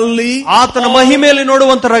 Mahimanali. ಆತನ ಮಹಿಮೆಯಲ್ಲಿ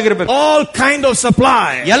ನೋಡುವಂತರಾಗಿರಬೇಕು. All kind of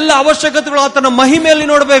supply. ಎಲ್ಲ ಅವಶ್ಯಕತೆಗಳು ಆತನ ಮಹಿಮೆಯಲ್ಲಿ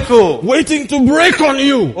ನೋಡಬೇಕು. Waiting to break on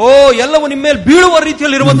you. ಎಲ್ಲವೂ ನಿಮ್ಮ ಮೇಲೆ ಬೀಳುವ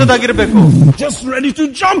ರೀತಿಯಲ್ಲಿ ಇರುವಂತದ್ದಾಗಿರಬೇಕು. Just ready to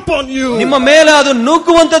jump on you. ನಿಮ್ಮ ಮೇಲೆ ಅದು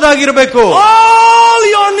ನುಗ್ಗುವಂತದ್ದಾಗಿರಬೇಕು. All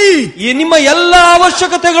your need. ನಿಮ್ಮ ಎಲ್ಲ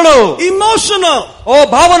ಅವಶ್ಯಕತೆಗಳು. Emotional.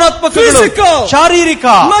 ಭಾವನಾತ್ಮಕಗಳು. Physical. ಶಾರೀರಿಕ.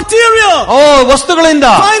 Material. ವಸ್ತುಗಳಿಂದ.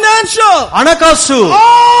 Financial. ಹಣಕಾಸು.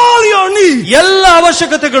 All your needs. ಎಲ್ಲ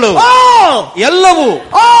ಅವಶ್ಯಕತೆಗಳು. All. ಎಲ್ಲವೂ.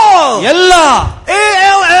 All. ಎಲ್ಲ.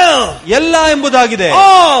 ALL. ಎಲ್ಲ ಎಂಬುದಾಗಿದೆ.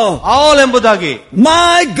 All ಎಂಬುದಾಗಿ.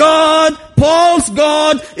 My God, Paul's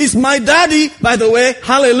God is my daddy, by the way.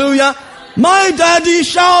 Hallelujah. My daddy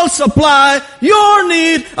shall supply your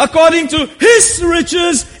need according to his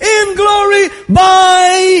riches in glory by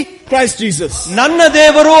Christ Jesus. ನನ್ನ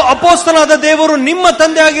ದೇವರು, ಅಪೊಸ್ತಲನಾದ ದೇವರು, ನಿಮ್ಮ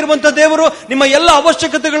ತಂದೆ ಆಗಿರುವಂತ ದೇವರು ನಿಮ್ಮ ಎಲ್ಲ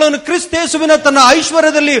ಅವಶ್ಯಕತೆಗಳನ್ನು ಕ್ರಿಸ್ತೇಸುವಿನ ತನ್ನ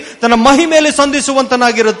ಐಶ್ವರ್ಯದಲ್ಲಿ ತನ್ನ ಮಹಿಮೆಯಲ್ಲಿ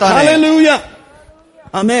ಸಂಧಿಸುವಂತನಾಗಿರುತ್ತಾನೆ. Hallelujah.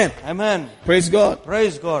 Amen. Amen. Praise God.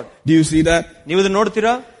 Praise God. Do you see that? ನೀವು ಇದನ್ನು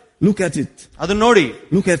ನೋಡ್ತೀರಾ? Look at it. ಅದನ್ನು ನೋಡಿ.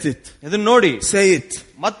 Look at it. ಇದನ್ನು ನೋಡಿ. Say it.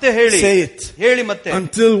 ಮತ್ತೆ ಹೇಳಿ. Say it. ಹೇಳಿ ಮತ್ತೆ.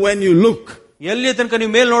 Until when you look, ಎಲ್ಲಿಯ ತನಕ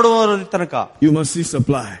ನೀವು ಮೇಲ್ ನೋಡುವ ತನಕ you must see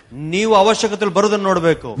supply. ನೀವು ಅವಶ್ಯಕತೆಗಳು ಬರೋದನ್ನು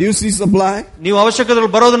ನೋಡಬೇಕು. Do you see supply? ನೀವು ಅವಶ್ಯಕತೆಗಳು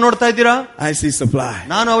ಬರೋದನ್ನು ನೋಡ್ತಾ ಇದ್ದೀರಾ? I see supply.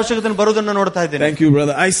 ನಾನು ಅವಶ್ಯಕತೆಗಳು ಬರೋದನ್ನು ನೋಡ್ತಾ ಇದ್ದೇನೆ. Thank you,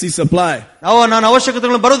 brother. I see supply. ನಾನು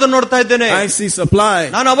ಅವಶ್ಯಕತೆಗಳು ಬರೋದನ್ನು ನೋಡ್ತಾ ಇದ್ದೇನೆ. I see supply.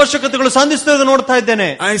 ನಾನು ಅವಶ್ಯಕತೆಗಳು ಸಂಧಿಸ್ತಾ ಇರೋದನ್ನು ನೋಡ್ತಾ ಇದ್ದೇನೆ.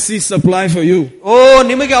 I see supply for you.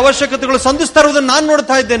 ನಿಮಗೆ ಅವಶ್ಯಕತೆಗಳು ಸಂಧಿಸ್ತಾ ಇರೋದನ್ನು ನಾನು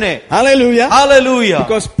ನೋಡ್ತಾ ಇದ್ದೇನೆ. Hallelujah. Hallelujah.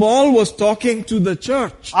 Because Paul was talking to the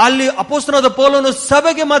church. ಅಲ್ಲಿ ಅಪೊಸ್ತಲನಾದ ಪೌಲನು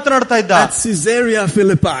ಸಭೆಗೆ ಮಾತನಾಡ್ತಾ ಇದ್ದ. At Caesarea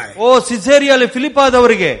Philippi. ಸಿಸೇರಿಯಲ್ಲಿ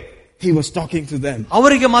ಫಿಲಿಪ್ಪಾದವರಿಗೆ he was talking to them.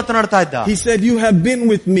 ಅವರಿಗೆ ಮಾತನಾಡ್ತಾ ಇದ್ದ. He said, you have been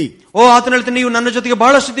with me. ಆತನ ಹೇಳ್ತಾನೆ, ನೀವು ನನ್ನ ಜೊತೆಗೆ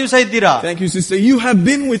ಬಹಳಷ್ಟು ದಿವಸ ಇದ್ದೀರಾ. Thank you, sister. You have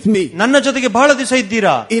been with me. ನನ್ನ ಜೊತೆಗೆ ಬಹಳ ದಿವಸ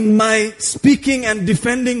ಇದ್ದೀರಾ. In my speaking and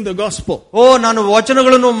defending the gospel. ನಾನು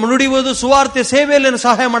ವಚನಗಳನ್ನು ನುಡಿಯುವುದು ಸುವಾರ್ತೆ ಸೇವೆಯಲ್ಲಿ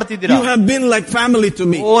ಸಹಾಯ ಮಾಡ್ತಿದ್ದೀರಾ. You have been like family to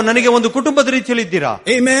me. ನನಗೆ ಒಂದು ಕುಟುಂಬದ ರೀತಿಯಲ್ಲಿ ಇದ್ದೀರಾ.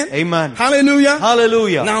 Amen. Amen. Hallelujah.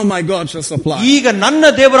 Hallelujah. Now my God shall supply. ಈಗ ನನ್ನ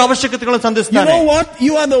ದೇವರ ಅವಶ್ಯಕತೆಗಳನ್ನು ಸಂಧಿಸ್ತಾನೆ. You know what?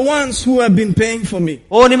 You are the ones who have been paying for me.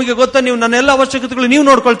 ನಿಮಗೆ ಗೊತ್ತಾ, ನೀವು ನನ್ನ ಎಲ್ಲ ಅವಶ್ಯಕತೆಗಳು ನೀವು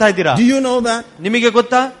ನೋಡ್ಕೊಳ್ತಾ ಇದ್ದೀರಾ. Do you know that? ನಿಮಗೆ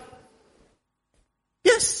ಗೊತ್ತಾ?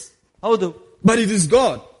 Yes. ಹೌದು. But it is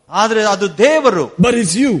God. ಆದ್ರೆ ಅದು ದೇವರು. But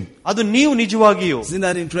it's you. ಅದು ನೀವು ನಿಜವಾಗಿಯೂ. Isn't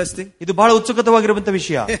that interesting? ಇದು ಬಹಳ ಉತ್ಸುಕವಾಗಿರುವಂತ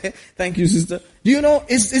ವಿಷಯ. Thank you, sister. Do you know,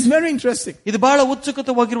 it's very interesting. ಇದು ಬಹಳ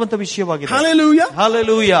ಉತ್ಸುಕವಾಗಿರುವಂತ ವಿಷಯವಾಗಿದೆ. Hallelujah.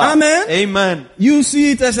 Hallelujah. Amen. Amen. You see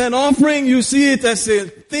it as an offering, you see it as a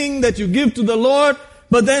thing that you give to the Lord,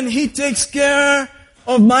 but then he takes care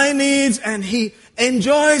of my needs and he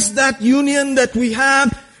enjoys that union that we have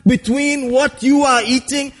between what you are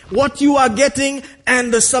eating, what you are getting, and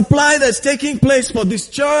the supply that's taking place for this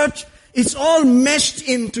church. It's all meshed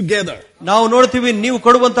in together. ನಾವು ನೋಡ್ತೀವಿ, ನೀವು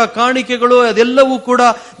ಕೊಡುವಂತಹ ಕಾಣಿಕೆಗಳು ಅದೆಲ್ಲವೂ ಕೂಡ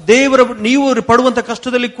ದೇವರ, ನೀವು ಪಡುವಂತ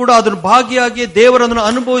ಕಷ್ಟದಲ್ಲಿ ಕೂಡ ಅದನ್ನು ಭಾಗಿಯಾಗಿ ದೇವರನ್ನು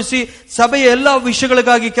ಅನುಭವಿಸಿ ಸಭೆಯ ಎಲ್ಲಾ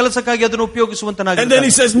ವಿಷಯಗಳಿಗಾಗಿ ಕೆಲಸಕ್ಕಾಗಿ ಅದನ್ನು ಉಪಯೋಗಿಸುವಂತನಾಗಿ. And then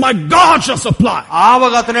he says, my God shall supply.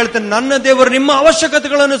 ಆವಾಗ ಆತನ ಹೇಳ್ತಾನೆ, ನನ್ನ ದೇವರು ನಿಮ್ಮ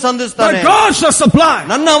ಅವಶ್ಯಕತೆಗಳನ್ನು ಸಂಧಿಸ್ತಾನೆ. My God shall supply.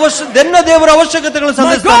 ನನ್ನ ದೇವರ ಅವಶ್ಯಕತೆಗಳನ್ನು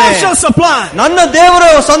ಸಂಧಿಸ್ತಾನೆ. My God shall supply. ನನ್ನ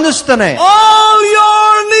ದೇವರು ಸಂಧಿಸ್ತಾನೆ. All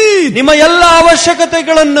your needs. ನಿಮ್ಮ ಎಲ್ಲ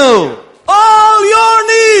ಅವಶ್ಯಕತೆಗಳನ್ನು. All your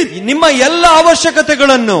need. ನಿಮ್ಮ ಎಲ್ಲ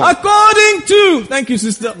ಅವಶ್ಯಕತೆಗಳನ್ನು. According to, thank you,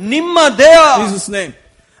 sister. ನಿಮ್ಮ ದೇವ, Jesus' name.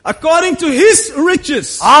 According to his riches.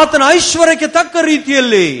 ಆತನ ಐಶ್ವರ್ಯಕ್ಕೆ ತಕ್ಕ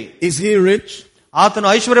ರೀತಿಯಲ್ಲಿ. Is he rich? ಆತನ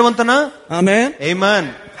ಐಶ್ವರ್ಯವಂತನ. Amen. Amen.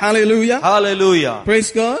 Hallelujah. Hallelujah.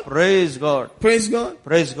 Praise God. Praise God. Praise God.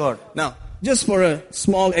 Praise God. Now, just for a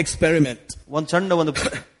small experiment. ಒಂದು ಸಣ್ಣ ಒಂದು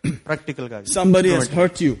practical ಗಾಗಿ. Somebody has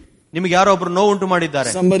hurt you. ನಿಮಗೆ ಯಾರೋ ಒಬ್ರು ನೋವು ಉಂಟು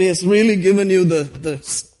ಮಾಡಿದ್ದಾರೆ. Somebody has really given you the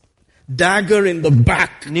dagger in the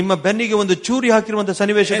back. ನಿಮ್ಮ ಬೆನ್ನಿಗೆ ಒಂದು ಚೂರಿ ಹಾಕಿರುವಂತ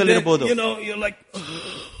ಸನ್ನಿವೇಶದಲ್ಲಿ ಇರಬಹುದು. You know, you're like,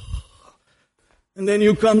 and then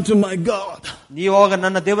you come to my God. ನೀವಾಗ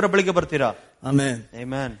ನನ್ನ ದೇವರ ಬಳಿಗೆ ಬರ್ತೀರಾ. Amen.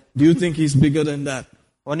 Amen. Do you think he's bigger than that?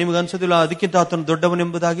 ನಿಮಗೆ ಅನ್ಸೋದಿಲ್ಲ ಅದಕ್ಕಿಂತ ಆತನು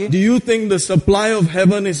ದೊಡ್ಡವನೆಂಬುದಾಗಿ? Do you think the supply of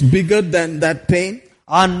heaven is bigger than that pain?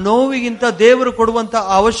 ಆ ನೋವಿಗಿಂತ ದೇವರು ಕೊಡುವಂತ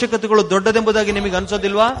ಅವಶ್ಯಕತೆಗಳು ದೊಡ್ಡದೆಂಬುದಾಗಿ ನಿಮಗೆ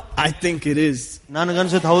ಅನ್ಸೋದಿಲ್ವಾ? I think it is.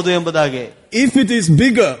 ನನಗನ್ಸುತ್ತೆ ಹೌದು ಎಂಬುದಾಗಿ. If it is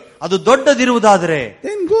bigger, ಅದು ದೊಡ್ಡದಿರುವುದಾದರೆ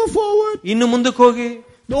then go forward. ಇನ್ನು ಮುಂದಕ್ಕೆ ಹೋಗಿ.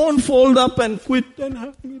 Don't fold up and quit and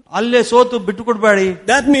have me. ಅಲ್ಲೇ ಸೋತು ಬಿಟ್ಟು ಕೊಡ್ಬೇಡಿ.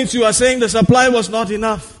 That means you are saying the supply was not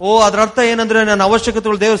enough. ಅದರ ಅರ್ಥ ಏನಂದ್ರೆ ನನ್ನ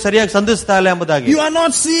ಅವಶ್ಯಕತೆಗಳು ದೇವರು ಸರಿಯಾಗಿ ಸಂಧಿಸ್ತಾ ಇಲ್ಲ ಎಂಬುದಾಗಿ. You are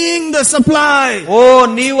not seeing the supply.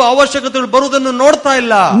 ನೀವು ಅವಶ್ಯಕತೆಗಳು ಬರುವುದನ್ನು ನೋಡ್ತಾ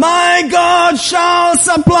ಇಲ್ಲ. My God shall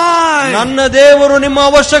supply. ನನ್ನ ದೇವರು ನಿಮ್ಮ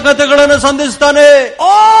ಅವಶ್ಯಕತೆಗಳನ್ನು ಸಂಧಿಸ್ತಾನೆ.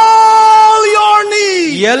 All your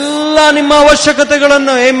needs. ಎಲ್ಲ ನಿಮ್ಮ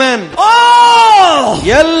ಅವಶ್ಯಕತೆಗಳನ್ನು. ಆಮೆನ್. All.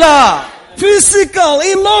 ಎಲ್ಲ. Physical,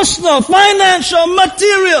 emotional, financial,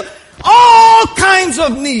 material, all kinds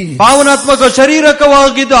of needs. ಭಾವನಾತ್ಮಕ,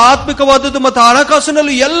 ಶಾರೀರಿಕವಾಗಿದ್ದು, ಆತ್ಮಿಕವಾದದ್ದು ಮತ್ತು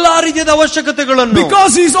ಹಣಕಾಸಿನಲ್ಲಿ ಎಲ್ಲಾ ರೀತಿಯ ಅವಶ್ಯಕತೆಗಳನ್ನು.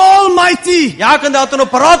 Because He's Almighty. ಯಾಕಂದ್ರೆ ಆತನು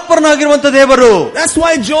ಪರಾತ್ಪರನಾಗಿರುವಂತ ದೇವರು. That's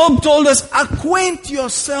why Job told us, acquaint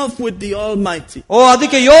yourself with the Almighty.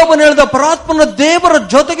 ಅದಕ್ಕೆ ಯೋಬನು ಹೇಳಿದ ಪರಾತ್ಪರನ ದೇವರ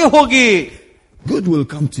ಜೊತೆಗೆ ಹೋಗಿ. Good will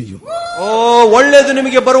come to you. ಒಳ್ಳೆಯದು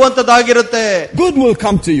ನಿಮಗೆ ಬರುವಂತದ್ದಾಗಿರುತ್ತೆ. Good will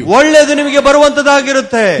come to you. ಒಳ್ಳೆಯದು ನಿಮಗೆ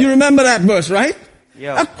ಬರುವಂತದ್ದಾಗಿರುತ್ತೆ. You remember that verse, right?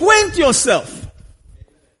 Yeah. Acquaint yourself.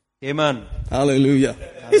 Amen. Hallelujah.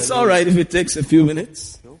 It's all right if it takes a few minutes.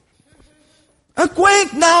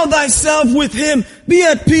 Acquaint now thyself with Him. Be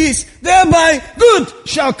at peace. Thereby good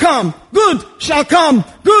shall come. Good shall come.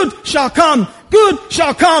 Good shall come. Good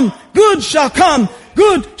shall come. Good shall come.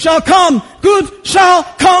 Good shall come. Good shall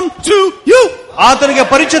come to you. ಆತನಿಗೆ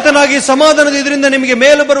ಪರಿಚಿತನಾಗಿ ಸಮಾಧಾನದ ಇದರಿಂದ ನಿಮಗೆ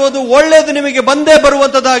ಮೇಲೆ ಬರುವುದು ಒಳ್ಳೆಯದು ನಿಮಗೆ ಬಂದೇ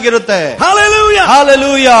ಬರುವಂತದ್ದಾಗಿರುತ್ತೆ. Hallelujah.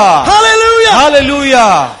 Hallelujah. Hallelujah.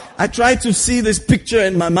 Hallelujah. I try to see this picture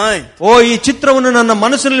in my mind. ಈ ಚಿತ್ರವನ್ನು ನನ್ನ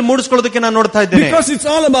ಮನಸ್ಸಿನಲ್ಲಿ ಮೂಡಿಸಿಕೊಳ್ಳೋದಕ್ಕೆ ನಾನು ನೋಡ್ತಾ ಇದ್ದೇನೆ. Because it's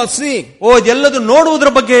all about seeing. ಇದೆಲ್ಲದು ನೋಡುವುದರ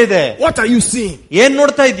ಬಗ್ಗೆ ಇದೆ. What are you seeing? ಏನ್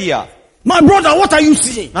ನೋಡ್ತಾ ಇದೀಯಾ? My brother, what are you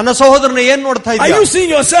seeing? ನನ್ನ ಸಹೋದರನ ಏನ್ ನೋಡ್ತಾ ಇದೀಯಾ? Are you seeing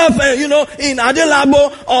yourself, in Adelabo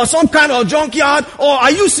or some kind of junkyard, or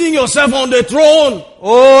are you seeing yourself on the throne?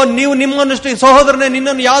 ನೀವು ನಿಮ್ಮನ್ನಷ್ಟೇ ಸಹೋದರನೇ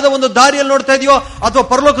ನಿನ್ನನ್ನು ಯಾವ್ದೋ ಒಂದು ದಾರಿಯಲ್ಲಿ ನೋಡ್ತಾ ಇದೆಯೋ ಅಥವಾ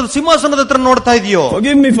ಪರಲೋಕದ ಸಿಂಹಾಸನದ ಹತ್ರ ನೋಡ್ತಾ ಇದೆಯೋ?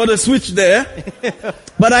 Forgive me for the switch there,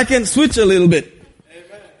 but I can switch a little bit.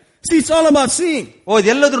 See, it's all about seeing.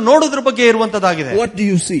 ಎಲ್ಲಾದ್ರೂ ನೋಡೋದ್ರ ಬಗ್ಗೆ ಇರುವಂತದ್ದಾಗಿದೆ. What do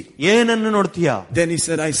you see? ಏನನ್ನು ನೋಡ್ತೀಯಾ? Then he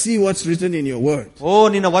said, I see what's written in your word.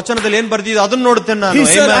 ನಿನ್ನ ವಚನದಲ್ಲಿ ಏನ್ ಬರ್ದಿದೆ ಅದನ್ನ ನೋಡ್ತೇನೆ ನಾನು. He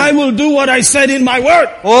said, I will do what I said in my word.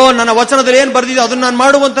 ನನ್ನ ವಚನದಲ್ಲಿ ಏನ್ ಬರ್ದಿದೆ ಅದನ್ನ ನಾನು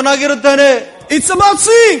ಮಾಡುವಂತನಾಗಿರುತ್ತೇನೆ. It's about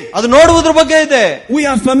seeing. ಅದು ನೋಡುವುದ್ರ ಬಗ್ಗೆ ಇದೆ. We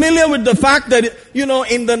are familiar with the fact that,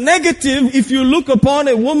 in the negative, if you look upon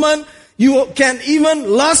a woman, you can even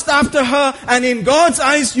lust after her, and in God's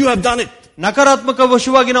eyes, you have done it. ನಕಾರಾತ್ಮಕ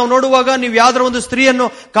ವಶವಾಗಿ ನಾವು ನೋಡುವಾಗ ನೀವು ಯಾವ್ದಾರ ಒಂದು ಸ್ತ್ರೀಯನ್ನು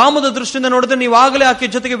ಕಾಮದ ದೃಷ್ಟಿಯಿಂದ ನೋಡಿದ್ರೆ ನೀವು ಆಗಲೇ ಆಕೆ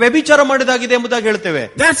ಜೊತೆಗೆ ವ್ಯಭಿಚಾರ ಮಾಡಿದಾಗಿದೆ ಎಂಬುದಾಗಿ ಹೇಳ್ತೇವೆ.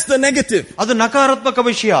 That's the negative. ಅದು ನಕಾರಾತ್ಮಕ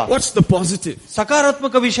ವಿಷಯ. What's the positive?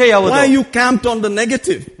 ಸಕಾರಾತ್ಮಕ ವಿಷಯ ಯಾವುದು? Why are you camped on the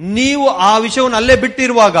negative? ನೀವು ಆ ವಿಷಯವನ್ನು ಅಲ್ಲೇ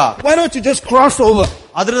ಬಿಟ್ಟಿರುವಾಗ why don't you just cross over?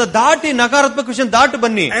 ಅದರಿಂದ ದಾಟಿ ನಕಾರಾತ್ಮಕ ವಿಷಯ ದಾಟಿ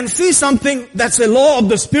ಬನ್ನಿ. And see something that's a law of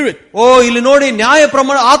the spirit. ಇಲ್ಲಿ ನೋಡಿ ನ್ಯಾಯ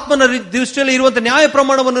ಪ್ರಮಾಣ, ಆತ್ಮನ ದೃಷ್ಟಿಯಲ್ಲಿ ಇರುವಂತ ನ್ಯಾಯ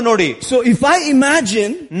ಪ್ರಮಾಣವನ್ನು ನೋಡಿ. So if I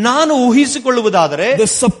imagine, ನಾನು ಊಹಿಸಿಕೊಳ್ಳುವುದಾದರೆ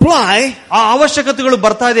the supply, ಆ ಅವಶ್ಯಕತೆಗಳು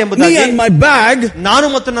ಬರ್ತಾ ಇದೆ ಎಂಬುದಾಗಿ, me and my bag, ನಾನು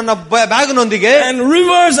ಮತ್ತು ನನ್ನ ಬ್ಯಾಗ್ ನೊಂದಿಗೆ, and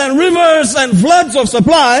rivers and floods of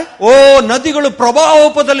supply, ನದಿಗಳು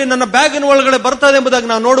ಪ್ರವಾಹೋಪದಲ್ಲಿ ನನ್ನ ಬ್ಯಾಗಿನ ಒಳಗಡೆ ಬರ್ತಾ ಇದೆ ಎಂಬುದಾಗಿ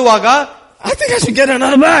ನಾನು ನೋಡುವಾಗ, I think I should get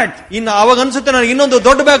another bag. ಇನ್ನು ಅವಾಗ ಅನ್ಸುತ್ತೆ ನನಗೆ ಇನ್ನೊಂದು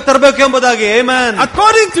ದೊಡ್ಡ ಬ್ಯಾಗ್ ತರಬೇಕು ಎಂಬುದಾಗಿ. Amen.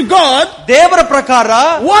 According to God, ದೇವರ ಪ್ರಕಾರ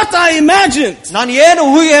what I imagined, ನಾನು ಏನು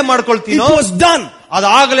ಊಹೆ ಮಾಡ್ಕೊಳ್ತೀನೋ it was done.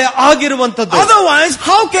 ಅದಾಗಲೇ ಆಗಿರುವಂತದ್ದು. Otherwise,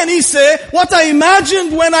 how can he say what I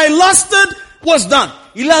imagined when I lusted was done?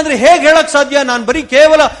 ಇಲ್ಲ ಅಂದ್ರೆ ಹೇಗೆ ಹೇಳಕ್ ಸಾಧ್ಯ? ನಾನು ಬರೀ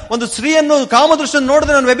ಕೇವಲ ಒಂದು ಸ್ತ್ರೀಯನ್ನು ಕಾಮದೃಷ್ಟಿಯನ್ನು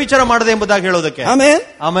ನೋಡಿದ್ರೆ ನಾನು ವ್ಯಭಿಚಾರ ಮಾಡದೆ ಎಂಬುದಾಗಿ ಹೇಳೋದಕ್ಕೆ. Amen.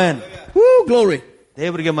 Amen. Glory.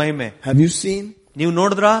 ದೇವರಿಗೆ ಮಹಿಮೆ. Have you seen? ನೀವು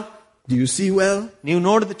ನೋಡಿದ್ರಾ? Do you see well? ನೀವು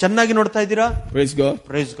ಚೆನ್ನಾಗಿ ನೋಡ್ತಾ ಇದ್ದೀರಾ? Praise God.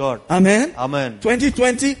 Praise God. Amen. Amen.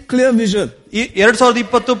 2020 clear vision.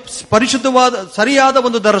 2020 ಪರಿಶುದ್ಧವಾದ ಸರಿಯಾದ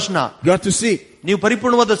ಒಂದು ದರ್ಶನ. Got to see. ನೀವು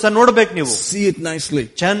ಪರಿಪೂರ್ಣವಾದ ನೋಡ್ಬೇಕು. ನೀವು see it nicely.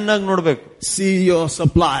 ಚೆನ್ನಾಗಿ ನೋಡ್ಬೇಕು. See your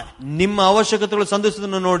supply. ನಿಮ್ಮ ಅವಶ್ಯಕತೆಗಳು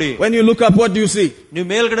ಸಂಧಿಸುವುದನ್ನು ನೋಡಿ. When you look up, what do you see? ನೀವು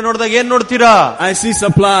ಮೇಲ್ಗಡೆ ನೋಡಿದಾಗ ಏನ್ ನೋಡ್ತೀರಾ? I see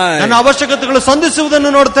supply. ನನ್ನ ಅವಶ್ಯಕತೆಗಳು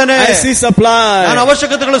ಸಂಧಿಸುವುದನ್ನು ನೋಡ್ತೇನೆ. I see supply. ನನ್ನ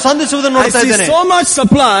ಅವಶ್ಯಕತೆಗಳು ಸಂಧಿಸುವುದನ್ನು ನೋಡ್ತಾ ಇದ್ದೇನೆ. I see so much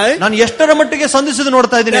supply. ನಾನು ಎಷ್ಟರ ಮಟ್ಟಿಗೆ ಸಂಧಿಸುವುದು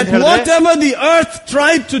ನೋಡ್ತಾ ಇದ್ದೀನಿ ಅಂತ ಹೇಳಿದ್ರೆ, whatever the earth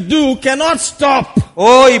tried to do cannot stop.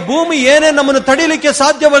 ಈ ಭೂಮಿ ಏನೇ ನಮ್ಮನ್ನು ತಡಿಲಿಕ್ಕೆ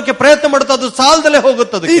ಸಾಧ್ಯವಾಗಿ ಪ್ರಯತ್ನ ಮಾಡುತ್ತೆ ಅದು ಸಾಲದಲ್ಲೇ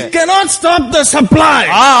ಹೋಗುತ್ತದೆ. It cannot stop the supply.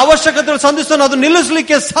 ಆ ಅವಶ್ಯಕತೆಗಳು ಸಂಧಿಸೋನು ಅದು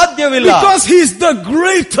ನಿಲ್ಲಿಸಲಿಕ್ಕೆ ಸಾಧ್ಯವಿಲ್ಲ. Because he is the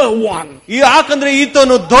greater one. ಯಾಕಂದ್ರೆ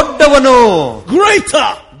ಈತನು ದೊಡ್ಡವನು. Greater.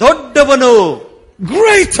 ದೊಡ್ಡವನು.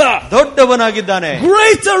 Greater. ದೊಡ್ಡವನಾಗಿದ್ದಾನೆ.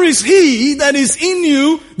 Greater is he that is in you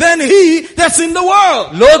than he that's in the world.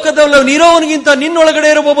 ಲೋಕದಲ್ಲಿ ಇರೋವನಿಗಿಂತ ನಿನ್ನೊಳಗಡೆ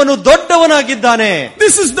ಇರುವವನು ದೊಡ್ಡವನಾಗಿದ್ದಾನೆ.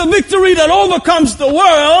 This is the victory that overcomes the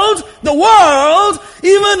world,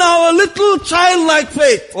 even our little childlike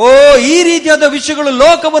faith. ಈ ರೀತಿಯಾದ ವಿಷಯಗಳು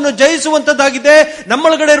ಲೋಕವನ್ನು ಜಯಿಸುವಂತದ್ದಾಗಿದೆ.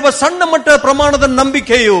 ನಮ್ಮೊಳಗಡೆ ಇರುವ ಸಣ್ಣ ಮಟ್ಟದ ಪ್ರಮಾಣದ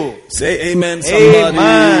ನಂಬಿಕೆಯು. Say amen somebody.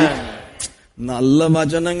 Amen. നല്ല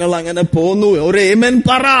വചനങ്ങൾ അങ്ങനെ പോന്നു. ഒരു ഏമൻ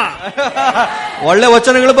പറ. ಒಳ್ಳೆ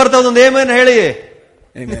ವಚನಗಳು ಬರ್ತಾವ. ಒಂದು ಏಮನ್ ಹೇಳಿ.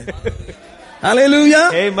 Hallelujah.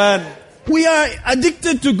 Amen. We are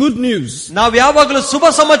addicted to good news. ನಾವು ಯಾವಾಗಲೂ ಶುಭ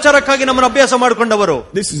ಸಮಾಚಾರಕ್ಕಾಗಿ ನಮ್ಮನ್ನು ಅಭ್ಯಾಸ ಮಾಡಿಕೊಂಡವರು.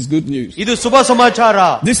 This is good news. ಇದು ಶುಭ ಸಮಾಚಾರ.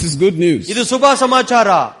 This is good news. ಇದು ಶುಭ ಸಮಾಚಾರ.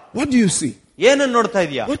 What do you see? ಏನನ್ನು ನೋಡ್ತಾ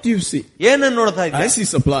ಇದೀಯಾ? What do you see? ಏನನ್ನು ನೋಡ್ತಾ ಇದೀಯಾ? I see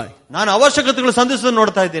supply. ನಾನು ಅವಶ್ಯಕತೆಗಳು ಸಂಧಿಸೋದನ್ನು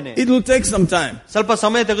ನೋಡ್ತಾ ಇದ್ದೇನೆ. It will take some time. ಸ್ವಲ್ಪ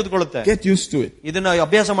ಸಮಯ ತೆಗೆದುಕೊಳ್ಳುತ್ತೆ. Get used to it. ಇದನ್ನ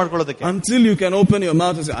ಅಭ್ಯಾಸ ಮಾಡ್ಕೊಳ್ಳೋದಕ್ಕೆ. Until you can open your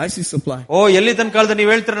mouth and say, I see supply. ಎಲ್ಲಿ ತನಕ ಕಾಲದಲ್ಲಿ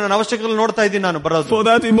ನೀವು ಹೇಳ್ತೀರ ನಾನು ಅವಶ್ಯಕತೆಗಳು ನೋಡ್ತಾ ಇದ್ದೀನಿ ನಾನು ಬರೋದು. For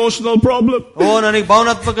that emotional problem. ನನಗೆ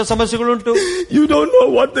ಭಾವನಾತ್ಮಕ ಸಮಸ್ಯೆಗಳುಂಟು. You don't know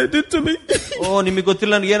what they did to me. ನಿಮಗೆ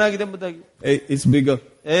ಗೊತ್ತಿಲ್ಲ ನನಗೆ ಏನಾಗಿದೆ ಎಂಬುದಾಗಿ. Hey, it's bigger.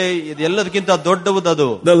 ಇದು ಎಲ್ಲದಕ್ಕಿಂತ ದೊಡ್ಡದು.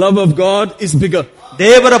 The love of God is bigger.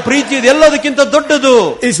 ದೇವರ ಪ್ರೀತಿ ಇದು ಎಲ್ಲದಕ್ಕಿಂತ ದೊಡ್ಡದು.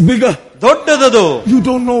 It's bigger. ದೊಡ್ಡದು. You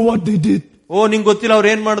don't know what they did. ನಿಂಗೆ ಗೊತ್ತಿಲ್ಲ ಅವ್ರು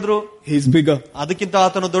ಏನ್ ಮಾಡಿದ್ರು. He's bigger. ಅದಕ್ಕಿಂತ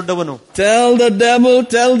ಆತನು ದೊಡ್ಡವನು. Tell the devil,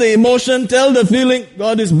 tell the emotion, tell the feeling,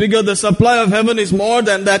 God is bigger. The supply of heaven is more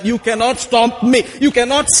than that. You cannot stop me. You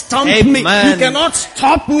cannot stump me. You cannot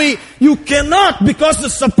stop me. You cannot, because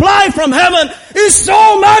the supply from heaven is so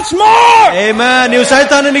much more. Amen. ನೀವು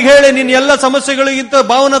ಸೈತಾನನಿಗೆ ಹೇಳಿ ನಿನ್ನ ಎಲ್ಲ ಸಮಸ್ಯೆಗಳಿಗಿಂತ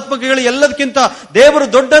ಭಾವನಾತ್ಮಕಗಳು ಎಲ್ಲದಕ್ಕಿಂತ ದೇವರು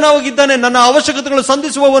ದೊಡ್ಡನಾಗಿದ್ದಾನೆ. ನನ್ನ ಅವಶ್ಯಕತೆಗಳು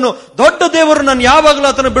ಸಂಧಿಸುವವನು ದೊಡ್ಡ ದೇವರು, ನಾನು ಯಾವಾಗಲೂ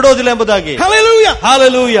ಆತನ ಬಿಡೋದಿಲ್ಲ ಎಂಬುದಾಗಿ. Hallelujah.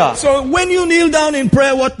 Hallelujah. So when you kneel down in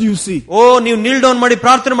prayer, what do you see? ನೀವು kneel down ಮಾಡಿ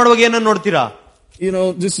ಪ್ರಾರ್ಥನೆ ಮಾಡುವಾಗ ಏನನ್ನು ನೋಡ್ತೀರಾ?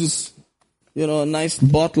 This is, a nice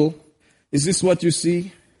bottle. Is this what you see?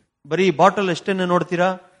 ಬರೀ ಬಾಟಲ್ ಎಷ್ಟೇನೆ ನೋಡ್ತೀರಾ?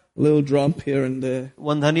 Little drop here and there.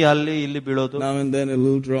 ಒಂದ್ ಹನಿ ಅಲ್ಲಿ ಇಲ್ಲಿ ಬೀಳೋದು. Now and then a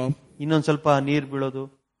little drop. ಇನ್ನೊಂದ್ ಸ್ವಲ್ಪ ನೀರ್ ಬೀಳೋದು.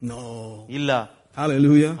 No. ಇಲ್ಲ.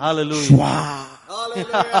 Hallelujah. Hallelujah.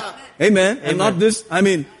 Hallelujah. Amen. And not this,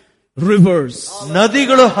 rivers.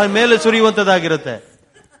 ನದಿಗಳು ಮೇಲೆ ಸುರಿಯುವಂತದಾಗಿರುತ್ತೆ.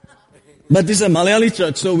 But this is a Malayali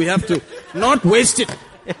church, so we have to not waste it.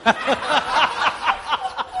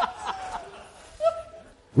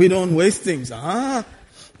 We don't waste things.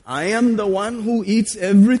 I am the one who eats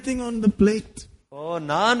everything on the plate.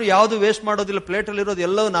 ನಾನು ಯಾವುದು waste ಮಾಡೋದಿಲ್ಲ, plate ಅಲ್ಲಿ ಇರೋದು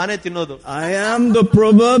ಎಲ್ಲವೂ ನಾನೇ ತಿನ್ನೋದು. I am the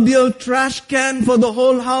proverbial trash can for the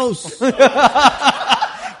whole house.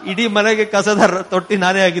 ಇಡೀ ಮನೆಗೆ ಕಸದ ತೊಟ್ಟಿ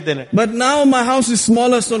ನಾನೇ ಆಗಿದ್ದೇನೆ. But now my house is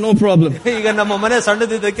smaller, so no problem. ಈಗ ನಮ್ಮ ಮನೆ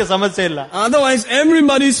ಸಣ್ಣದಿದ್ದಕ್ಕೆ ಸಮಸ್ಯೆ ಇಲ್ಲ. Otherwise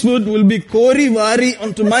everybody's food will be kori vari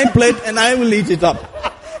onto my plate and I will eat it up.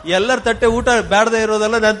 ಎಲ್ಲರ ತಟ್ಟೆ ಊಟ ಬೇಡದೆ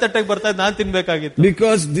ಇರೋದಲ್ಲ ನನ್ನ ತಟ್ಟೆಗೆ ಬರ್ತಾ ಇದ್ದು ನಾನು ತಿನ್ಬೇಕಾಗಿತ್ತು.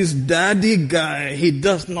 Because this daddy guy, he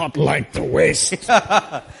does not like to waste.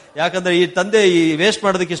 ಯಾಕಂದ್ರೆ ಈ ತಂದೆ ಈ ವೇಸ್ಟ್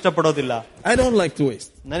ಮಾಡೋದಕ್ಕೆ ಇಷ್ಟಪಡೋದಿಲ್ಲ. I don't like to waste.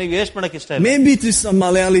 ನನಗೆ ವೇಸ್ಟ್ ಮಾಡಕ್ಕೆ ಇಷ್ಟ ಇಲ್ಲ. Maybe it is some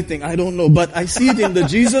Malayali thing, I don't know, but I see it in the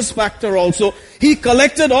Jesus factor also. He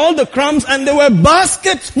collected all the crumbs and there were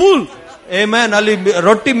baskets full. Amen. ಅಲ್ಲಿ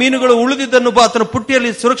ರೊಟ್ಟಿ ಮೀನುಗಳು ಉಳಿದಿದ್ದನ್ನು ಆತನ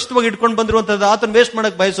ಪುಟ್ಟಿಯಲ್ಲಿ ಸುರಕ್ಷಿತವಾಗಿ ಇಟ್ಕೊಂಡು ಬಂದಿರುವಂತದ್ದು ಆತನ ವೇಸ್ಟ್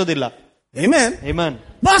ಮಾಡಕ್ಕೆ ಬಯಸೋದಿಲ್ಲ. Amen. Amen.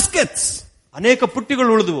 Baskets. ಅನೇಕ ಪುಟ್ಟಿಗಳು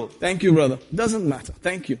ಉಳಿದವು. Thank you, brother. Doesn't matter.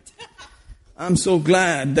 Thank you. I'm so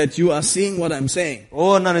glad that you are seeing what I'm saying.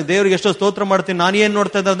 ನಾನು ದೇವರಿಗೆ ಎಷ್ಟೋ ಸ್ತೋತ್ರ ಮಾಡ್ತೀನಿ, ನಾನು ಏನ್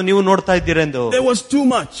ನೋಡ್ತಾ ಇದ್ದೆ ಅದು ನೀವು ನೋಡ್ತಾ ಇದ್ದೀರೆಂದು. There was too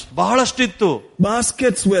much. ಬಹಳಷ್ಟು ಇತ್ತು.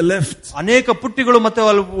 Baskets were left. ಅನೇಕ ಪುಟ್ಟಿಗಳು ಮತ್ತೆ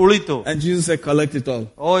ಅಲ್ಲಿ ಉಳಿತು. And Jesus said, collect it all.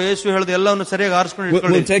 ಯೇಸು ಹೇಳಿದ ಎಲ್ಲವನ್ನು ಸರಿಯಾಗಿ ಆರಿಸಿಕೊಂಡು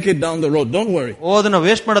ಇಟ್ಕೊಳ್ಳಿ. We'll take it down the road. Don't worry. ಅದನ್ನ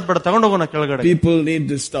ವೇಸ್ಟ್ ಮಾಡೋದು ಬೇಡ, ತಗೊಂಡು ಹೋಗೋಣ ಕೆಳಗಡೆ. People need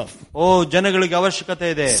this stuff. ಜನಗಳಿಗೆ ಅವಶ್ಯಕತೆ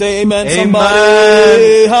ಇದೆ. Say amen,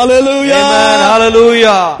 somebody. Hallelujah. Amen.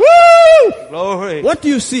 Hallelujah. Woo! Glory. What do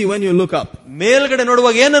you see when you look up? ಮೇಲ್ಗಡೆ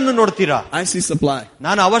ನೋಡುವಾಗ ಏನನ್ನು ನೋಡ್ತೀರಾ? I see supply.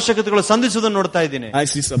 ನಾನು ಅವಶ್ಯಕತೆಗಳು ಸಂಧಿಸುವುದನ್ನು ನೋಡ್ತಾ ಇದ್ದೇನೆ. I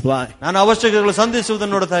see supply. ನಾನು ಅವಶ್ಯಕತೆಗಳು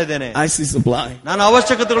ಸಂಧಿಸುವುದನ್ನು ನೋಡ್ತಾ ಇದ್ದೇನೆ. I see supply. ನಾನು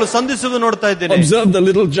ಅವಶ್ಯಕತೆಗಳು ಸಂಧಿಸುವುದನ್ನು ನೋಡ್ತಾ ಇದ್ದೇನೆ. Observe the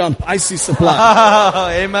little jump. I see supply.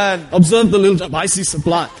 Amen. Observe the little jump. I see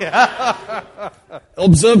supply.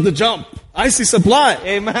 Observe the jump. I see supply.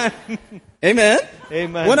 Amen. Amen.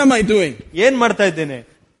 Amen. What am I doing? ಏನ್ ಮಾಡ್ತಾ ಇದ್ದೇನೆ?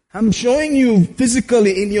 I'm showing you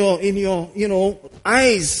physically in your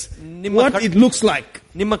eyes what it looks like.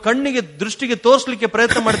 ನಿಮ್ಮ ಕಣ್ಣಿಗೆ ದೃಷ್ಟಿಗೆ ತೋರಿಸಲಿಕ್ಕೆ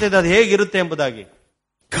ಪ್ರಯತ್ನ ಮಾಡ್ತಾ ಇದ್ದ ಅದು ಹೇಗಿರುತ್ತೆ ಎಂಬುದಾಗಿ.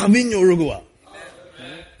 Kavinyurugua.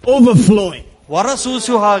 Overflowing.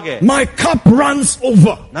 ಹೊರಸೂಸುವ ಹಾಗೆ. My cup runs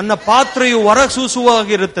over. ನನ್ನ ಪಾತ್ರೆಯು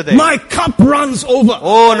ಹೊರಸೂಸುವಾಗಿರುತ್ತದೆ. My cup runs over.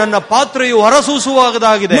 ನನ್ನ ಪಾತ್ರೆಯು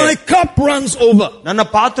ಹೊರಸೂಸುವಾಗದಾಗಿದೆ. My cup runs over. ನನ್ನ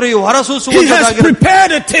ಪಾತ್ರೆಯು ಹೊರಸೂಸುವಾಗದಾಗಿದೆ. He has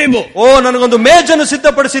prepared a table. ನನಗೊಂದು ಮೇಜನ್ನು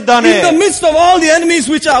ಸಿದ್ಧಪಡಿಸಿದ್ದಾನೆ. In the midst of all the enemies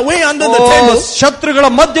which are way under the table. ಶತ್ರುಗಳ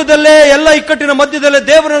ಮಧ್ಯದಲ್ಲೇ ಎಲ್ಲ ಇಕ್ಕಟ್ಟಿನ ಮಧ್ಯದಲ್ಲೇ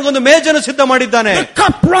ದೇವರು ನನಗೊಂದು ಮೇಜನ್ನು ಸಿದ್ಧ ಮಾಡಿದ್ದಾನೆ. The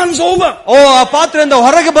cup runs over. ಆ ಪಾತ್ರೆಯಿಂದ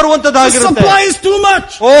ಹೊರಗೆ ಬರುವಂತದ್ದಾಗಿರುತ್ತೆ. The supply is too much.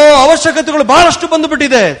 ಅವಶ್ಯಕತೆಗಳು ಬಹಳಷ್ಟು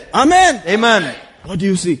ಬಂದುಬಿಟ್ಟಿದೆ. Amen. Amen. What do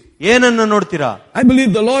you see? ಏನನ್ನು ನೋಡ್ತೀರಾ? I believe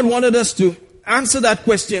the Lord wanted us to answer that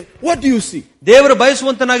question. What do you see? ದೇವರು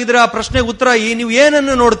ಬಯಸುವಂತನಾಗಿದ್ರೆ ಆ ಪ್ರಶ್ನೆಗೆ ಉತ್ತರ ನೀವು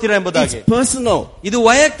ಏನನ್ನು ನೋಡ್ತೀರಾ ಎಂಬುದಾಗಿ. It's personal. ಇದು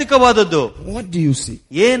ವೈಯಕ್ತಿಕವಾದದ್ದು. What do you see?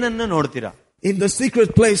 ಏನನ್ನು ನೋಡ್ತೀರಾ? In the secret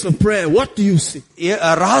place of prayer, what do you see?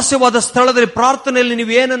 ರಹಸ್ಯವಾದ ಸ್ಥಳದಲ್ಲಿ ಪ್ರಾರ್ಥನೆಯಲ್ಲಿ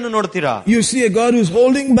ನೀವು ಏನನ್ನು ನೋಡ್ತೀರಾ? You see a God who's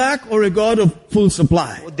holding back or a God of full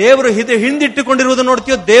supply? ದೇವರು ಹಿಂದಿಟ್ಟುಕೊಂಡಿರುವುದನ್ನು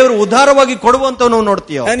ನೋಡ್ತೀಯೋ, ದೇವರು ಉದಾರವಾಗಿ ಕೊಡುವಂತವನು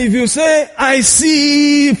ನೋಡ್ತೀಯೋ? And if you say I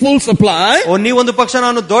see full supply, ನೀವೊಂದು ಪಕ್ಷ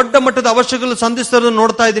ನಾನು ದೊಡ್ಡ ಮಟ್ಟದ ಅವಶ್ಯಕತೆಗಳು ಸಂಧಿಸುವುದನ್ನು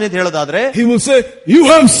ನೋಡ್ತಾ ಇದ್ದೀನಿ ಅಂತ ಹೇಳೋದಾದ್ರೆ, he will say you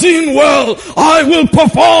have seen well, I will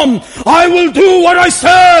perform, I will do what I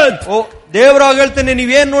said. ದೇವರಾಗ ಹೇಳ್ತಾನೆ,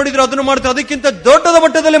 ನೀವೇನ್ ನೋಡಿದ್ರೆ ಅದನ್ನು ಮಾಡ್ತಾರೆ, ಅದಕ್ಕಿಂತ ದೊಡ್ಡದ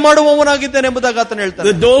ಮಟ್ಟದಲ್ಲಿ ಮಾಡುವವನಾಗಿದ್ದೇನೆ ಎಂಬುದಾಗಿ ಆತನ ಹೇಳ್ತಾನೆ.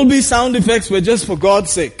 The Dolby sound effects were just for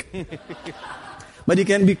God's sake. But he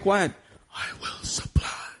can be quiet. I will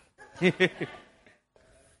supply.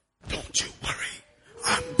 Don't you worry.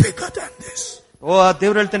 I'm bigger than this. ಓ, ಆ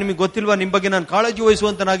ದೇವ್ರು ಹೇಳ್ತಾನೆ, ನಿಮಗೆ ಗೊತ್ತಿಲ್ವಾ ನಿಮ್ ಬಗ್ಗೆ ನಾನು ಕಾಳಜಿ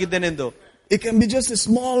ವಹಿಸುವಂತನಾಗಿದ್ದೇನೆ ಎಂದು. It can be just a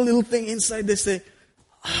small little thing inside. They say,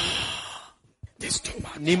 there's too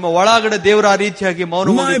much. ನಿಮ್ಮ ಒಳಗಡೆ ದೇವರ ಆ ರೀತಿಯಾಗಿ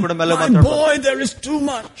ಮೌನವಾಗಿ ಕೂಡ ಮೇಲೆ My boy, there is too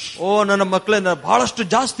much. ಓ, ನನ್ನ ಮಕ್ಕಳನ್ನ ಬಹಳಷ್ಟು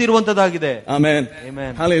ಜಾಸ್ತಿ ಇರುವಂತದಾಗಿದೆ. Amen.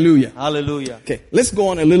 Amen. Hallelujah. Hallelujah. Okay, let's go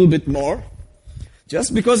on a little bit more. Just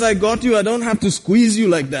because I got you, I don't have to squeeze you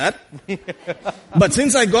like that. But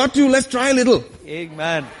since I got you, let's try a little.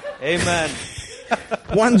 Amen. Amen.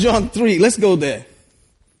 1 John 3. Let's go there.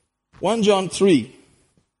 1 John 3.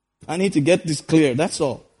 I need to get this clear. That's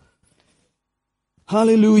all.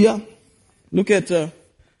 Hallelujah. Look at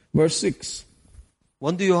verse 6.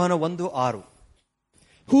 1 ಯೋಹಾನ 1:6.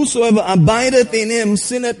 Whosoever abideth in him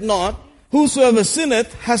sinneth not. Whosoever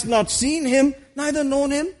sinneth has not seen him, neither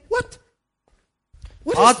known him. What?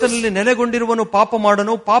 ಆತನಲ್ಲಿ ನೆಲೆಗೊಂಡಿರುವನು ಪಾಪ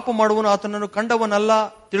ಮಾಡನು, ಪಾಪ ಮಾಡುವನು ಆತನನ್ನು ಕಂಡವನಲ್ಲ,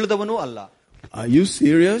 ತಿಳಿದವನು ಅಲ್ಲ. Are you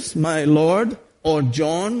serious, my Lord or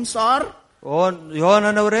John, sir? ಓ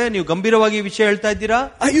ಯೋಹಾನನವರೇ, ನೀವು ಗಂಭೀರವಾಗಿ ಈ ವಿಷಯ ಹೇಳ್ತಾ ಇದ್ದೀರಾ?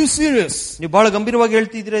 Are you serious? ನೀವು ಬಹಳ ಗಂಭೀರವಾಗಿ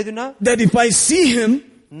ಹೇಳ್ತಿದ್ದೀರಾ ಇದನ್ನ? That if I see him,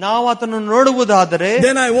 ನಾವು ಆತನನ್ನು ನೋಡುವುದಾದರೆ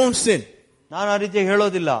then I won't sin. ನಾನು ಆ ರೀತಿ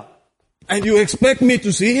ಹೇಳೋದಿಲ್ಲ. And you expect me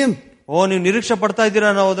to see him? ಓ, ನೀವು ನಿರೀಕ್ಷೆ ಪಡ್ತಾ ಇದ್ದೀರಾ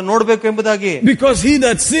ನಾವು ಅದನ್ನು ನೋಡ್ಬೇಕು ಎಂಬುದಾಗಿ. Because he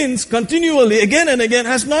that sins continually again and again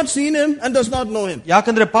has not seen him and does not know him.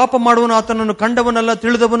 ಯಾಕಂದ್ರೆ ಪಾಪ ಮಾಡುವನು ಆತನನ್ನು ಕಂಡವನಲ್ಲ,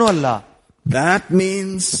 ತಿಳಿದವನು ಅಲ್ಲ. That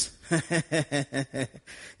means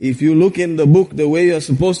if you look in the book the way you're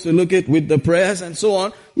supposed to look at with the prayers and so on,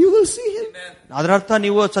 you will see him. ಅದರ ಅರ್ಥ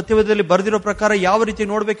ನೀವು ಸತ್ಯವೇದದಲ್ಲಿ ಬರೆದಿರೋ ಪ್ರಕಾರ ಯಾವ ರೀತಿ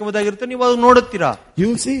ನೋಡ್ಬೇಕೆಂಬುದಾಗಿರುತ್ತೆ, ನೀವು ಅದನ್ನು ನೋಡುತ್ತೀರಾ. You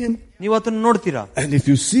will see him. ನೀವು ಅದನ್ನು ನೋಡ್ತೀರಾ. And if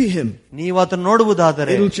you see him, ನೀವು ಅದನ್ನು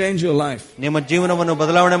ನೋಡುವುದಾದರೆ it will change your life. ನಿಮ್ಮ ಜೀವನವನ್ನು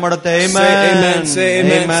ಬದಲಾವಣೆ ಮಾಡುತ್ತೆ. Say amen, say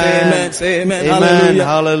amen, say amen, say amen. Hallelujah.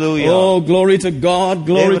 Hallelujah. Oh, glory to God,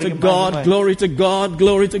 glory to God, glory to God,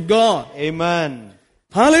 glory to God. Amen.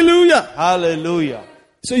 Hallelujah. Hallelujah.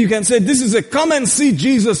 So you can say this is a come and see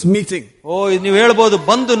Jesus meeting. ಓ, ನೀವು ಹೇಳಬಹುದು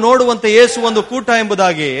ಬಂದು ನೋಡುವಂತ ಯೇಸು ಒಂದು ಕೂಟ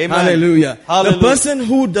ಎಂಬುದಾಗಿ. Hallelujah. Hallelujah. The person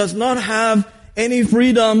who does not have any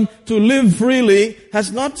freedom to live freely has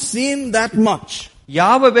not seen that much.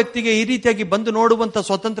 ಯಾವ ವ್ಯಕ್ತಿಗೆ ಈ ರೀತಿಯಾಗಿ ಬಂದು ನೋಡುವಂತ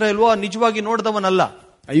ಸ್ವತಂತ್ರ ಇಲ್ವೋ ನಿಜವಾಗಿ ನೋಡಿದವನಲ್ಲ.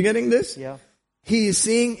 Are you getting this? Yeah. He is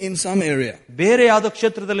seeing in some area. ಬೇರೆ ಯಾವುದೋ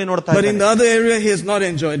ಕ್ಷೇತ್ರದಲ್ಲಿ ನೋಡ್ತಾ But in the other area he has not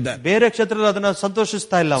enjoyed that. ಬೇರೆ ಕ್ಷೇತ್ರದಲ್ಲಿ ಅದನ್ನ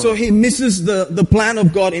ಸಂತೋಷಿಸ್ತಾ ಇಲ್ಲ. So he misses the plan of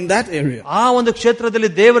God in that area. ಆ ಒಂದು ಕ್ಷೇತ್ರದಲ್ಲಿ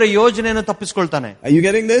ದೇವರ ಯೋಜನೆಯನ್ನು ತಪ್ಪಿಸಿಕೊಳ್ತಾನೆ. Are you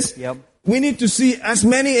getting this? Yep. We need to see as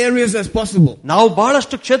many areas as possible ನಾವು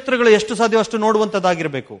ಬಹಳಷ್ಟು ಕ್ಷೇತ್ರಗಳು ಎಷ್ಟು ಸಾಧ್ಯ ಅಷ್ಟು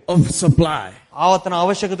ನೋಡುವಂತದ್ದಾಗಿರಬೇಕು. of supply. ಆತನ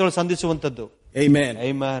ಅವಶ್ಯಕತೆಗಳು ಸಂಧಿಸುವಂತದ್ದು. Amen.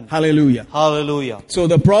 Amen. Hallelujah. Hallelujah. So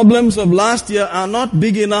the problems of last year are not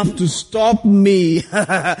big enough to stop me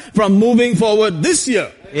from moving forward this year.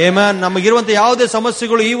 Amen. ನಮಗಿರುವಂತ ಯಾವುದೇ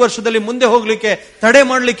ಸಮಸ್ಯೆಗಳು ಈ ವರ್ಷದಲ್ಲಿ ಮುಂದೆ ಹೋಗ್ಲಿಕ್ಕೆ ತಡೆ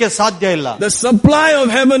ಮಾಡಲಿಕ್ಕೆ ಸಾಧ್ಯ ಇಲ್ಲ. The supply of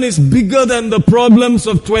heaven is bigger than the problems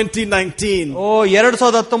of 2019. ಓ,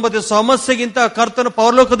 2019 ಸಮಸ್ಯೆಗಿಂತ ಕರ್ತನ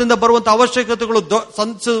ಪರಲೋಕದಿಂದ ಬರುವಂತ ಅವಶ್ಯಕತೆಗಳು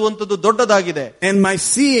ಸಂಧಿಸುವಂತದ್ದು ದೊಡ್ಡದಾಗಿದೆ. And my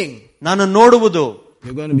seeing, ನಾನು ನೋಡುವುದು,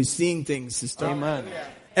 you're going to be seeing things, sister. Amen.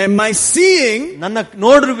 And my seeing, ನನ್ನ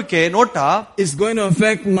ನೋಡುವಿಕೆ ನೋಟ is going to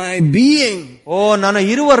affect my being. ಓ, ನಾನು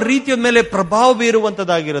ಇರುವ ರೀತಿಯ ಮೇಲೆ ಪ್ರಭಾವ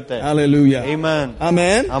ಬೀರುವಂತದ್ದಾಗಿರುತ್ತೆ. Hallelujah. Amen.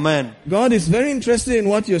 Amen. Amen. God is very interested in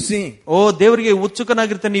what you're seeing. ಓ, ದೇವರಿಗೆ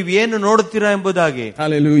ಉತ್ಸುಕನಾಗಿರುತ್ತೆ ನೀವು ಏನು ನೋಡುತ್ತೀರಾ ಎಂಬುದಾಗಿ.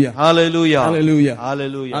 Hallelujah. Hallelujah. Hallelujah.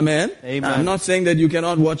 Hallelujah. Amen. Amen. I'm not saying that you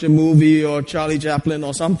cannot watch a movie or Charlie Chaplin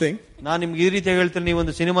or something. ನಾನು ನಿಮ್ಗೆ ಈ ರೀತಿ ಹೇಳ್ತೀನಿ, ನೀವು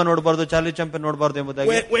ಒಂದು ಸಿನಿಮಾ ನೋಡಬಾರ್ದು, ಚಾರ್ಲಿ ಚಾಂಪಿಯನ್ ನೋಡಬಾರ್ದು ಎಂಬುದಾಗಿ.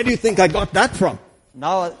 Where do you think I got that from?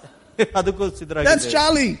 ನಾವು ಅದಕ್ಕೂ ಸಿದ್ಧರಾಗಿದ್ದೇವೆ. That's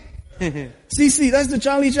Charlie. See, that's the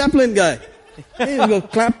Charlie Chaplin guy. There you go,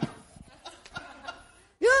 clap.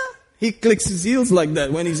 Yeah, he clicks his heels like that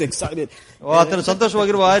when he's excited. ಓ, ಆತನ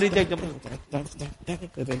ಸಂತೋಷವಾಗಿರುವ ಆ ರೀತಿಯಾಗಿ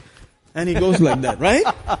and he goes like that, right?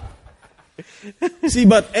 See,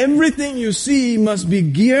 but everything you see must be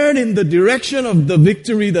geared in the direction of the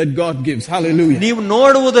victory that God gives. Hallelujah. ನೀವು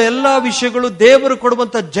ನೋಡುವುದು ಎಲ್ಲಾ ವಿಷಯಗಳು ದೇವರು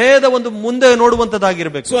ಕೊಡುವಂತ ಜಯದ ಒಂದು ಮುಂದೆ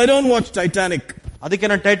ನೋಡುವಂತದ್ದಾಗಿರಬೇಕು. So I don't watch Titanic. ಅದಕ್ಕೆ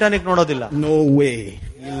ನಾನು ಟೈಟಾನಿಕ್ ನೋಡೋದಿಲ್ಲ. No way.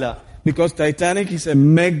 ಇಲ್ಲ. Because Titanic is a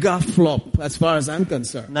mega flop as far as I'm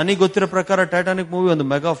concerned. ನನಗೆ ಗೊತ್ತಿರೋ ಪ್ರಕಾರ ಟೈಟಾನಿಕ್ ಮೂವಿ ಒಂದು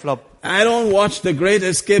mega flap. I don't watch The Great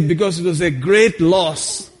Escape because it was a great loss.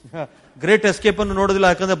 Great escape ಅನ್ನು ನೋಡೋದಿಲ್ಲ,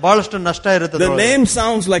 ಯಾಕಂದ್ರೆ ಬಹಳಷ್ಟು ನಷ್ಟ ಇರುತ್ತದೆ. The name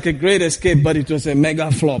sounds like a great escape, but it was a mega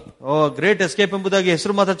flop. O, great escape ಎಂಬುದಾಗಿ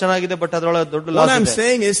ಹೆಸರು ಮಾತ್ರ ಚೆನ್ನಾಗಿದೆ, ಬಟ್ ಅದರೊಳಗೆ ದೊಡ್ಡ ಲಾಸ್ ಇದೆ. What I'm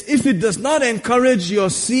saying is, if it does not encourage your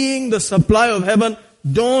seeing the supply of heaven,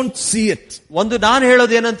 don't see it. ಒಂದು ನಾನು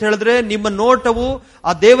ಹೇಳೋದು ಏನಂತ ಹೇಳಿದ್ರೆ, ನಿಮ್ಮ ನೋಟವು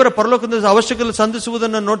ಆ ದೇವರ ಪರಲೋಕದ ಅವಶ್ಯಕತೆ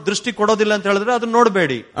ಸಂಧಿಸುವುದನ್ನು ದೃಷ್ಟಿ ಕೊಡೋದಿಲ್ಲ ಅಂತ ಹೇಳಿದ್ರೆ ಅದನ್ನ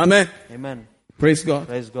ನೋಡಬೇಡಿ. Amen. Amen. Praise God.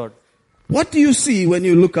 Praise God. What do you see when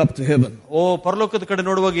you look up to heaven? ಓ ಪರಲೋಕದ ಕಡೆ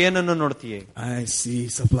ನೋಡುವಾಗ ಏನನ್ನು ನೋಡ್ತೀಯೆ? I see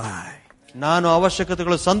supply. ನಾನು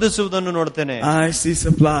ಅವಶ್ಯಕತೆಗಳು ಸಂಧಿಸುವುದನ್ನು ನೋಡ್ತೇನೆ. I see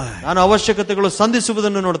supply. ನಾನು ಅವಶ್ಯಕತೆಗಳು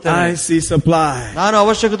ಸಂಧಿಸುವುದನ್ನು ನೋಡ್ತೇನೆ. I see supply. ನಾನು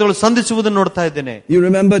ಅವಶ್ಯಕತೆಗಳು ಸಂಧಿಸುವುದನ್ನು ನೋಡ್ತಾ ಇದ್ದೇನೆ. You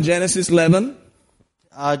remember Genesis 11?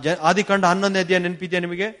 ಆದಿಕಾಂಡ 11ನೇ ಅಧ್ಯಾಯ ನೆನಪಿದೆಯಾ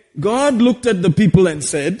ನಿಮಗೆ? God looked at the people and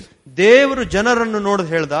said, ದೇವರು ಜನರನ್ನು ನೋಡಿ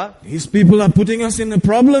ಹೇಳ್ದ, these people are putting us in a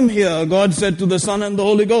problem here. God said to the Son and the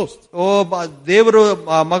Holy Ghost. ಓ ದೇವರು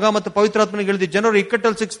ಮಗ ಮತ್ತು ಪವಿತ್ರಾತ್ಮನಿಗೆ ಹೇಳಿದ, ಜನರು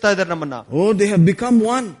ಇಕ್ಕಟ್ಟಲ್ಲಿ ಸಿಕ್ಸ್ತಾ ಇದ್ದಾರೆ ನಮ್ಮನ್ನ. Oh, they have become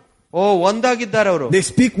one. ಓ ಒಂದಾಗಿದ್ದಾರೆ ಅವರು. They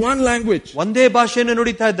speak one language. ಒಂದೇ ಭಾಷೆಯನ್ನು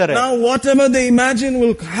ನುಡಿತಾ ಇದ್ದಾರೆ. Now whatever they imagine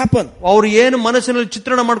will happen. ಅವರು ಏನು ಮನಸ್ಸಿನಲ್ಲಿ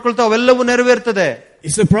ಚಿತ್ರಣ ಮಾಡ್ಕೊಳ್ತಾ ಅವೆಲ್ಲವೂ ನೆರವೇರ್ತದೆ.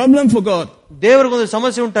 It's a problem for God. ದೇವರಿಗೊಂದು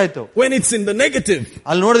ಸಮಸ್ಯೆ ಉಂಟಾಯ್ತು. When it's in the negative.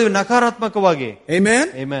 ಅಲ್ಲಿ ನೋಡಿದ್ವಿ ನಕಾರಾತ್ಮಕವಾಗಿ. Amen.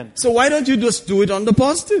 Amen. So why don't you just do it on the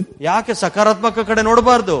positive? ಯಾಕೆ ಸಕಾರಾತ್ಮಕ ಕಡೆ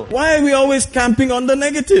ನೋಡಬಾರದು? Why are we always camping on the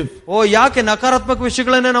negative? ಓ ಯಾಕೆ ನಕಾರಾತ್ಮಕ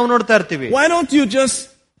ವಿಷಯಗಳನ್ನೇ ನಾವು ನೋಡ್ತಾ ಇರ್ತೀವಿ? Why don't you just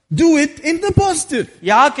do it in the positive?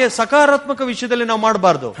 ಯಾಕೆ ಸಕಾರಾತ್ಮಕ ವಿಷಯದಲ್ಲಿ ನಾವು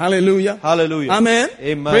ಮಾಡಬಾರದು? Hallelujah. Hallelujah. Amen.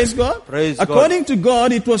 Amen. Praise God. Praise God. According to God,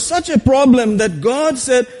 it was such a problem that God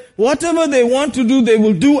said, whatever they want to do, they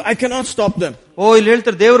will do. I cannot stop them. ಓ ಇಲ್ಲಿ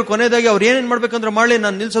ಹೇಳ್ತಾರೆ, ದೇವರು ಕೊನೆಯದಾಗಿ ಅವ್ರು ಏನೇನ್ ಮಾಡ್ಬೇಕಂದ್ರೆ ಮಾಡ್ಲಿ,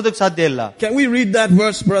 ನಾನು ನಿಲ್ಸೋದಕ್ಕೆ ಸಾಧ್ಯ ಇಲ್ಲ. Can we read that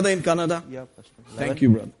verse, brother, in Kannada? Yeah, thank you,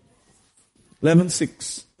 brother. 11:6.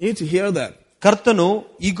 You need to hear that. ಕರ್ತನು,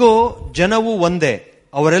 ಇಗೋ ಜನವು ಒಂದೇ,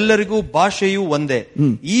 ಅವರೆಲ್ಲರಿಗೂ ಭಾಷೆಯೂ ಒಂದೇ.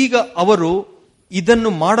 ಈಗ ಅವರು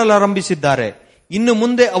ಇದನ್ನು ಮಾಡಲಾರಂಭಿಸಿದ್ದಾರೆ, ಇನ್ನು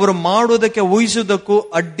ಮುಂದೆ ಅವರು ಮಾಡುವುದಕ್ಕೆ ಊಹಿಸುವುದಕ್ಕೂ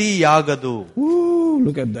ಅಡ್ಡಿಯಾಗದು.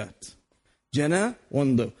 Look at that. Jana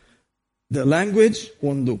ondu. The language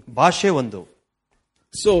ondu. ಭಾಷೆ ಒಂದು.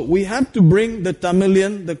 So we have to bring the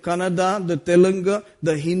Tamilian, the Kannada, the Telugu,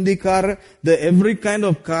 the Hindi car, the every kind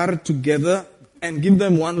of car together and give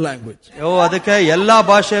them one language. ಅದಕ್ಕೆ ಎಲ್ಲಾ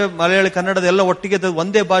ಭಾಷೆ, ಮಲಯಾಳಿ, ಕನ್ನಡದ ಎಲ್ಲ ಒಟ್ಟಿಗೆ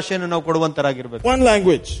ಒಂದೇ ಭಾಷೆಯನ್ನು ನಾವು ಕೊಡುವಂತರಾಗಿರ್ಬೇಕು. One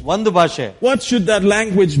language. ಒಂದು ಭಾಷೆ. What should that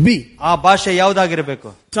language be? ಆ ಭಾಷೆ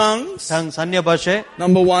ಯಾವ್ದಾಗಿರ್ಬೇಕು? Tongues. ಸನ್ಯ ಭಾಷೆ.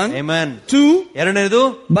 Number 1. Amen. 2. ಎರಡನೇದು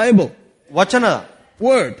Bible. ವಚನ.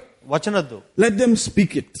 Word. ವಚನದ್ದು. Let them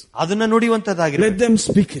speak it. ಅದನ್ನ ನುಡಿಯುವಂತದ್ದಾಗಿರ್ಬೇಕು. Let them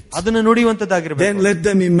speak it. ಅದನ್ನ ನುಡಿಯುವಂತದ್ದಾಗಿರ್ಬೇಕು. Then let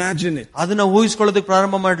them imagine it. ಅದನ್ನ ಊಹಿಸಿಕೊಳ್ಳೋದಕ್ಕೆ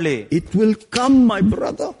ಪ್ರಾರಂಭ ಮಾಡ್ಲಿ. It will come, my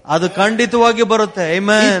brother. ಅದು ಖಂಡಿತವಾಗಿ ಬರುತ್ತೆ.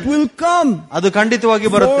 Amen. It will come. ಅದು ಖಂಡಿತವಾಗಿ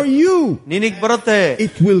ಬರುತ್ತೆ. For you. ನಿನಗೆ ಬರುತ್ತೆ.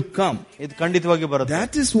 It will come. ಇದು ಖಂಡಿತವಾಗಿ ಬರುತ್ತೆ.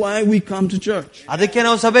 That is why we come to church. ಅದಕ್ಕೆ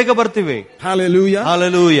ನಾವು ಸಭೆಗೆ ಬರ್ತೀವಿ. Hallelujah.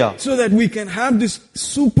 Hallelujah. So that we can have this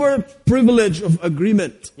super privilege of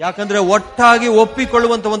agreement. ಯಾಕಂದ್ರೆ ಒಟ್ಟಾಗಿ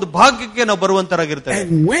ಒಪ್ಪಿಕೊಳ್ಳುವಂತ ಒಂದು ಭಾಗ್ಯಕ್ಕೆ ನಾವು ಬರುವಂತರಾಗಿರ್ತೇವೆ.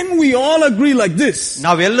 And when we all agree like this,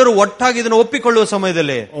 ನಾವೆಲ್ಲರೂ ಒಟ್ಟಾಗಿ ಇದನ್ನು ಒಪ್ಪಿಕೊಳ್ಳುವ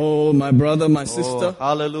ಸಮಯದಲ್ಲಿ, oh my brother, my sister,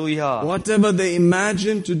 hallelujah, whatever they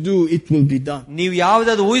imagine to do, it will be done. ನೀವು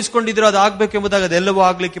ಯಾವುದಾದ್ರು ಊಹಿಸಿಕೊಂಡಿದ್ದೀರೋ ಅದು ಆಗ್ಬೇಕೆಂಬುದಾಗ ಅದೆಲ್ಲವೂ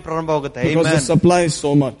ಆಗ್ಲಿಕ್ಕೆ ಪ್ರಾರಂಭವಾಗುತ್ತೆ. Because the supply is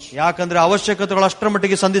so much. ಯಾಕಂದ್ರೆ ಅವಶ್ಯಕತೆಗಳು ಅಷ್ಟರ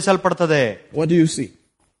ಮಟ್ಟಿಗೆ ಸಂಧಿಸಲ್ಪಡ್ತದೆ. What do you see?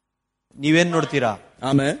 ನೀವೇನ್ ನೋಡ್ತೀರಾ?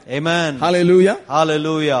 Amen. Amen. Hallelujah.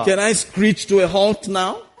 Hallelujah. Can I screech to a halt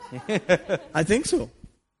now? I think so.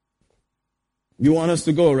 You want us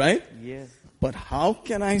to go, right? Yes. But how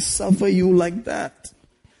can I suffer you like that?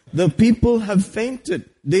 The people have fainted.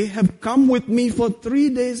 They have come with me for 3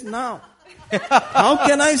 days now. How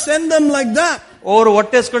can I send them like that? ಅವರು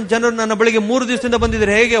ಹೊಟ್ಟೆಸ್ಕೊಂಡು ಜನರು ನನ್ನ ಬಳಿಗೆ 3 ದಿವಸದಿಂದ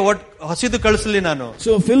ಬಂದಿದ್ದಾರೆ, ಹೇಗೆ ಹಸಿದು ಕಳಿಸಲಿ ನಾನು?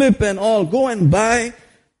 So Philip and all, go and buy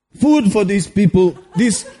food for these people,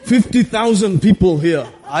 these 50,000 people here.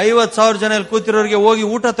 50,000 ಜನ ಇಲ್ಲಿ ಕೂತಿರೋರಿಗೆ ಹೋಗಿ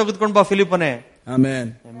ಊಟ ತೆಗೆದುಕೊಂಡು ಬಾ ಫಿಲಿಪ್ಪನೇ. Amen.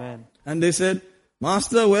 Amen. And they said,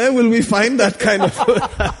 Master, where will we find that kind of food?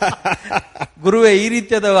 ಗುರುವೇ, ಈ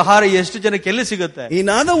ರೀತಿಯಾದ ಆಹಾರ ಎಷ್ಟು ಜನಕ್ಕೆ ಎಲ್ಲಿ ಸಿಗುತ್ತೆ? In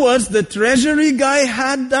other words, the treasury guy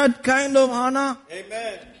had that kind of hana.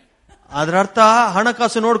 Amen. ಅದರ ಅರ್ಥ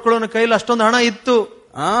ಹಣಕಾಸು ನೋಡ್ಕೊಳ್ಳೋನ ಕೈಲಿ ಅಷ್ಟೊಂದು ಹಣ ಇತ್ತು.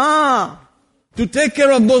 To take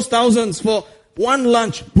care of those thousands for one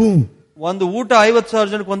lunch, boom. ಒಂದು ಊಟ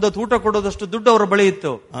 50,000 ಜನಕ್ಕೆ ಒಂದೊತ್ತು ಊಟ ಕೊಡೋದಷ್ಟು ದುಡ್ಡು ಅವರ ಬಳಿ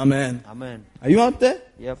ಇತ್ತು. Amen. Amen. Are you out there?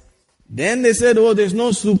 Yep. Then they said, oh, there's no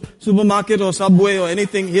supermarket or Subway or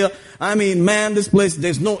anything here. I mean, man, this place,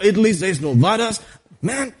 there's no idlis, there's no vadas.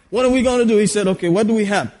 Man, what are we going to do? He said, okay, what do we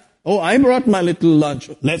have? Oh, I brought my little lunch.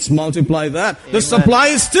 Let's multiply that. Amen. The supply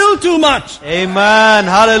is still too much. Amen.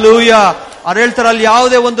 Hallelujah. ಅವ್ರು ಹೇಳ್ತಾರೆ, ಅಲ್ಲಿ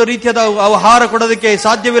ಯಾವುದೇ ಒಂದು ರೀತಿಯಾದ ಆಹಾರ ಕೊಡೋದಕ್ಕೆ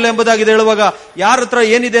ಸಾಧ್ಯವಿಲ್ಲ ಎಂಬುದಾಗಿ ಹೇಳುವಾಗ, ಯಾರ ಹತ್ರ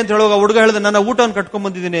ಏನಿದೆ ಅಂತ ಹೇಳುವಾಗ ಹುಡುಗ ಹೇಳಿದ, ನನ್ನ ಊಟವನ್ನು ಕಟ್ಕೊಂಡ್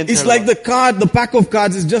ಬಂದಿದ್ದೀನಿ ಅಂತ. It's like the card, the pack of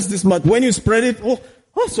cards is just this much. When you spread it, oh,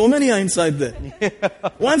 so many are inside there.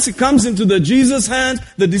 Once it comes into the Jesus hands,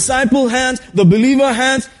 the disciple hands, the believer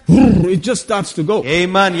hands, it just starts to go.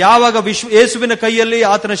 Amen. ಯಾವಾಗ ಯೇಸುವಿನ ಕೈಯಲ್ಲಿ,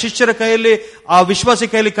 ಆತನ ಶಿಷ್ಯರ ಕೈಯಲ್ಲಿ, ಆ ವಿಶ್ವಾಸಿ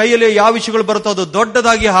ಕೈಯಲ್ಲಿ ಯಾವ ವಿಷಯಗಳು ಬರುತ್ತೋ ಅದು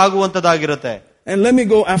ದೊಡ್ಡದಾಗಿ ಆಗುವಂತದ್ದಾಗಿರುತ್ತೆ. And let me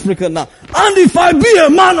go Africa now. And if I be a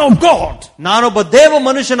man of God, ನಾನೊಬ್ಬ ದೇವ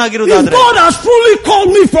ಮನುಷ್ಯನಾಗಿರುವುದಾದ್ರೆ, if God has fully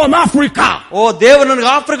called me from Africa, ಓ ದೇವರು ನನಗೆ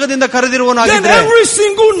ಆಫ್ರಿಕಾದಿಂದ ಕರೆದಿರುವನಾಗಿದ್ದರೆ, then every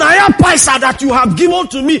single naya paisa that you have given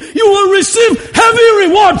to me, you will receive heavy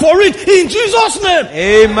reward for it in Jesus' name.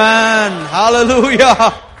 Amen. Hallelujah.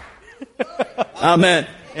 Amen.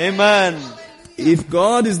 Amen. If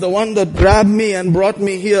God is the one that grabbed me and brought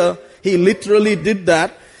me here, He literally did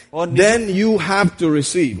that. Then you have to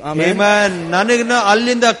receive. Amen. Amen. ನನಗೆ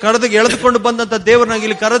ಅಲ್ಲಿಂದ ಕರೆದು ಎಳೆದುಕೊಂಡು ಬಂದಂತ ದೇವರು ನನಗೆ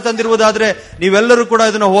ಇಲ್ಲಿ ಕರೆ ತಂದಿರುವುದಾದ್ರೆ ನೀವೆಲ್ಲರೂ ಕೂಡ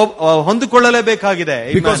ಇದನ್ನು ಹೊಂದಿಕೊಳ್ಳಲೇಬೇಕಾಗಿದೆ.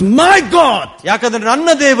 Because my God, ಯಾಕಂದ್ರೆ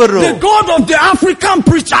ನನ್ನ ದೇವರು, the God of the African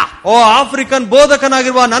preacher, African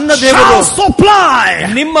ಬೋಧಕನಾಗಿರುವ ನನ್ನ ದೇವರು shall supply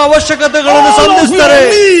ನಿಮ್ಮ ಅವಶ್ಯಕತೆಗಳನ್ನು ಸಂಧಿಸುತ್ತಾರೆ.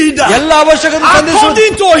 ಎಲ್ಲ ಅವಶ್ಯಕತೆ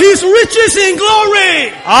according to His riches in glory.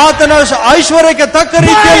 ಆತನ ಐಶ್ವರ್ಯಕ್ಕೆ ತಕ್ಕ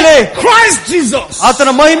ರೀತಿಯಲ್ಲಿ Christ Jesus. ಆತನ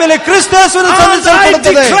ಮಹಿಮೆಯಲ್ಲಿ ಕ್ರಿಸ್ತ ಯೇಸುವನ್ನು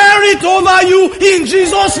ಸಂಧಿಸಲ್ಪಡುತ್ತದೆ. Declare it over you in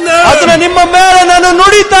Jesus' name. ಆತನ ನಿಮ್ಮ ಮೇಲೆ ನಾನು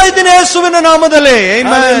ನುಡಿತಾ ಇದ್ದೀನಿ ಯೇಸುವಿನ ನಾಮದಲ್ಲಿ.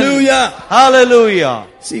 Amen. Hallelujah. Hallelujah.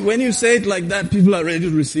 See, when you say it like that, people are ready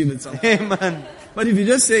to receive it sometimes. Amen. But if you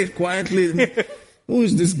just say it quietly, who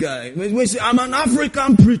is this guy? When you say, I'm an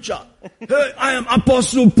African preacher. Hey, I am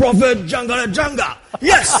Apostle Prophet Janga Janga.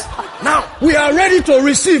 Yes. Now, we are ready to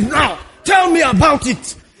receive now. Tell me about it.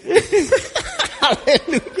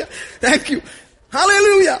 Hallelujah. Thank you.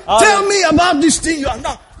 Hallelujah. Tell me about this thing you are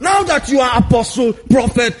now. Now that you are apostle,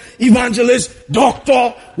 prophet, evangelist, doctor,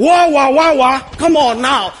 wah. Come on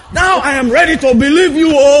now. Now I am ready to believe you,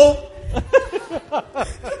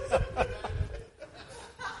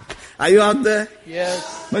 Are you out there?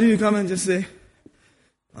 Yes. But you come and just say,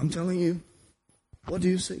 I'm telling you, what do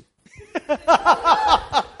you see?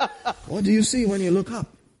 What do you see when you look up?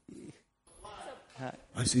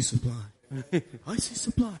 I see supply. I see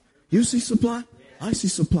supply. You see supply? I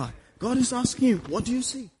see supply. God is asking you, what do you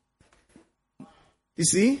see? You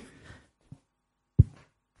see?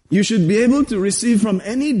 You should be able to receive from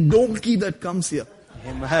any donkey that comes here.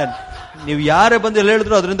 Amen. ನೀವು ಯಾರೇ ಬಂದು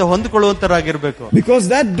ಹೇಳಿದ್ರು ಅದರಿಂದ ಹೊಂದಿಕೊಳ್ಳುವಂತರಾಗಿರ್ಬೇಕು. Because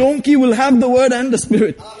that donkey will have the word and the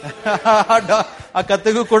spirit. ಆ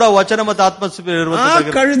ಕತ್ತೆಗೂ ಕೂಡ ವಚನ ಮತ್ತು ಆತ್ಮ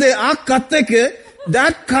ಇರುವಂತದ್ದಾಗಿರುತ್ತೆ. ಆ ಕತ್ತೆಗೆ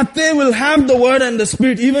that kate will have the word and the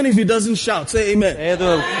spirit even if he doesn't shout. Say amen. ಅದು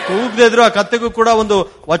ಕೂಗದೆ ಇದ್ರು ಆ ಕತ್ತೆಗೂ ಕೂಡ ಒಂದು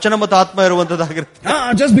ವಚನ ಮತ್ತು ಆತ್ಮ ಇರುವಂತದ್ದಾಗಿರುತ್ತೆ.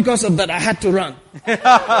 Just because of that I had to run.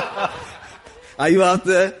 Are you out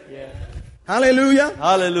there? Yeah. Hallelujah.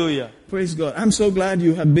 Hallelujah. Praise God. I'm so glad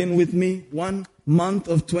you have been with me. 1 month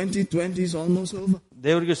of 2020 is almost over.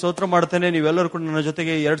 ದೇವರಿಗೆ ಸ್ತೋತ್ರ ಮಾಡ್ತೇನೆ, ನೀವೆಲ್ಲರೂ ಕೂಡ ನನ್ನ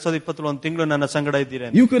ಜೊತೆಗೆ 2020 ಒಂದು ತಿಂಗಳು ನನ್ನ ಸಂಗಡ ಇದ್ದೀರಿ.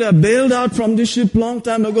 You could have bailed out from this ship long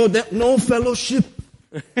time ago. No fellowship.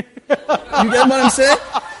 You get what I'm saying?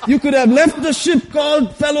 You could have left the ship called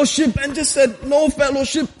fellowship and just said no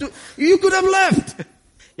fellowship. You could have left.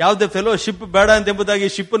 ಯಾವುದೇ fellowship ಬೇಡ ಅಂತ ಎಂಬುದಾಗಿ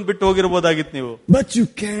ship ಅನ್ನು ಬಿಟ್ಟು ಹೋಗಿರಬಹುದಾಗಿತ್ತು ನೀವು. But you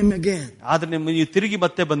came again. ಆದ್ರೆ ನೀವು ತಿರುಗಿ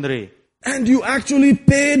ಮತ್ತೆ ಬಂದ್ರಿ. And you actually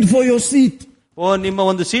paid for your seat. ನಿಮ್ಮ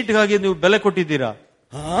ಒಂದು ಸೀಟ್ಗಾಗಿ ನೀವು ಬೆಲೆ ಕೊಟ್ಟಿದ್ದೀರಾ.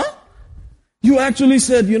 You actually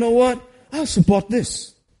said, you know what? I'll support this.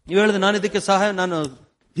 ನೀವು ಹೇಳಿದ್ರೆ ನಾನು ಇದಕ್ಕೆ ಸಹಾಯ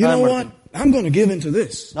You know what? I'm going to give into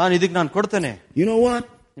this. ನಾನು ಇದಕ್ಕೆ ನಾನು ಕೊಡ್ತೇನೆ. You know what?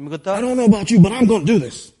 ನಿಮಗೆ ಗೊತ್ತಾ? I don't know about you, but I'm going to do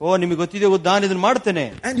this. ನಿಮಗೆ ಗೊತ್ತಿದೆ, ನಾನು ಇದನ್ನ ಮಾಡ್ತೇನೆ.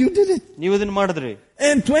 And you did it. ನೀವು ಇದನ್ನ ಮಾಡಿದ್ರಿ.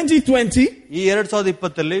 In 2020, ಈ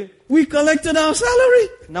 2020 we collected our salary.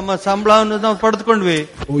 ನಮ್ಮ ಸಂಬಳವನ್ನು ನಾವು ಪಡೆದುಕೊಂಡ್ವಿ.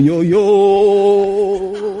 Oh yo yo.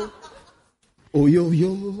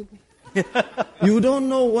 You don't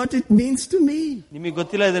know what it means to me. ನಿಮಗೆ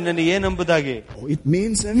ಗೊತ್ತಿಲ್ಲ ಇದು ನನಗೆ ಏನು ಎಂಬುದಾಗಿ. It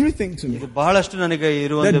means everything to me. ಇದು ಬಹಳಷ್ಟು ನನಗೆ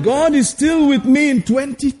ಇರುವಂತ. That God is still with me in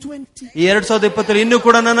 2020. ಈ 2020 ಇನ್ನೂ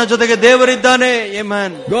ಕೂಡ ನನ್ನ ಜೊತೆಗೆ ದೇವರಿದ್ದಾನೆ. Amen.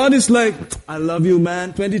 God is like, I love you man.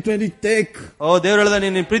 2020 take. ದೇವರು ಹೇಳಿದ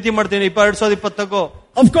ನೀನು ಪ್ರೀತಿ ಮಾಡ್ತೀನಿ 2020.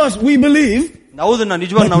 Of course we believe. ಹೌದು, ನಾವು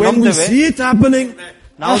ನಿಜವಾಗಿ ನಾವು ನಂಬ್ತೇವೆ. When we see it happening,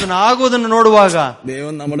 ನಾವು ಅದನ್ನ ಆಗುವುದನ್ನು ನೋಡುವಾಗ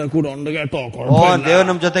ದೇವರು ನಮ್ಮ ಕೂಡ ಒಂದಿಗೆ ದೇವರು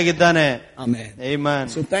ನಮ್ಮ ಜೊತೆಗಿದ್ದಾನೆ. Amen. Amen.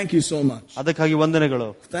 So thank you so much. ಅದಕ್ಕಾಗಿ ವಂದನೆಗಳು.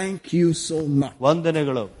 Thank you so much.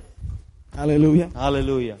 ವಂದನೆಗಳು. Hallelujah.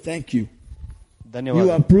 Hallelujah. Thank you. ಧನ್ಯವಾದ.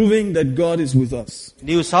 You are proving that God is with us.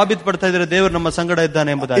 ನೀವು ಸಾಬೀತು ಪಡ್ತಾ ಇದ್ದೀರಾ ದೇವರು ನಮ್ಮ ಸಂಗಡ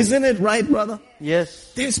ಇದ್ದಾನೆ ಎಂಬುದಾಗಿ. Isn't it right, brother? Yes.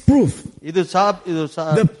 There's proof.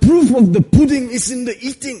 The proof of the pudding is in the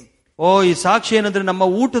eating. ಈ ಸಾಕ್ಷಿ ಏನಂದ್ರೆ ನಮ್ಮ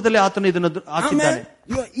ಊಟದಲ್ಲಿ ಆತನು ಇದನ್ನು ಹಾಕಿದ್ದಾನೆ.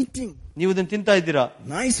 You are eating. ನೀವು ಇದನ್ನು ತಿಂತಾ ಇದ್ದೀರಾ.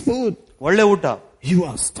 Nice food. ಒಳ್ಳೆ ಊಟ. You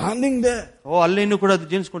are standing there. ಅಲ್ಲಿ ಇನ್ನೂ ಕೂಡ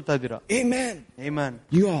ಜೀವಿಸ್ಕೊಳ್ತಾ ಇದ್ದೀರಾ. Amen. Amen.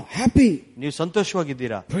 You are happy. ನೀವು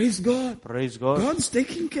ಸಂತೋಷವಾಗಿದ್ದೀರಾ. Praise God. Praise God. God's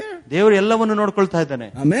taking care. ದೇವರು ಎಲ್ಲವನ್ನು ನೋಡ್ಕೊಳ್ತಾ ಇದ್ದಾನೆ.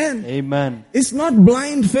 Amen. Amen. It's not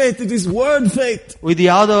blind faith, it is word faith. ಇದು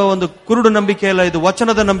ಯಾವುದೋ ಒಂದು ಕುರುಡು ನಂಬಿಕೆ ಅಲ್ಲ, ಇದು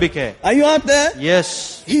ವಚನದ ನಂಬಿಕೆ. Are you out there? Yes.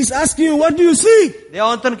 He's asking you, what do you see?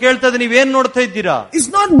 ದೇವಂತನ ಕೇಳ್ತಾ ಇದ್ದಾನೆ, ನೀವೇನ್ ನೋಡ್ತಾ ಇದ್ದೀರಾ?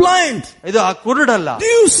 It's not blind. ಇದು ಆ ಕುರುಡಲ್ಲ.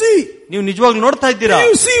 Do you see? ನೀವು ನಿಜವಾಗ್ಲೂ ನೋಡ್ತಾ ಇದ್ದೀರಾ? Do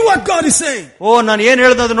you see what God is saying? ನಾನು ಏನ್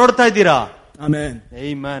ಹೇಳ್ದೆ ಅದು ನೋಡ್ತಾ ಇದ್ದೀರಾ? Amen.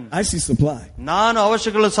 Amen. I see supply. ನಾನು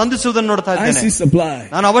ಅವಶ್ಯಕತೆಗಳನ್ನು ಸಂಧಿಸುವುದನ್ನು ನೋಡ್ತಾ ಇದ್ದೇನೆ. I see supply.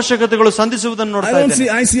 ನಾನು ಅವಶ್ಯಕತೆಗಳು ಸಂಧಿಸುವುದನ್ನು ನೋಡ್ತಾ ಇದ್ದೇನೆ.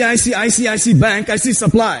 I don't see I see bank, I see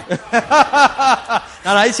supply.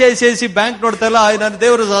 ನಾನು ICICI ಬ್ಯಾಂಕ್ ನೋಡ್ತಾ ಇಲ್ಲ, ನಾನು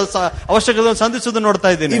ದೇವರ ಅವಶ್ಯಕತೆಗಳನ್ನು ಸಂಧಿಸುವುದನ್ನು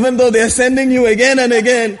ನೋಡ್ತಾ ಇದ್ದೇನೆ. Even though they are sending you again and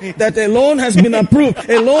again that a loan has been approved,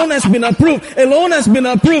 a loan has been approved, a loan has been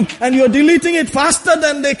approved, and you are deleting it faster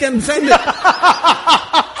than they can send it.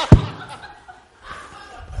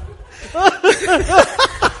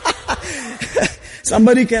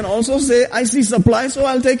 Somebody can also say, I see supply, so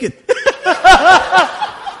I'll take it.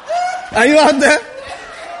 Are you out there?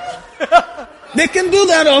 They can do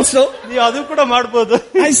that also.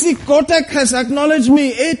 I see Kotak has acknowledged me.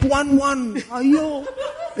 811. Ayo.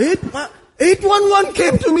 811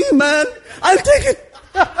 came to me, man. I'll take it.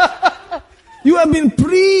 You have been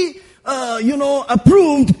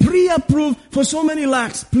pre-approved for so many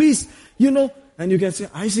lakhs. Please, and you can say,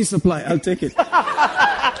 I see supply. I'll take it.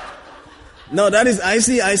 No, that is I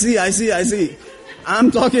see. I'm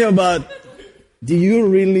talking about, do you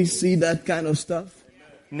really see that kind of stuff?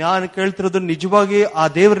 ನಾನು ಕೇಳ್ತಿರೋದು ನಿಜವಾಗಿ ಆ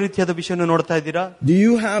ದೇವರ ರೀತಿಯಾದ ವಿಷಯವನ್ನು ನೋಡ್ತಾ ಇದ್ದೀರಾ? Do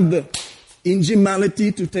you have the ingenuity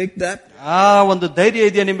to take that? ಆ ಒಂದು ಧೈರ್ಯ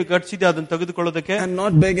ಇದೆಯಾ ನಿಮಗೆ ಗಟ್ಸಿದೆ ಅದನ್ನು ತೆಗೆದುಕೊಳ್ಳೋದಕ್ಕೆ? And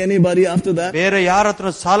not beg anybody after that? ಬೇರೆ ಯಾರ ಹತ್ರ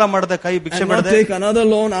ಸಾಲ ಮಾಡದೆ ಕೈ ಭಿಕ್ಷೆ ಮಾಡದೆ? And not take another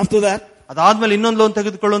loan after that? ಅದಾದ್ಮೇಲೆ ಇನ್ನೊಂದು ಲೋನ್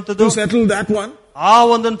ತೆಗೆದುಕೊಳ್ಳುವಂತದ್ದು? To settle that one? ಆ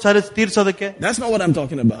ಒಂದನ್ನು ಸರಿ ತೀರ್ಸೋದಕ್ಕೆ? That's not what I'm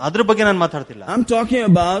talking about. ಅದ್ರ ಬಗ್ಗೆ ನಾನು ಮಾತಾಡ್ತಿಲ್ಲ. I'm talking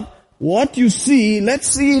about what you see, let's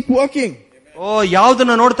see it working.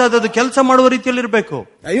 ಯಾವ್ದನ್ನ ನೋಡ್ತಾ ಇದ್ದದ್ದು ಕೆಲಸ ಮಾಡುವ ರೀತಿಯಲ್ಲಿ ಇರಬೇಕು.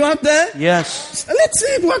 Are you out there? Yes. Let's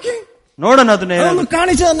see it working. ನೋಡೋಣ ಅದನ್ನೇ.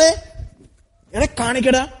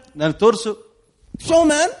 ನಾನು ತೋರ್ಸು. Show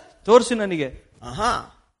man. ತೋರ್ಸಿ ನನಗೆ.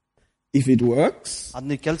 If it works,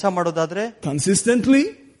 ಅದನ್ನ ಕೆಲಸ ಮಾಡೋದಾದ್ರೆ consistently,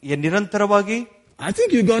 ನಿರಂತರವಾಗಿ, I think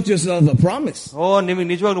you got yourself a promise. ನಿಮಗೆ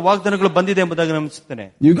ನಿಜವಾಗ್ಲೂ ವಾಗ್ದಾನಗಳು ಬಂದಿದೆ ಎಂಬುದಾಗಿ ನಂಬಿಸುತ್ತೇನೆ.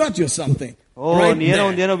 You got your something.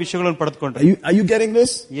 ಏನೋ ವಿಷಯಗಳನ್ನು ಪಡೆದುಕೊಂಡ್ರೆ. Are you getting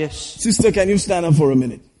this? Yes. Sister, can you stand up for a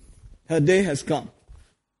minute? Her day has come.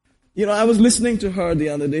 I was listening to her the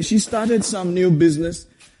other day. She started some new business.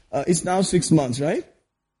 It's now 6 months, right?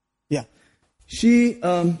 Yeah. She,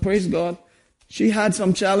 praise God, she had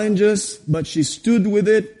some challenges, but she stood with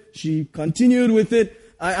it. She continued with it.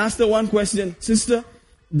 I asked her one question, Sister,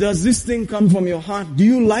 does this thing come from your heart? Do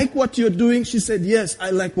you like what you're doing? She said, yes, I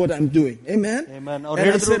like what I'm doing. Amen? Amen.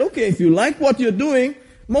 And I said, okay, if you like what you're doing,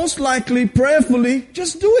 most likely, prayerfully,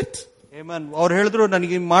 just do it. ಅವ್ರು ಹೇಳಿದ್ರು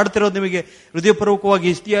ನನಗೆ ಮಾಡ್ತಿರೋದು ನಿಮಗೆ ಹೃದಯಪೂರ್ವಕವಾಗಿ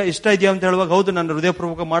ಇಷ್ಟ ಇದೆಯಾ ಅಂತ ಹೇಳುವಾಗ ಹೌದು ನಾನು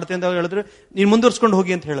ಹೃದಯಪೂರ್ವಕ ಮಾಡ್ತೇನೆ ಅಂತ ಹೇಳಿದ್ರೆ ನೀನ್ ಮುಂದುವರ್ಸ್ಕೊಂಡು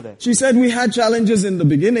ಹೋಗಿ ಅಂತ ಹೇಳಿದೆ. She said we had challenges in the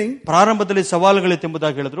beginning. ಪ್ರಾರಂಭದಲ್ಲಿ ಸವಾಲುಗಳಿತ್ತು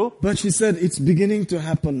ಎಂಬುದಾಗಿ ಹೇಳಿದ್ರು. But she said it's beginning to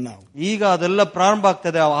happen now. ಈಗ ಅದೆಲ್ಲ ಪ್ರಾರಂಭ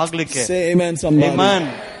ಆಗ್ತದೆ ಆಗ್ಲಿಕ್ಕೆ. Say amen somebody. Amen.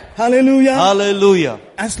 Hallelujah. Hallelujah.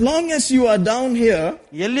 As long as you are down here,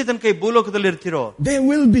 ಎಲ್ಲಿ ತನಕ ಈ ಭೂಲೋಕದಲ್ಲಿ ಇರ್ತೀರೋ there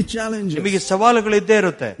will be challenges. ನಿಮಗೆ ಸವಾಲುಗಳು ಇದ್ದೇ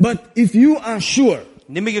ಇರುತ್ತೆ. But if you are sure,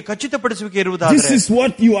 ನಿಮಗೆ ಖಚಿತಪಡಿಸುವಿಕೆ ಇರುವುದಾದ್ರೆ, this is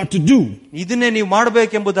what you are to do, ಇದನ್ನೇ ನೀವು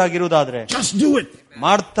ಮಾಡಬೇಕೆಂಬುದಾಗಿರುವುದಾದ್ರೆ, just do it.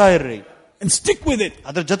 ಮಾಡ್ತಾ ಇರ್ರಿ. And stick with it.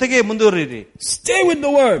 ಅದರ ಜೊತೆಗೆ ಮುಂದುವರಿರಿ. Stay with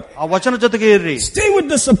the word. ಆ ವಚನ ಜೊತೆಗೆ ಇರ್ರಿ. Stay with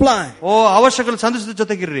the supply. ಅವಶ್ಯಕತೆ ಸಂಧಿಸಿದ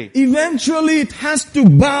ಜೊತೆಗಿರ್ರಿ. Eventually it has to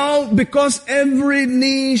bow because every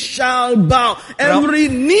knee shall bow. Every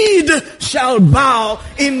need shall bow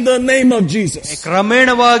in the name of Jesus.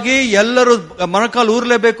 ಕ್ರಮೇಣವಾಗಿ ಎಲ್ಲರೂ ಮೊಣಕಾಲು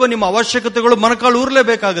ಊರ್ಲೇಬೇಕು. ನಿಮ್ಮ ಅವಶ್ಯಕತೆಗಳು ಮೊಣಕಾಲು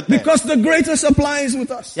ಊರ್ಲೇಬೇಕಾಗುತ್ತೆ. Because the greater supply is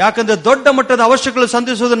with us. ಯಾಕಂದ್ರೆ ದೊಡ್ಡ ಮಟ್ಟದ ಅವಶ್ಯಕತೆಗಳು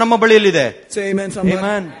ಸಂಧಿಸುವುದು ನಮ್ಮ ಬಳಿಯಲ್ಲಿದೆ. Say amen somebody.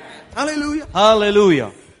 Amen. Hallelujah. Hallelujah.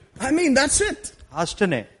 I mean, that's it.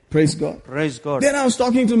 ಅಷ್ಟನೇ. Praise God. Praise God. Then I was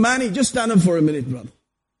talking to Manny. Just stand up for a minute, brother.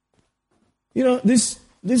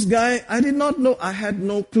 This guy, I did not know. I had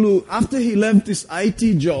no clue. After he left this IT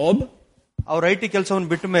job, ಅವ್ರ IT ಕೆಲಸವನ್ನು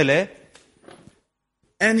ಬಿಟ್ಟ ಮೇಲೆ,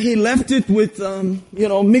 and he left it with,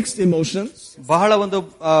 mixed emotions. ಬಹಳ ಒಂದು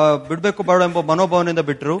ಬಿಡ್ಬೇಕು ಬೇಡ ಎಂಬ ಮನೋಭಾವನೆಯಿಂದ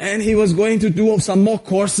ಬಿಟ್ರು. And he was going to do some more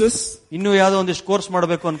courses. ಇನ್ನು ಯಾವ್ದೋ ಒಂದಿಷ್ಟು ಕೋರ್ಸ್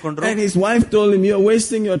ಮಾಡಬೇಕು ಅನ್ಕೊಂಡ್ರು. And his wife told him, "You're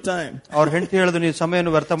wasting your time." ಅವ್ರ ಹೆಂಡತಿ ಹೇಳಿದ್ರು, ನೀವು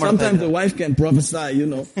ಸಮಯವನ್ನು ವ್ಯರ್ಥ ಮಾಡ್ತಾ ಇದ್ದೀರಾ. Sometimes the wife can prophesy,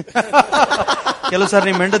 ಕೆಲವು ಸಾರಿ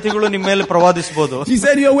ನಿಮ್ಮ ಹೆಂಡತಿಗಳು ನಿಮ್ಮ ಮೇಲೆ ಪ್ರವಾದಿಸಬಹುದು. She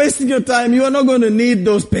said, "You're wasting your time. You are not going to need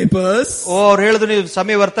those papers." ಅವ್ರು ಹೇಳಿದ್ರು, ನೀವು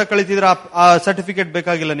ಸಮಯ ವ್ಯರ್ಥ ಕಳೀತಿದ್ರ, ಆ ಸರ್ಟಿಫಿಕೇಟ್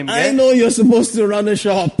ಬೇಕಾಗಿಲ್ಲ ನಿಮ್ಗೆ. I know you're supposed to run a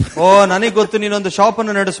shop. ನನಗೆ ಗೊತ್ತು ನೀನೊಂದು ಶಾಪ್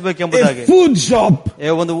ಅನ್ನು ನಡೆಸಬೇಕೆಂಬುದಾಗಿ. A food shop.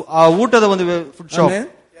 ಒಂದು ಊಟದ ಒಂದು food shop.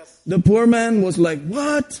 The poor man was like,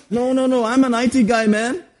 "What? No, I'm an IT guy,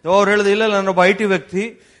 man." ಅವ್ರು ಹೇಳಿದ್ರು, ಇಲ್ಲ ನಾನೊಬ್ಬ IT ವ್ಯಕ್ತಿ.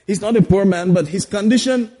 He's not a poor man, but his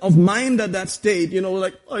condition of mind at that state,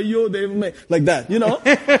 like, "Ayyo, like that,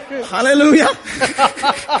 Hallelujah.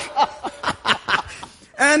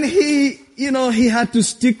 And he had to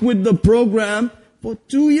stick with the program for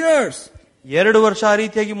 2 years. 2 ವರ್ಷ ಆ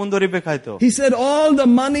ರೀತಿಯಾಗಿ ಮುಂದುವರಿಬೇಕಾಯ್ತು. He said all the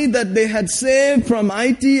money that they had saved from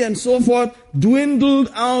IT and so forth dwindled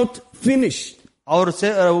out, finished. ಅವರು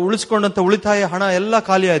ಉಳಿಸಿಕೊಂಡಂತ ಉಳಿತಾಯ ಹಣ ಎಲ್ಲ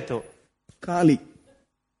ಖಾಲಿ ಆಯ್ತು. Khali.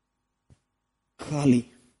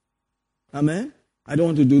 Amen. I don't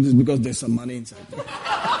want to do this because there's some money inside.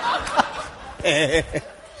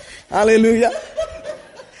 Hallelujah.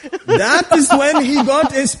 That is when he got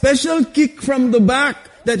a special kick from the back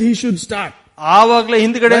that he should start. ಆವಾಗಲೇ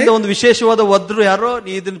ಹಿಂದ್ಗಡೆಯಿಂದ ಒಂದು ವಿಶೇಷವಾದ ಒದ್ರು ಯಾರೋ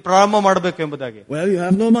ನೀ ಇದನ್ನ ಪ್ರಾರಂಭ ಮಾಡಬೇಕು ಎಂಬುದಾಗಿ. Well, you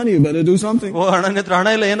have no money, you better do something. ನನ್ನ ಹತ್ರ ಹಣ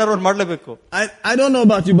ಇಲ್ಲ, ಏನಾರು ಒಂದು ಮಾಡಲೇಬೇಕು. I don't know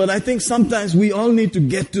about you, but I think sometimes we all need to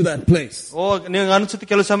get to that place. ನಿಮಗೆ ಅನ್ಸುತ್ತೆ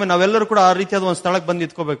ಕೆಲವು ಸಮಯ ನಾವೆಲ್ಲರೂ ಕೂಡ ಆ ರೀತಿಯಾದ ಒಂದು ಸ್ಥಳಕ್ಕೆ ಬಂದು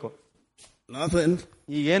ನಿಂತ್ಕೋಬೇಕು. Nothing.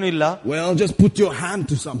 ಈಗ ಏನು ಇಲ್ಲ. Well, just put your hand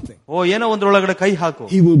to something. ಏನೋ ಒಂದ್ರೊಳಗಡೆ ಕೈ ಹಾಕು.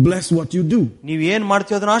 He will bless what you do. ನೀವ್ ಏನ್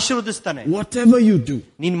ಮಾಡ್ತೀವಿ ಅದನ್ನ ಆಶೀರ್ವದಿಸ್ತಾನೆ. Whatever you do.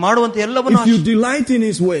 ನೀನ್ ಮಾಡುವಂತ ಎಲ್ಲವನ್ನೂ. If you delight in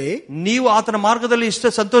His way, ನೀವು ಆತನ ಮಾರ್ಗದಲ್ಲಿ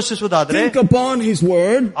ಇಷ್ಟ ಸಂತೋಷಿಸುವುದಾದ್ರೆ, think upon His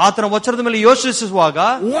word, ಆತನ ವಚನದ ಮೇಲೆ ಯೋಚಿಸುವಾಗ,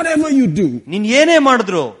 whatever you do, ನೀನ್ ಏನೇ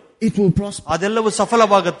ಮಾಡಿದ್ರು it will prosper. ಅದೆಲ್ಲವೂ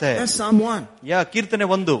ಸಫಲವಾಗುತ್ತೆ. That's Psalm 1. ಕೀರ್ತನೆ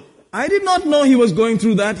 1. I did not know he was going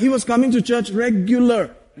through that. He was coming to church regular.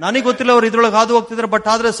 ನನಗೆ ಗೊತ್ತಿಲ್ಲ ಅವ್ರು ಇದ್ರೊಳಗೆ ಹಾದು ಹೋಗ್ತಿದ್ರು, ಬಟ್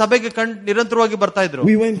ಆದ್ರೆ ಸಭೆಗೆ ನಿರಂತರವಾಗಿ ಬರ್ತಾ ಇದ್ರು.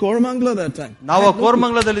 We were in Koramangala that time. ನಾವು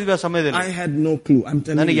ಕೋರಮಂಗಲದಲ್ಲಿ ಇದ್ವಿ ಆ ಸಮಯದಲ್ಲಿ. I had no clue. I'm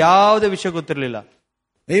telling you. ನನಗೆ ಯಾವುದೇ ವಿಷಯ ಗೊತ್ತಿರಲಿಲ್ಲ.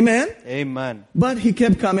 Amen. Amen. But he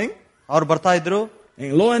kept coming. ಅವ್ರು ಬರ್ತಾ ಇದ್ರು.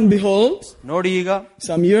 And lo and behold, ನೋಡಿ ಈಗ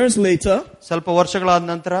some years later, ಸ್ವಲ್ಪ ವರ್ಷಗಳಾದ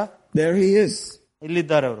ನಂತರ, there he is.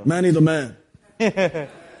 ಇಲ್ಲಿದ್ದಾರೆ ಅವರು. Manny the man.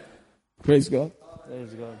 Praise God.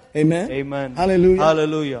 Praise God. Amen. Amen. Hallelujah.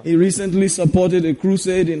 Hallelujah. He recently supported a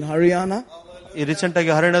crusade in Haryana. ಈ ರೀಸೆಂಟ್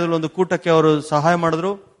ಆಗಿ ಹರಿಯಾಣದಲ್ಲಿ ಒಂದು ಕೂಟಕ್ಕೆ ಅವರು ಸಹಾಯ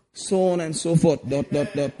ಮಾಡಿದ್ರು. So on and so forth. ...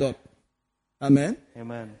 Amen.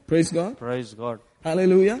 Amen. Praise God. Praise God.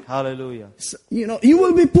 Hallelujah. Hallelujah. So, you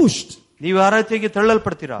will be pushed. ನೀವು ಆ ರೀತಿಯಾಗಿ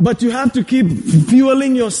ತಳ್ಳಲ್ಪಡ್ತೀರಾ. But you have to keep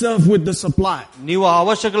fueling yourself with the supply. ನೀವು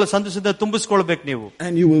ಅವಶ್ಯಕಗಳ ಸಂತೋಷದಿಂದ ತುಂಬಿಸಿಕೊಳ್ಬೇಕು ನೀವು.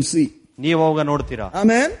 And you will see. ನೀವು ಅವಾಗ ನೋಡ್ತೀರಾ.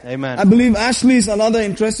 Amen. Amen. I believe Ashley is another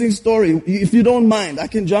interesting story. If you don't mind, I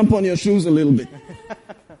can jump on your shoes a little bit.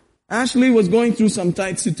 Ashley was going through some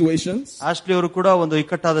tight situations. Ashley ಅವರು ಕೂಡ ಒಂದು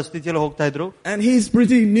ಇಕ್ಕಟ್ಟಾದ ಸ್ಥಿತಿಯಲ್ಲಿ ಹೋಗ್ತಾ ಇದ್ರು. And he's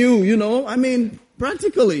pretty new, I mean,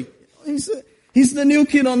 practically. He's the new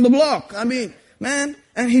kid on the block. I mean, man,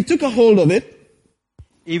 and he took a hold of it.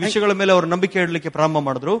 ಈ ವಿಷಯಗಳ ಮೇಲೆ ಅವರು ನಂಬಿಕೆ ಇಡಲಿಕ್ಕೆ ಪ್ರಾರಂಭ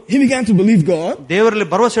ಮಾಡಿದ್ರು. He began to believe God. ದೇವರಲ್ಲಿ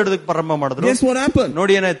ಭರವಸೆ ಇಡೋದಕ್ಕೆ ಪ್ರಾರಂಭ ಮಾಡಿದ್ರು. Guess what happened?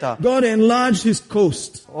 ನೋಡಿ ಏನಾಯ್ತಾ? God enlarged his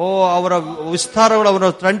coast. ಅವರ ವಿಸ್ತಾರಗಳು, ಅವರ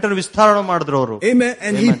ಫ್ರಂಟ್ ವಿಸ್ತಾರ ಮಾಡಿದ್ರು ಅವರು. Amen.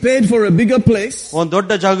 And he paid for a bigger place. ಒಂದು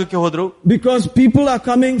ದೊಡ್ಡ ಜಾಗಕ್ಕೆ ಹೋದ್ರು. Because people are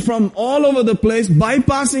coming from all over the place,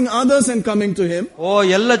 bypassing others and coming to him.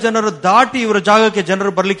 ಎಲ್ಲ ಜನರು ದಾಟಿ ಇವರ ಜಾಗಕ್ಕೆ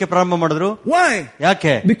ಜನರು ಬರ್ಲಿಕ್ಕೆ ಪ್ರಾರಂಭ ಮಾಡಿದ್ರು. Why?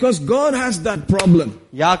 ಯಾಕೆ? Because God has that problem.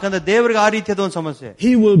 ಯಾಕಂದ್ರೆ ದೇವರಿಗೆ ಆ ರೀತಿಯಾದ ಒಂದು ಸಮಸ್ಯೆ.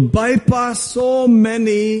 He will bypass so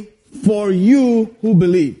many for you who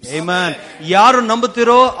believe. Amen. ಯಾರು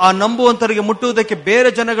ನಂಬುತ್ತೀರೋ ಆ ನಂಬುವಂತರಿಗೆ ಮುಟ್ಟುವುದಕ್ಕೆ ಬೇರೆ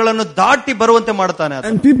ಜನಗಳನ್ನು ದಾಟಿ ಬರುವಂತೆ ಮಾಡ್ತಾನೆ.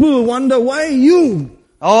 And people wonder, why you?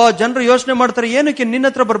 ಜನರು ಯೋಚನೆ ಮಾಡ್ತಾರೆ, ಏನಕ್ಕೆ ನಿನ್ನ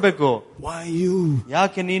ಹತ್ರ ಬರಬೇಕು? Why you?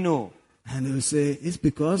 ಯಾಕೆ ನೀನು? And they will say, it's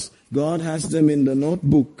because God has them in the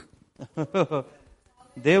notebook.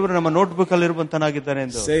 ದೇವರು ನಮ್ಮ ನೋಟ್ಬುಕ್ ಅಲ್ಲಿ ಇರುವಂತನಾಗಿದ್ದಾನೆ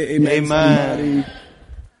ಎಂದು. Say amen. Amen.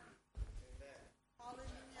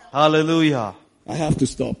 Hallelujah. I have to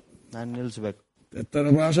stop. ನಾನು ನಿಲ್ಲಿಸಬೇಕು.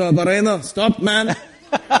 Stop, man.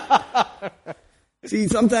 See,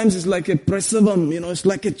 sometimes it's like a prasavam, it's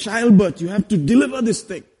like a childbirth. You have to deliver this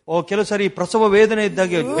thing. ಕೆಲವು ಸಾರಿ ಪ್ರಸವ ವೇದನೆ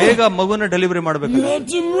ಇದ್ದಾಗ ಬೇಗ ಮಗುನ ಡೆಲಿವರಿ ಮಾಡಬೇಕು. You have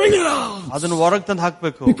to bring it out. ಅದನ್ನು ಹೊರಗೆ ತಂದು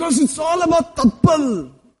ಹಾಕಬೇಕು. Because it's all about tappal.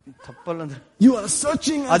 ತಪ್ಪಲ್ ಅಂದ್ರೆ you are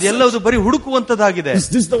searching. ಅದೆಲ್ಲವೂ ಬರೀ ಹುಡುಕುವಂತದ್ದಾಗಿದೆ. Is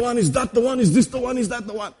this the one? Is that the one? Is this the one? Is that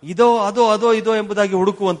the one? ಇದೋ ಎಂಬುದಾಗಿ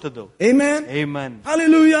ಹುಡುಕುವಂತದ್ದು. Amen. Amen.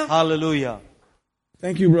 Hallelujah. Hallelujah.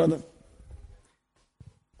 Thank you, brother.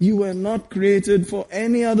 You were not created for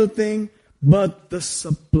any other thing but the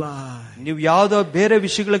supply. ನೀವು ಯಾವುದೋ ಬೇರೆ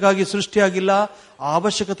ವಿಷಯಗಳಿಗಾಗಿ ಸೃಷ್ಟಿಯಾಗಿಲ್ಲ, ಆ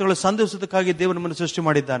ಅವಶ್ಯಕತೆಗಳ ಸಂಧಿಸುವುದಕ್ಕಾಗಿ ದೇವರು ನಮ್ಮನ್ನು ಸೃಷ್ಟಿ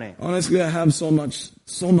ಮಾಡಿದ್ದಾನೆ. Honestly, I have so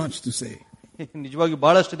much to say. ನಿಜವಾಗಿ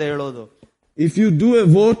ಬಹಳಷ್ಟಿದೆ ಹೇಳೋದು. If you do a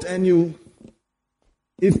vote and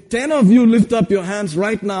if 10 of you lift up your hands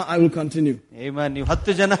right now, I will continue. Amen. ನೀವು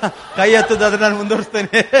 10 ಜನ ಕೈ ಎತ್ತುದಾದ್ರೆ ನಾನು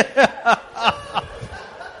ಮುಂದುವರಿಸ್ತೇನೆ.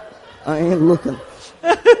 I ain't looking.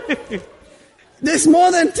 There's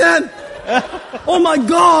more than 10. Oh my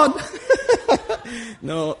God.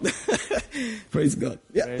 No. Praise God.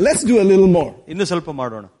 Yeah, let's do a little more. ಇನ್ನು ಸ್ವಲ್ಪ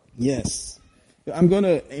ಮಾಡೋಣ. Yes. I'm going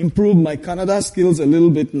to improve my Kannada skills a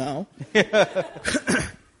little bit now.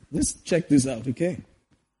 Let's check this out, okay?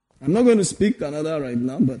 I'm not going to speak Kannada right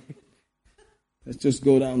now, but let's just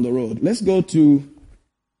go down the road. Let's go to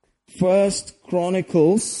 1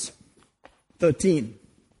 Chronicles 13.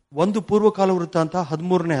 ಒಂದು ಪೂರ್ವಕಾಲ ವೃತ್ತಾಂತ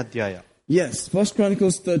 13ನೇ ಅಧ್ಯಾಯ. Yes, 1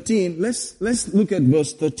 Chronicles 13. Let's look at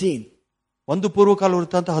verse 13. ಒಂದು ಪೂರ್ವಕಾಲ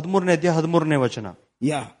ವೃತ್ತಾಂತ 13ನೇ ಅಧ್ಯಾಯ 13ನೇ ವಚನ.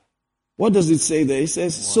 Yeah. What does it say there? It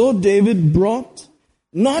says, So David brought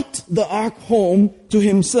not the ark home to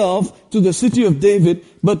himself to the city of David,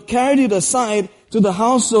 but carried it aside to the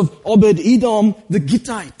house of Obed-Edom the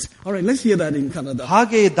Gittite. All right, let's hear that in Kannada.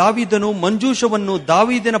 ಹಾಗೆ ದಾವೀದನು ಮಂಜೂಷವನ್ನು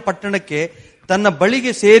ದಾವೀದನ ಪಟ್ಟಣಕ್ಕೆ ತನ್ನ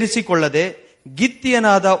ಬಳಿಗೆ ಸೇರಿಸಿಕೊಳ್ಳದೆ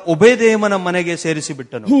ಗಿತ್ತಿಯನಾದ ಒಬೇದೇಮನ ಮನೆಗೆ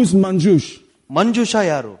ಸೇರಿಸಿಬಿಟ್ಟನು. Who's Manjush? ಮಂಜೂಷ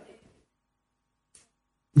ಯಾರು?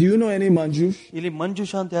 Do you know any Manjush? ಇಲ್ಲಿ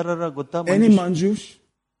ಮಂಜೂಷ ಅಂತ ಯಾರ ಗೊತ್ತಾ? Any Manjush?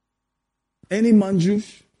 Any Manjush?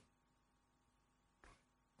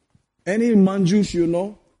 Any Manjush you know?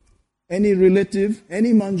 Any relative?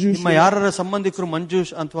 Any Manjush? ನಿಮ್ಮ ಯಾರ ಸಂಬಂಧಿಕರು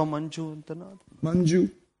ಮಂಜೂಷ್ ಅಥವಾ ಮಂಜು ಅಂತನಾ?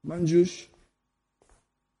 Manjush.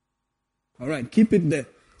 All right, keep it there.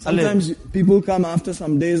 Sometimes people come after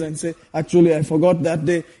some days and say, actually I forgot that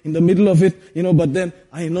day in the middle of it, but then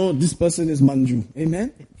I know this person is Manju. Amen?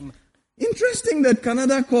 Interesting that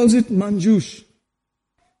Kannada calls it Manjush.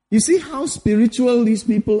 You see how spiritual these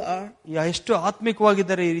people are? ಎಷ್ಟು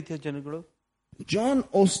ಆತ್ಮಿಕವಾಗಿದ್ದಾರೆ ಈ ರೀತಿಯ ಜನಗಳು. John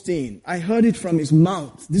Osteen, I heard it from his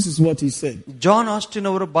mouth. This is what he said. John Austin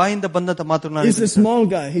ಅವರು ಬಾಯಿಂದ ಬಂದಂತ ಮಾತುಗಳನ್ನು He's a small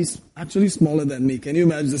guy. He's actually smaller than me. Can you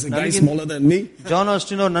imagine? There's a guy smaller than me. John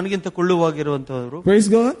Austin ಅವರು ನನಗಿಂತ ಕುಳ್ಳುವಾಗಿರುವಂತವರು. Praise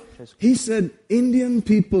God. He said Indian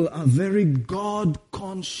people are very God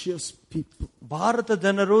conscious people. Bharat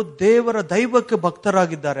ಜನರು ದೇವರ ದೈವಕ್ಕೆ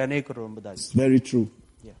ಭಕ್ತರಾಗಿದ್ದಾರೆ ಅನೇಕರು ಎಂಬುದಾಗಿ. It's very true.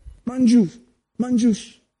 Manjush.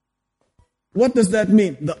 What does that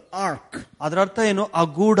mean? The ark. ಅದರ ಅರ್ಥ ಏನು? ಆ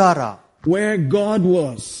ಗೂಡಾರ. Where God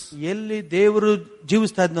was. ಎಲ್ಲಿ ದೇವರು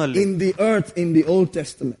ಜೀವಿಸ್ತಾ ಇದ್ನೋ ಅಲ್ಲಿ. In the earth in the Old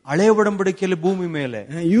Testament. ಹಳೆ ಒಡಂಬಡಿಕೆಯಲ್ಲಿ ಭೂಮಿ ಮೇಲೆ.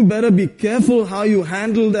 And you better be careful how you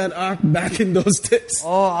handle that ark back in those days.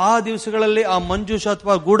 ಆ ದಿವಸಗಳಲ್ಲಿ ಆ ಮಂಜೂಷ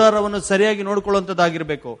ಅಥವಾ ಗೂಡಾರವನ್ನು ಸರಿಯಾಗಿ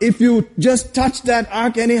ನೋಡಿಕೊಳ್ಳುವಂತದ್ದಾಗಿರಬೇಕು. If you just touch that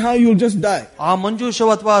ark anyhow, you'll just die. ಆ ಮಂಜೂಷ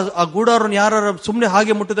ಅಥವಾ ಆ ಗೂಡಾರವನ್ನು ಯಾರು ಸುಮ್ಮನೆ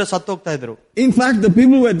ಹಾಗೆ ಮುಟ್ಟಿದ್ರೆ ಸತ್ತು ಹೋಗ್ತಾ ಇದ್ರು. In fact, the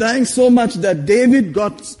people were dying so much that David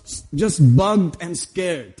got just bugged and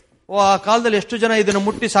scared. ಆ ಕಾಲದಲ್ಲಿ ಎಷ್ಟು ಜನ ಇದನ್ನು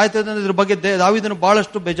ಮುಟ್ಟಿ ಸಾಯ್ತದೆ ಇದ್ರ ಬಗ್ಗೆ ದಾವೀದನು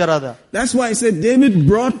ಬಹಳಷ್ಟು ಬೇಜಾರಾದ. That's why I said David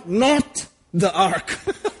brought not the ark.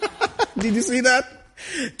 Did you see that?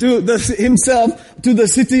 Himself to the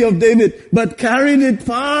city of David, but carried it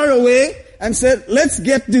far away and said, let's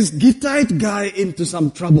get this Gittite guy into some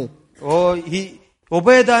trouble.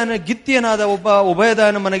 ಒಬಯದಾಯನ ಗಿತ್ತಿಯನಾದ ಒಬ್ಬ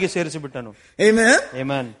ಒಬಯದಾಯನ ಮನೆಗೆ ಸೇರಿಸಿಬಿಟ್ಟನು. Amen.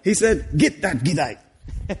 Amen. He said, get that Gittite.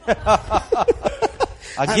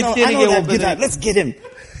 ಆ ಗಿತ್ತಿಯನಿಗೆ let's get him.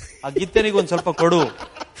 ಆ ಗಿತ್ತನಿಗೆ ಒಂದು ಸ್ವಲ್ಪ ಕೊಡು.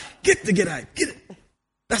 Get the Gittite. Get it.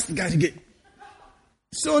 That's the guy to get.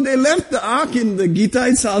 So they left the ark in the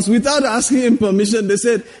Gittite's house without asking him permission. They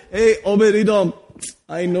said, hey, Obed-Edom,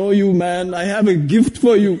 I know you, man. I have a gift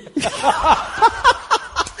for you.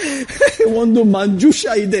 ಒಂದು ಮಂಜೂಷ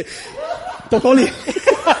ಇದೆ. ತಕೊಳ್ಳಿ.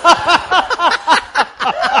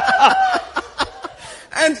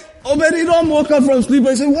 And Obed-Edom woke up from sleep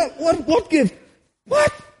and said, what gift?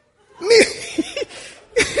 What? Me?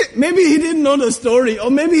 Maybe he didn't know the story, or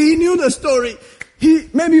maybe he knew the story.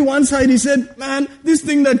 Maybe one side he said, man, this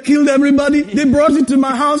thing that killed everybody, they brought it to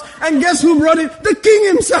my house, and guess who brought it? The king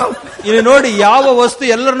himself. ಇಲ್ಲಿ ನೋಡಿ, ಯಾವ ವಸ್ತು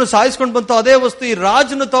ಎಲ್ಲರನ್ನು ಸಾಯಿಸಿಕೊಂಡು ಬಂತು ಅದೇ ವಸ್ತು ಈ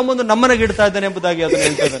ರಾಜನು ತಗೊಂಡು ನಮ್ಮನೆಗೆ ಇಡ್ತಾ ಇದ್ದಾನೆ ಎಂಬುದಾಗಿ ಅದನ್ನು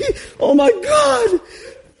ಹೇಳ್ತಾರೆ. Oh my God!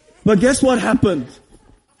 But guess what happened?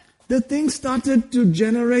 The thing started to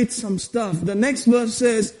generate some stuff. The next verse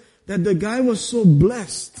says that the guy was so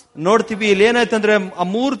blessed. ನೋಡ್ತೀವಿ ಇಲ್ಲಿ ಏನಾಯ್ತಂದ್ರೆ ಆ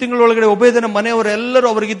 3 ತಿಂಗಳೊಳಗಡೆ ಒಬೇದನ ಮನೆಯವರೆಲ್ಲರೂ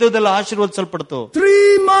ಅವರಿಗಿದ್ದದೆಲ್ಲ ಆಶೀರ್ವದಿಸಲ್ಪಡ್ತು.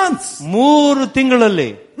 3 months. 3 ತಿಂಗಳಲ್ಲಿ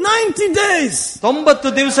 90 days.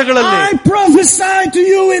 90 ದಿವಸಗಳಲ್ಲಿ I prophesy to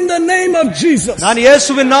you in the name of Jesus. ನಾನು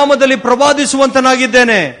ಯೇಸುವಿನ ನಾಮದಲ್ಲಿ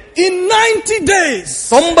ಪ್ರವಾದಿಸುವಂತನಾಗಿದ್ದೇನೆ. In 90 days.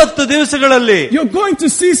 90 ದಿವಸಗಳಲ್ಲಿ you're going to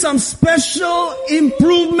see some special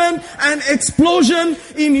improvement and explosion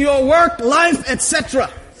in your work, life, etc.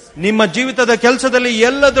 ನಿಮ್ಮ ಜೀವಿತದ ಕೆಲಸದಲ್ಲಿ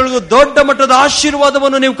ಎಲ್ಲದರಲ್ಲೂ ದೊಡ್ಡ ಮಟ್ಟದ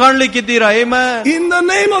ಆಶೀರ್ವಾದವನ್ನು ನೀವು ಕಾಣಲಿಕ್ಕಿದ್ದೀರಾ. Amen. In the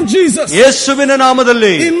name of Jesus. ಯೇಸುವಿನ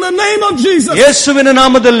ನಾಮದಲ್ಲಿ. In the name of Jesus. ಯೇಸುವಿನ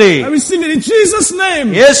ನಾಮದಲ್ಲಿ. I receive it in Jesus name.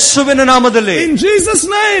 ಯೇಸುವಿನ ನಾಮದಲ್ಲಿ. In Jesus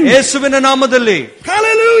name. ಯೇಸುವಿನ ನಾಮದಲ್ಲಿ.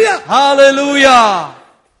 Hallelujah. Hallelujah.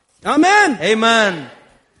 Amen. Amen.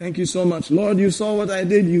 Thank you so much. Lord, you saw what I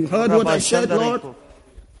did. You heard what I said, Lord.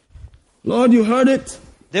 Lord, you heard it.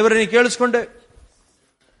 ದೇವರೇ ಕೇಳಿಸಿಕೊಂಡೆ.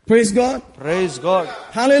 Praise God. Praise God.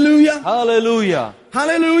 Hallelujah. Hallelujah.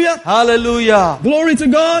 Hallelujah. Hallelujah. Glory to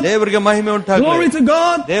God. ದೇವರಿಗೆ ಮಹಿಮೆ ಉಂಟಾಗಲಿ. Glory to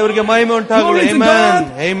God. ದೇವರಿಗೆ ಮಹಿಮೆ ಉಂಟಾಗಲಿ. Amen.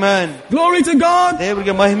 Amen. Glory to God.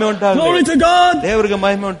 ದೇವರಿಗೆ ಮಹಿಮೆ ಉಂಟಾಗಲಿ. Glory to God. ದೇವರಿಗೆ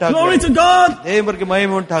ಮಹಿಮೆ ಉಂಟಾಗಲಿ. Glory to God. ದೇವರಿಗೆ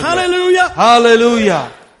ಮಹಿಮೆ ಉಂಟಾಗಲಿ. Hallelujah. Hallelujah.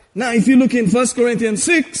 Now if you look in 1 Corinthians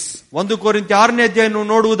 6, 1 ಕೊರಿಂಥಿ 6ನೇ ಅಧ್ಯಾಯವನ್ನು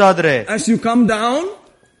ನೋಡುವುದಾದರೆ, as you come down,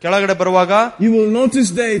 ಕೆಳಗಡೆ ಬರುವಾಗ you will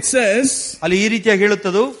notice there it says, ಅಲ್ಲಿ ಈ ರೀತಿಯಾಗಿ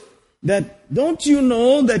ಹೇಳುತ್ತದೆ, that don't you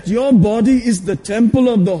know that your body is the temple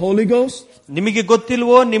of the Holy Ghost? ನಿಮಗೆ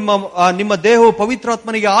ಗೊತ್ತಿಲ್ವೋ ನಿಮ್ಮ ದೇಹವು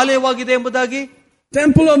ಪವಿತ್ರಾತ್ಮನಿಗೆ ಆಲಯವಾಗಿದೆ ಎಂಬುದಾಗಿ?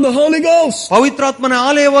 Temple of the Holy Ghost. ಪವಿತ್ರಾತ್ಮನ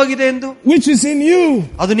ಆಲಯವಾಗಿದೆ ಎಂದು. Which is in you.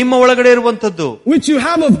 ಅದು ನಿಮ್ಮ ಒಳಗಡೆ ಇರುವಂತದ್ದು. Which you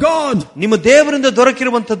have of God. ನಿಮ್ಮ ದೇವರಿಂದ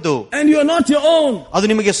ದೊರಕಿರುವಂತದ್ದು. And you are not your own. ಅದು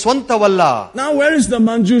ನಿಮಗೆ ಸ್ವಂತವಲ್ಲ. Now where is the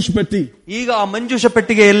Manjush Peti? ಈಗ ಆ ಮಂಜೂಷ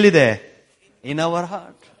ಪೆಟ್ಟಿಗೆ ಎಲ್ಲಿದೆ? In our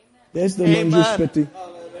heart. There's the Manjush Peti.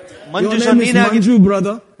 Manjusha Your name is Manju,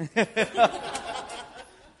 brother.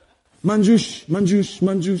 Manjush.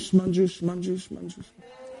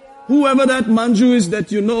 Whoever that Manju is that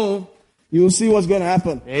you know, you'll see what's going to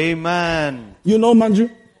happen. Amen. You know Manju?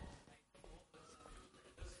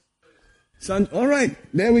 All right,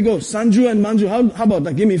 there we go. Sanju and Manju. How about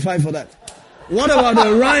that? Give me 5 for that. What about a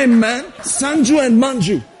rhyme, man? Sanju and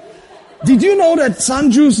Manju. Did you know that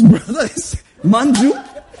Sanju's brother is Manju?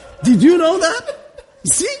 Did you know that?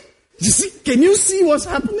 See? You see? Can you see what's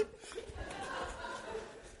happening?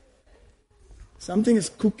 Something is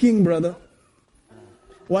cooking, brother.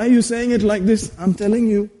 Why are you saying it like this? I'm telling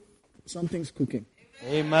you, something's cooking.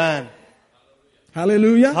 Amen.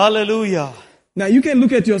 Hallelujah. Hallelujah. Now you can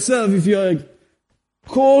look at yourself if you're a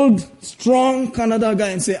cold, strong Kannada guy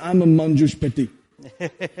and say, I'm a Manjush Petty.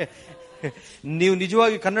 ನೀವು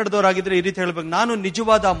ನಿಜವಾಗಿ ಕನ್ನಡದವರಾಗಿದ್ರೆ ಈ ರೀತಿ ಹೇಳ್ಬೇಕು, ನಾನು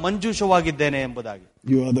ನಿಜವಾದ ಮಂಜೂಷವಾಗಿದ್ದೇನೆ ಎಂಬುದಾಗಿ.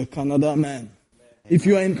 You are the Kannada man. If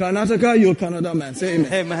you are in Karnataka, you're Kannada man. Say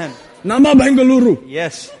amen. Amen. Nama Bengaluru.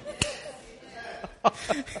 Yes.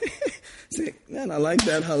 Say, man, I like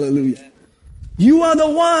that. Hallelujah. You are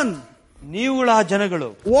the one. ನೀವುಗಳ ಜನಗಳು.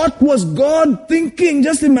 What was God thinking?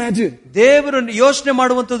 Just imagine. ದೇವರು ಯೋಚನೆ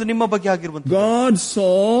ಮಾಡುವಂತದ್ದು ನಿಮ್ಮ ಬಗ್ಗೆ ಆಗಿರುವಂತದ್ದು. God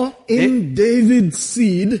saw in David's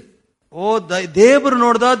seed. ದೇವರು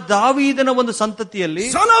ನೋಡಿದ ದಾವೀದನ ಒಂದು ಸಂತತಿಯಲ್ಲಿ,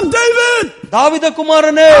 Son of David, ದಾವೀದ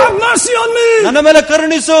ಕುಮಾರನೇ, have mercy on me. ನನ್ನ ಮೇಲೆ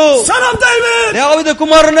ಕರುಣಿಸು. Son of David, ದಾವೀದ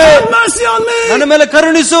ಕುಮಾರನೇ, have mercy on me. ನನ್ನ ಮೇಲೆ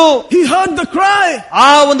ಕರುಣಿಸು. He heard the cry ಆ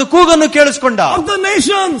ಒಂದು ಕೂಗನ್ನು ಕೇಳಿಸಿಕೊಂಡ. of the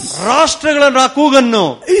nations. ರಾಷ್ಟ್ರಗಳ ಕೂಗನ್ನು.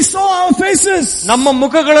 He saw our faces. ನಮ್ಮ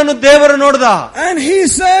ಮುಖಗಳನ್ನು ದೇವರು ನೋಡಿದ. And he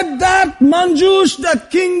said that Manjush that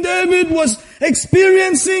King David was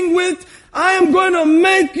experiencing with, I am going to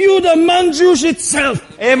make you the Manjush itself.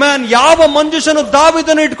 Amen. ಯಾವ ಮಂಜುಷನು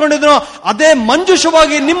ದಾವೀದನು ಇಟ್ಕೊಂಡಿದ್ನೋ ಅದೇ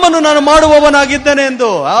ಮಂಜುಷವಾಗಿ ನಿಮ್ಮನ್ನು ನಾನು ಮಾಡುವವನಾಗಿದ್ದೇನೆ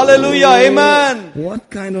ಎಂದು. Hallelujah. Amen. What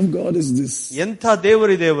kind of God is this? ಎಂಥ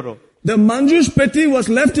ದೇವರು ಈ ದೇವರು. The Manjush Petty was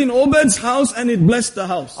left in Obed's house and it blessed the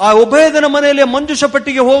house. ಆ ಒಬೇದನ ಮನೆಯಲ್ಲಿ ಮಂಜುಷ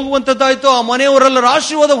ಪೆಟ್ಟಿಗೆ ಹೋಗುವಂತದ್ದಾಯ್ತು. ಆ ಮನೆಯವರೆಲ್ಲರೂ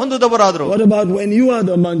ಆಶೀರ್ವಾದ ಹೊಂದುದವರಾದರು. What about when you are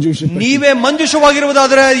the Manjush Petty? ನೀವೇ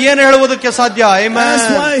ಮಂಜುಷವಾಗಿರುವುದಾದರೆ ಏನು ಹೇಳುವುದಕ್ಕೆ ಸಾಧ್ಯ? Amen. That's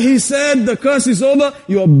why he said the curse is over.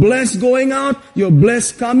 You are blessed going out. You are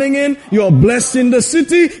blessed coming in. You are blessed in the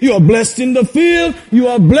city. You are blessed in the field. You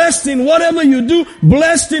are blessed in whatever you do.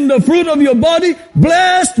 Blessed in the fruit of your body.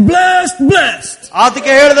 Blessed, blessed, blessed.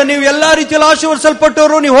 ಆತಕ್ಕೆ ಹೇಳಿದ, ನೀವು ಎಲ್ಲಾ ರೀತಿಯಲ್ಲಿ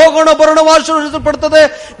ಆಶೀರ್ವದಿಸಲ್ಪಟ್ಟವರು. ನೀವು ಹೋಗೋಣ ಬರೋಣ ಆಶೀರ್ವದಿಸಲ್ಪಡುತ್ತದೆ.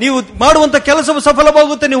 ನೀವು ಮಾಡುವಂತ ಕೆಲಸವು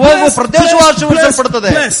ಸಫಲವಾಗುತ್ತೆ. ನೀವು ಹೋಗುವ ಪ್ರದೇಶವು ಆಶೀರ್ವದಿಸಲ್ಪಡುತ್ತದೆ.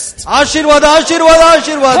 ಆಶೀರ್ವಾದ, ಆಶೀರ್ವಾದ,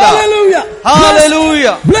 ಆಶೀರ್ವಾದ. Hallelujah.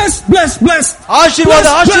 Hallelujah. Blessed, blessed, blessed. ಆಶೀರ್ವಾದ,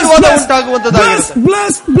 ಆಶೀರ್ವಾದ ಉಂಟಾಗುವಂತದ್ದಾಗಿರುತ್ತೆ.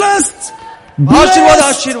 Blessed, blessed. ಆಶೀರ್ವಾದ,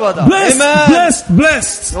 ಆಶೀರ್ವಾದ. Blessed, blessed,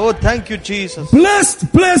 blessed. Oh, thank you, Jesus. Blessed,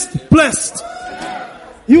 blessed, blessed.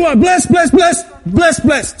 You are blessed, blessed, blessed, blessed,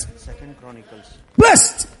 blessed. Second Chronicles.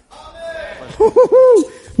 Blessed.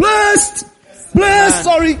 Blessed, blessed.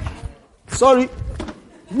 Sorry.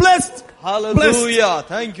 Blessed. Hallelujah.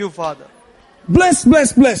 Thank you, Father. Blessed,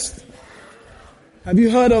 blessed, blessed. Have you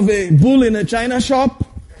heard of a bull in a china shop?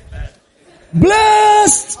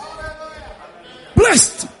 Blessed.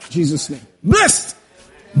 Blessed. Jesus' name. Blessed.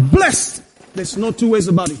 Blessed. There's no two ways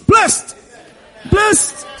about it. Blessed.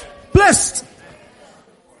 Blessed. Blessed.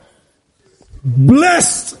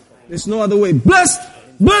 Blessed. There's no other way. Blessed.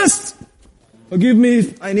 Blessed. Forgive me if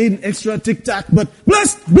I need extra tic-tac, but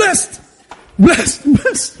blessed, blessed, blessed,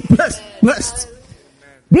 blessed, blessed, blessed,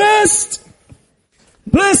 blessed,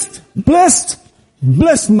 blessed, blessed,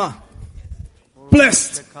 blessed, ma,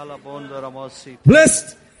 blessed, blessed,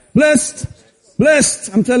 blessed, blessed.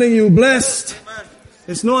 I'm telling you, blessed.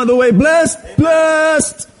 There's no other way. Blessed,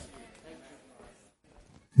 blessed,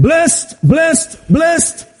 blessed, blessed,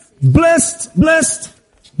 blessed, blessed, blessed,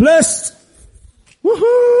 blessed.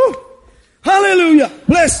 Woohoo! Hallelujah.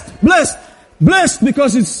 Blessed, blessed, blessed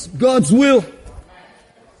because it's God's will.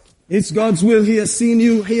 It's God's will. He has seen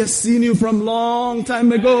you. He has seen you from long time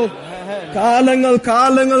ago. Kalangal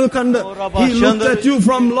kanda. He looked at you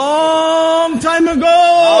from long time ago.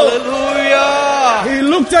 Hallelujah. He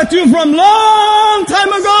looked at you from long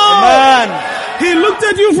time ago. Amen. He looked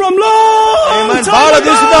at you from long Amen. time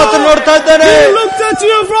ago. He looked at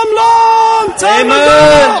you from long time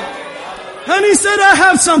ago. And he said, I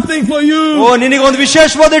have something for you. ನಿನಗೊಂದು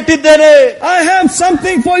ವಿಶೇಷವಾದ ಇಟ್ಟಿದ್ದೇನೆ. I have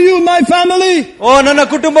something for you, my family. ನನ್ನ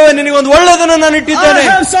ಕುಟುಂಬವೇ, ನಿನಗೊಂದು ಒಳ್ಳೆಯದನ್ನು ನಾನು ಇಟ್ಟಿದ್ದೇನೆ. I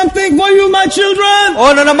have something for you, my children.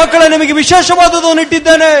 ನನ್ನ ಮಕ್ಕಳೇ, ನಿಮಗೆ ವಿಶೇಷವಾದದನ್ನು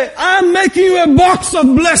ಇಟ್ಟಿದ್ದೇನೆ. I am making you a box of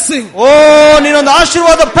blessing. ನೀನೊಂದು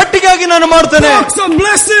ಆಶೀರ್ವಾದ ಪೆಟ್ಟಿಗೆಯಾಗಿ ನಾನು ಮಾಡ್ತೇನೆ. Box of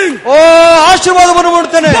blessing. ಆಶೀರ್ವಾದವನ್ನು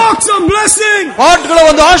ಮಾಡ್ತೇನೆ. Box of blessing. ಪಾಟ್ಗಳ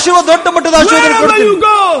ಒಂದು ಆಶೀರ್ವಾದ, ದೊಡ್ಡ ಮಟ್ಟದ ಆಶೀರ್ವಾದ ಕೊಡ್ತೇನೆ. Wherever you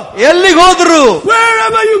go. ಎಲ್ಲಿಗೆ ಹೋದ್ರು.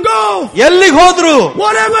 Wherever you go. ಎಲ್ಲಿಗೆ ಹೋದ್ರು.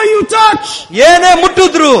 Whatever you touch. ಏನೇ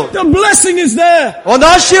ಮುಟ್ಟಿದ್ರು. The blessing is there. ಒಂದು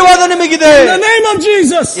ಆಶೀರ್ವಾದ ನಿಮಗಿದೆ. In the name of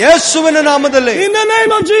Jesus. ಯೇಸುವಿನ ನಾಮದಲ್ಲಿ. In the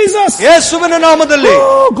name of Jesus. ಯೇಸುವಿನ ನಾಮದಲ್ಲಿ.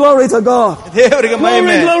 Oh, glory to God. ದೇವರಿಗೆ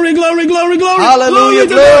ಮಹಿಮೆ. Glory, glory, glory, glory, glory. Hallelujah,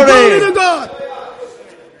 glory to God.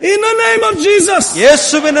 In the name of Jesus.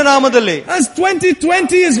 ಯೇಸುವಿನ ನಾಮದಲ್ಲಿ. As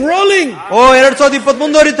 2020 is rolling. 2020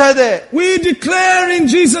 ಮುಂದುವರಿತಾ ಇದೆ. We declare in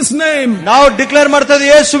Jesus' name. ನಾವು declare ಮಾಡ್ತಾ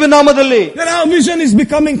ಇದ್ದೀವಿ ಯೇಸುವಿನ ನಾಮದಲ್ಲಿ. That our vision is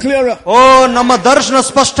becoming clearer. ನಮ್ಮ ದರ್ಶನ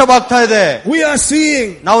ಸ್ಪಷ್ಟವಾಗ್ತಾ ಇದೆ. We are seeing.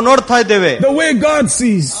 ನಾವು ನೋಡ್ತಾ ಇದ್ದೇವೆ. The way God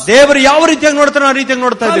sees. ದೇವರು ಯಾವ ರೀತಿಯಾಗಿ ನೋಡ್ತಾರೋ ಆ ರೀತಿಯಾಗಿ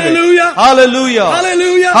ನೋಡ್ತಾ ಇದ್ದೇವೆ. Hallelujah. Hallelujah.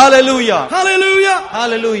 Hallelujah. Hallelujah. Hallelujah.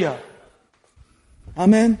 Hallelujah.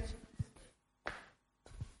 Amen.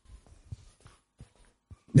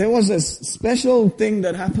 There was a special thing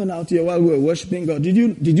that happened out here while we were worshiping God.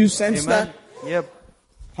 Did you sense Amen. that? Yep.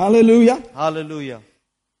 Hallelujah. Hallelujah.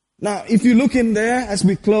 Now, if you look in there as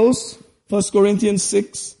we close, 1 Corinthians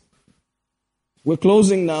 6, we're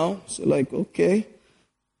closing now. So like, okay,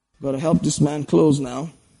 got to help this man close now.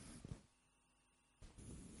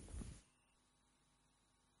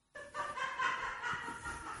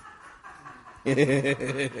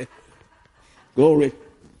 Glory.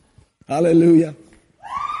 Hallelujah.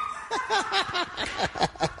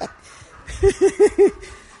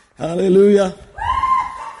 Hallelujah.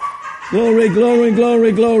 Glory, glory,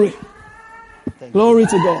 glory, glory. Glory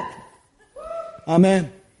to God.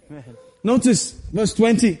 Amen. Notice verse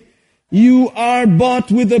 20. You are bought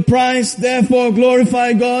with a price, therefore glorify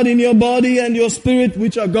God in your body and your spirit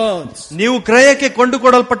which are God's. ನೀವು ಕ್ರಯಕ್ಕೆ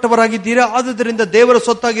ಕೊಂಡುಕೊಡಲ್ಪಟ್ಟವರಾಗಿದ್ದೀರಾ, ಆದುದರಿಂದ ದೇವರ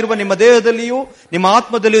ಸೊತ್ತಾಗಿರುವ ನಿಮ್ಮ ದೇಹದಲ್ಲಿಯೂ ನಿಮ್ಮ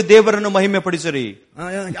ಆತ್ಮದಲ್ಲಿಯೂ ದೇವರನ್ನು ಮಹಿಮೆ ಪಡಿಸಿರಿ.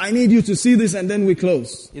 I need you to see this and then we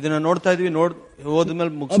close. ಇದನ್ನ ನೋಡ್ತಾ ಇದೀವಿ,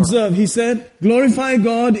 ಹೋದ್ಮೇಲೆ ಮುಗಿಸೋಣ. Observe, he said, glorify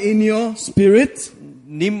God in your spirit.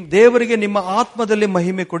 ದೇವರಿಗೆ ನಿಮ್ಮ ಆತ್ಮದಲ್ಲಿ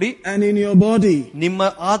ಮಹಿಮೆ ಕೊಡಿ. And in your body. ನಿಮ್ಮ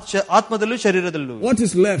ಆತ್ಮದಲ್ಲೂ ಶರೀರದಲ್ಲೂ. What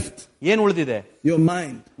is left? ಏನು ಉಳಿದಿದೆ? Your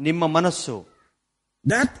mind. ನಿಮ್ಮ ಮನಸ್ಸು.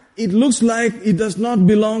 That it looks like it does not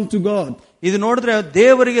belong to God. ಇದು ನೋಡಿದ್ರೆ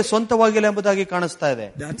ದೇವರಿಗೆ ಸ್ವಂತವಾಗಿಲ್ಲ ಎಂಬುದಾಗಿ ಕಾಣಿಸ್ತಾ ಇದೆ.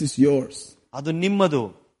 That is yours. ಅದು ನಿಮ್ಮದು.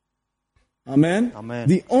 Amen. Amen.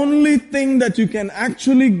 The only thing that you can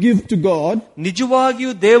actually give to God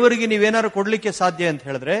ನಿಜವಾಗಿಯೂ ದೇವರಿಗೆ ನೀವೇನಾದರೂ ಕೊಡ್ಲಿಕ್ಕೆ ಸಾಧ್ಯ ಅಂತ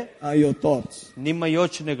ಹೇಳಿದ್ರೆ are your thoughts. ನಿಮ್ಮ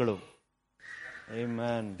ಯೋಚನೆಗಳು.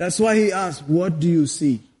 Amen. That's why he asked, what do you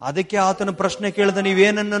see? ಅದಕ್ಕೆ ಆತನ ಪ್ರಶ್ನೆ ಕೇಳಿದ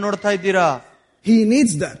ನೀವೇನನ್ನ ನೋಡ್ತಾ ಇದ್ದೀರಾ? He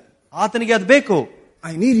needs that. ಆತನಿಗೆ ಅದು ಬೇಕು.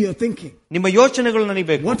 I need your thinking. ನಿಮ್ಮ ಯೋಚನೆಗಳು ನನಗೆ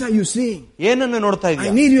ಬೇಕು. What are you seeing? ಏನನ್ನು ನೋಡ್ತಾ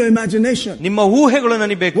ಇದ್ದೀರಾ? I need your imagination. ನಿಮ್ಮ ಊಹೆಗಳು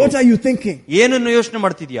ನನಗೆ ಬೇಕು. What are you thinking? ಏನನ್ನು ಯೋಚನೆ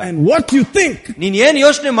ಮಾಡ್ತಿದ್ಯಾ? And what you think. ನೀನು ಏನು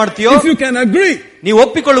ಯೋಚನೆ ಮಾಡ್ತೀಯೋ, if you can agree, ನೀವು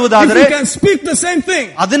ಒಪ್ಪಿಕೊಳ್ಳುವುದಾದರೆ, if you can speak the same thing,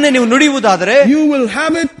 ಅದನ್ನೇ ನೀವು ನುಡಿಯುವುದಾದರೆ, you will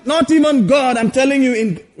have it. Not even God, I'm telling you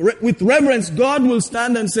with reverence, God will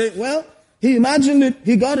stand and say, well, he imagined it,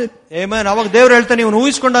 he got it. Amen. ಅವಾಗ ದೇವರು ಹೇಳ್ತಾನೆ, ಇವನು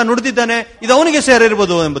ಊಹಿಸಿಕೊಂಡ ನುಡಿದಿದ್ದಾನೆ, ಇದು ಅವನಿಗೆ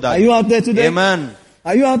ಸೇರಿರಬಹುದು ಎಂಬುದಾಗಿ. Are you out there today? Amen.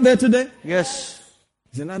 Are you out there today? Yes.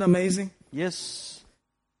 Isn't that amazing? Yes.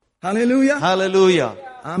 Hallelujah. Hallelujah.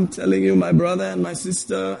 I'm telling you, my brother and my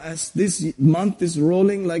sister, as this month is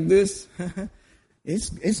rolling like this,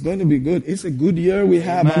 it's going to be good. It's a good year we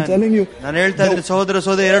have. Amen. I'm telling you. ನಾನು ಹೇಳ್ತಾ ಇದ್ದೀನಿ ಸಹೋದರ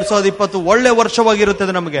 2020 ಒಳ್ಳೆ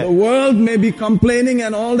ವರ್ಷವಾಗಿರುತ್ತದೆ ನಮಗೆ. The world may be complaining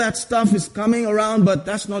and all that stuff is coming around, but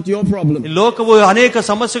that's not your problem. ಲೋಕವು ಅನೇಕ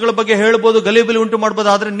ಸಮಸ್ಯೆಗಳ ಬಗ್ಗೆ ಹೇಳಬಹುದು, ಗಲಿಬಿಲಿ ಉಂಟು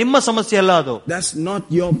ಮಾಡಬಹುದು, ಆದರೆ ನಿಮ್ಮ ಸಮಸ್ಯೆ ಅಲ್ಲ ಅದು. That's not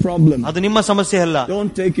your problem. ಅದು ನಿಮ್ಮ ಸಮಸ್ಯೆ ಅಲ್ಲ.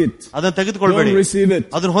 Don't take it. ಅದನ್ನು ತೆಗೆದುಕೊಳ್ಳಬೇಡಿ. Don't receive it.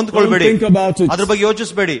 ಅದನ್ನು ಹೊಂದಿಕೊಳ್ಳಬೇಡಿ. Don't think about it. ಅದರ ಬಗ್ಗೆ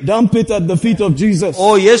ಯೋಚಿಸಬೇಡಿ. Dump it at the feet of Jesus.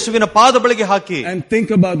 ಓ ಯೇಸುವಿನ ಪಾದ ಬಳಿಗೆ ಹಾಕಿ. And think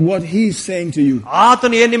about what he is saying to you.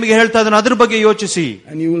 ಆತನು ಏನು ನಿಮಗೆ ಹೇಳ್ತಾ ಇದ್ದಾನೆ ಅದರ ಬಗ್ಗೆ ಯೋಚಿಸಿ.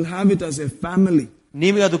 And you will have it as a family.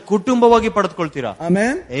 ನೀವು ಅದು ಕುಟುಂಬವಾಗಿ ಪಡೆದುಕೊಳ್ತೀರಾ.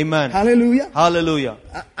 Amen. Amen. Hallelujah. Hallelujah.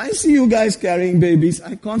 I see you guys carrying babies.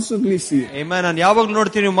 I constantly see it. Amen. ನಾನು ಯಾವಾಗಲೂ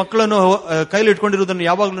ನೋಡ್ತೀನಿ, ಮಕ್ಕಳನ್ನು ಕೈಲಿ ಇಟ್ಕೊಂಡಿರೋದನ್ನು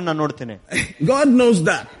ಯಾವಾಗಲೂ ನಾನು ನೋಡ್ತೇನೆ. God knows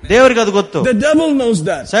that. ದೇವರಿಗೆ ಅದು ಗೊತ್ತು. The devil knows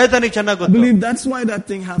that. ಸೈತಾನಿಗೆ ಚೆನ್ನಾಗಿ ಗೊತ್ತು. I believe that's why that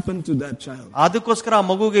thing happened to that child. ಅದಕ್ಕೋಸ್ಕರ ಆ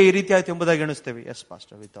ಮಗುಗೆ ಈ ರೀತಿ ಆಯ್ತು ಎಂಬುದಾಗಿ ಎಣಿಸ್ತೇವೆ. Yes,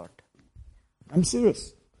 pastor, we thought. I'm serious.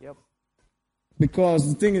 Yep. Because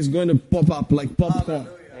the thing is going to pop up like popcorn.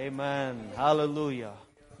 Amen. Hallelujah.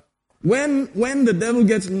 When the devil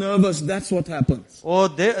gets nervous, that's what happens. ಓ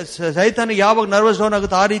ಸೈತಾನಿಗೆ ಯಾವಾಗ nervous down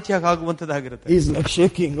ಆಗುತ್ತೆ ಆ ರೀತಿಯಾಗಿ ಆಗುವಂತದ್ದಾಗಿರುತ್ತೆ. He's like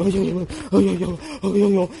shaking.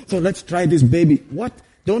 Oh. So let's try this baby. What?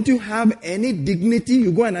 Don't you have any dignity?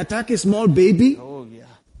 You go and attack a small baby? Oh yeah.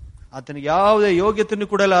 ಆತನಿಗೆ ಯಾವುದೇ ಯೋಗ್ಯತೆಯನ್ನು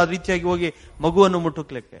ಕೊಡಲ್ಲ ಆ ರೀತಿಯಾಗಿ ಹೋಗಿ ಮಗುವನ್ನು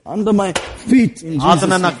ಮುಟ್ಟುಕ್ಲಿಕ್ಕೆ. Under my feet in Jesus. ಆತ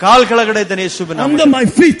ನನ್ನ ಕಾಲ್ ಕೆಳಗಡೆ ಇದ್ದಾನೆ ಯೇಸುವಿನ ನಾಮದಲ್ಲಿ. Under my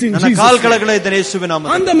feet in Jesus. ನನ್ನ ಕಾಲ್ ಕೆಳಗಡೆ ಇದ್ದಾನೆ ಯೇಸುವಿನ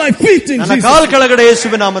ನಾಮದಲ್ಲಿ. Under my feet in Jesus. ನನ್ನ ಕಾಲ್ ಕೆಳಗಡೆ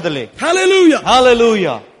ಯೇಸುವಿನ ನಾಮದಲ್ಲಿ. Hallelujah.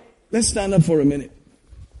 Hallelujah. Let's stand up for a minute.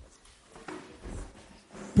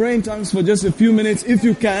 Pray in tongues for just a few minutes if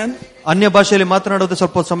you can. ಅನ್ಯ ಭಾಷೆಯಲ್ಲಿ ಮಾತನಾಡುವುದು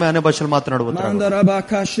ಸ್ವಲ್ಪ ಸಮಯ ಅನ್ಯ ಭಾಷೆಯಲ್ಲಿ ಮಾತನಾಡುವುದು.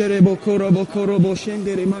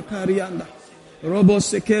 Robo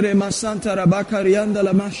sekere masanta rabakarianda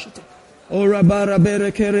la mashita. Ora bara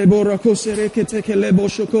bere kere bora kosere ketekele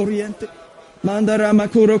bosho corriente. Mandara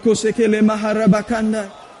makuro kosekele maharabakanda.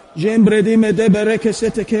 Jembre di me debere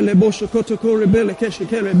kesetekele bosho kotokore bele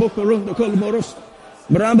keshekele bokorondo kol moros.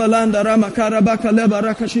 Brabalanda rama karabaka leba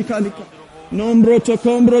rakashikalika. Nombro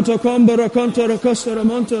tocombro tocombro contoro costoro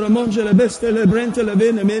montoro mongele beste le brente le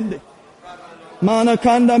bene mende.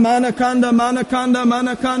 Manakanda, manakanda, manakanda,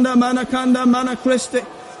 manakanda, manakanda, manakreste.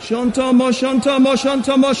 Shonto mo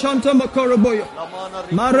koroboyo.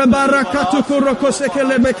 Marabara katukuro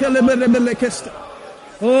kosekele bekele berebele kesta.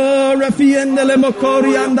 Oh, rafiende le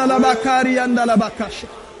mokori andala bakari andala bakasha.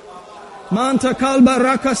 Manta kalba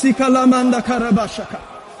rakasi kalamanda karabashaka.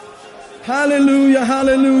 Hallelujah,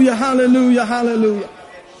 hallelujah, hallelujah, hallelujah.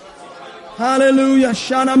 Hallelujah.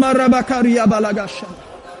 Shana marabakari abalagasha.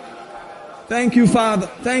 Thank you, Father.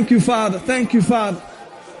 Thank you, Father. Thank you, Father.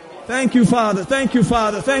 Thank you, Father. Thank you,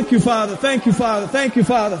 Father. Thank you, Father. Thank you, Father. Thank you,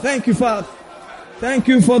 Father. Thank you, Father. Thank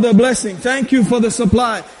you for the blessing. Thank you for the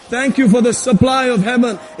supply. Thank you for the supply of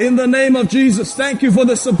heaven in the name of Jesus. Thank you for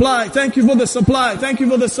the supply. Thank you for the supply. Thank you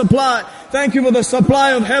for the supply. Thank you for the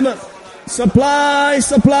supply of heaven. Supply,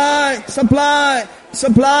 supply, supply,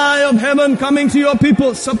 supply of heaven coming to your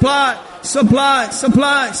people. Supply, supply,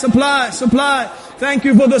 supply, supply, supply. Thank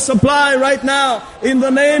you for the supply right now in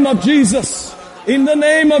the name of Jesus. In the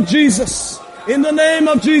name of Jesus. In the name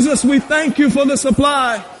of Jesus, we thank you for the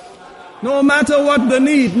supply. No matter what the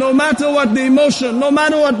need, no matter what the emotion, no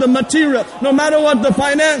matter what the material, no matter what the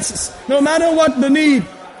finances, no matter what the need,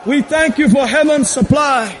 we thank you for heaven's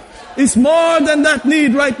supply. It's more than that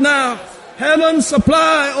need right now. Heaven's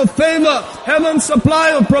supply of favor, heaven's supply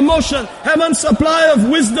of promotion, heaven's supply of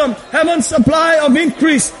wisdom, heaven's supply of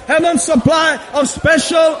increase, heaven's supply of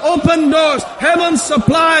special open doors, heaven's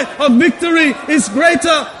supply of victory is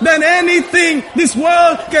greater than anything this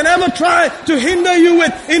world can ever try to hinder you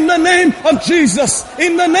with. In the name of Jesus,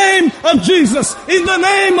 in the name of Jesus, in the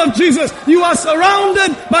name of Jesus, you are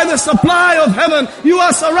surrounded by the supply of heaven. You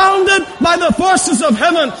are surrounded by the forces of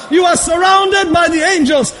heaven. You are surrounded by the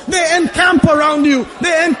angels. They encamp around you.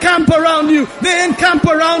 They encamp around you. They encamp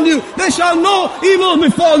around you. They shall no evil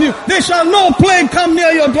befall you. They shall no plague come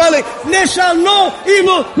near your dwelling. They shall no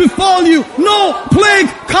evil befall you. No plague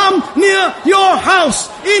come near your house.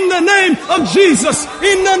 In the name of Jesus.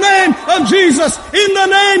 In the name of Jesus. In the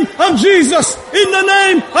name of Jesus. In the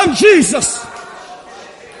name of Jesus.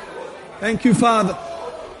 Thank you, Father.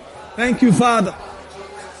 Thank you, Father.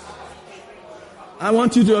 I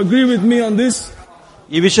want you to agree with me on this.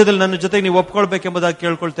 ಈ ವಿಷಯದಲ್ಲಿ ನನ್ನ ಜೊತೆಗೆ ನೀವು ಒಪ್ಪಿಕೊಳ್ಳಬೇಕೆಂಬುದಾಗಿ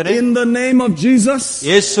ಕೇಳಿಕೊಳ್ಳುತ್ತೇನೆ. In the name of Jesus,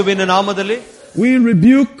 ಯೇಸುವಿನ ನಾಮದಲ್ಲಿ we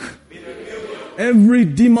rebuke every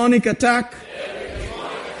demonic attack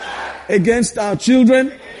against our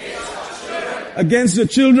children, against the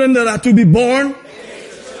children that are to be born.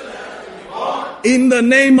 In the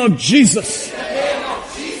name of Jesus,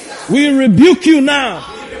 we rebuke you now.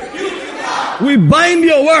 We bind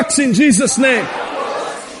your works in Jesus' name.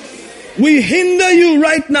 We hinder you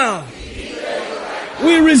right now.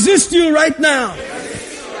 We resist you right now.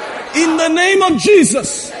 In the name of Jesus.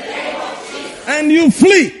 And you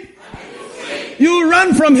flee. You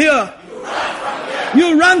run from here. You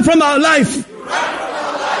run from our life.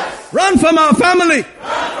 Run from our family.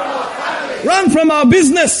 Run from our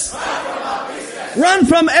business. Run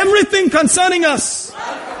from everything concerning us.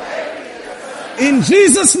 In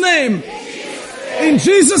Jesus' name. In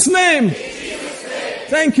Jesus' name.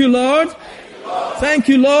 Thank you, Lord. Thank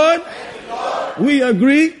you, Lord. We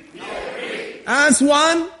agree as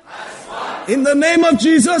one. In the name of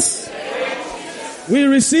Jesus, we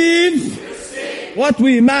receive what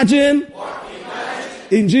we imagine.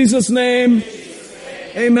 In Jesus' name,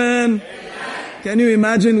 amen. Can you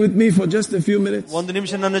imagine with me for just a few minutes? ಒಂದು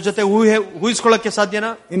ನಿಮಿಷ ನನ್ನ ಜೊತೆ ಊಹಿಸಿಕೊಳ್ಳಕ್ಕೆ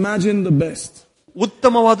ಸಾಧ್ಯನಾ? Imagine the best.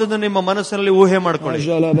 ಉತ್ತಮವಾದದ್ದು ನಿಮ್ಮ ಮನಸ್ಸಿನಲ್ಲಿ ಊಹೆ ಮಾಡಿಕೊಳ್ಳಿ.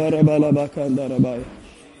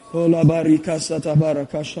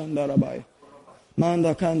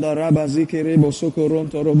 Manda kanda raba zikirebo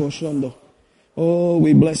sokoronto robo shondo. Oh,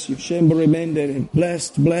 we bless you. Shembre mendere.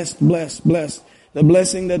 Blessed, blessed, blessed, blessed. The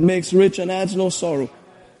blessing that makes rich and adds no sorrow.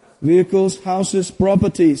 Vehicles, houses,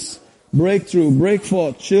 properties, breakthrough, break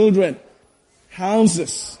forth, children,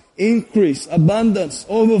 houses, increase, abundance,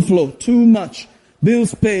 overflow, too much,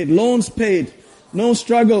 bills paid, loans paid, no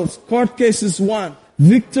struggles, court cases won,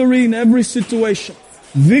 victory in every situation.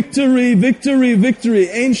 Victory, victory, victory.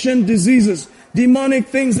 Ancient diseases, demonic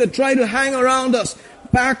things that try to hang around us,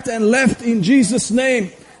 packed and left in Jesus'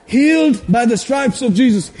 name. Healed by the stripes of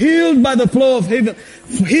Jesus. Healed by the flow of heaven.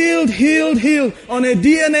 Healed, healed, healed on a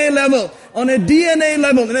DNA level. On a DNA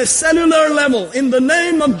level, in a cellular level. In the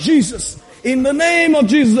name of Jesus. In the name of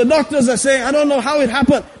Jesus. The doctors are saying, I don't know how it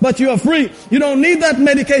happened, but you are free. You don't need that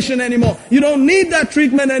medication anymore. You don't need that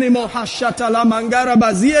treatment anymore.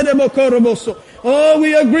 Oh,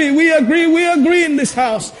 we agree in this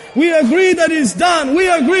house. We agree that it is done. We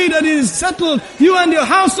agree that it is settled. You and your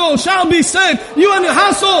household shall be saved. You and your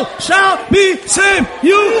household shall be saved.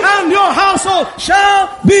 You and your household shall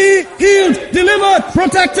be healed, delivered,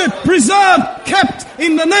 protected, preserved, kept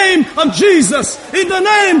in the name of Jesus. In the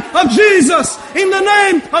name of Jesus. In the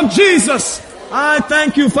name of Jesus. I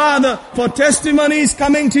thank you, Father, for testimonies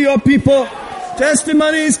coming to your people.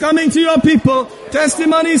 Testimonies coming to your people.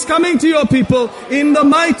 Testimonies coming to your people. In the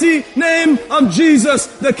mighty name of Jesus,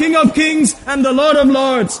 the King of Kings and the Lord of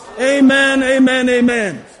Lords. Amen, amen,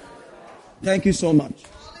 amen. Thank you so much.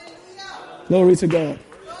 Glory to God.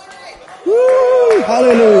 Woo!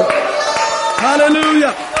 Hallelujah.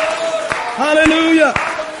 Hallelujah. Hallelujah.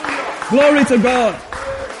 Glory to God.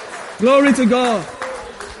 Glory to God.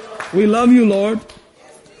 We love you, Lord.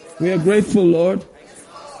 We are grateful, Lord.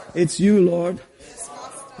 It's you, Lord.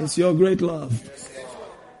 It's your great love.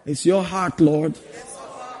 It's your heart, Lord.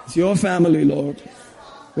 It's your family, Lord.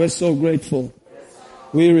 We're so grateful.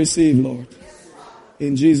 We receive, Lord.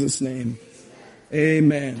 In Jesus' name.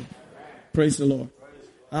 Amen. Praise the Lord.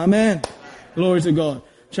 Amen. Glory to God.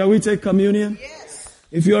 Shall we take communion?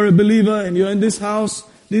 If you're a believer and you're in this house,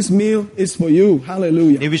 this meal is for you.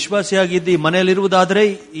 Hallelujah. ನೀವು ವಿಶ್ವಾಸಿಯಾಗಿದ್ದು ಮನೆಯಲ್ಲಿರುವುದಾದರೆ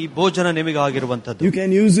ಈ ಭೋಜನ ನಿಮಗೆ ಆಗಿರುವಂತದ್ದು. You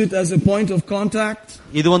can use it as a point of contact.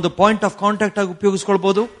 ಇದು ಒಂದು point of contact ಆಗಿ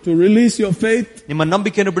ಉಪಯೋಗಿಸಿಕೊಳ್ಳಬಹುದು. To release your faith. ನಿಮ್ಮ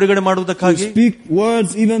ನಂಬಿಕೆಯನ್ನು ಬಿಡುಗಡೆ ಮಾಡುವುದಕ್ಕಾಗಿ. To speak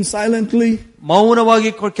words even silently.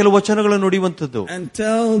 ಮೌನವಾಗಿ ಕೆಲವು ವಚನಗಳನ್ನು ನುಡಿಯುವಂತದ್ದು. And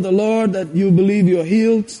tell the Lord that you believe you're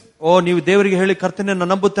healed. ನೀವು ದೇವರಿಗೆ ಹೇಳಿ ಕರ್ತನೇ ನಾನು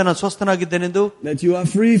ನಂಬುತ್ತೇನೆ ನಾನು ಸ್ವಸ್ಥನಾಗಿದ್ದೇನೆಂದು. That you are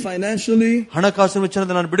free financially. ಹಣಕಾಸಿನ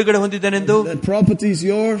ವಿಚಾರದಲ್ಲಿ ನಾನು ಬಿಡುಗಡೆ ಹೊಂದಿದ್ದೇನೆಂದು. That property is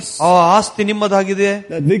yours. ಆಸ್ತಿ ನಿಮ್ಮದಾಗಿದೆ.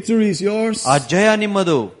 That victory is yours. ಜಯ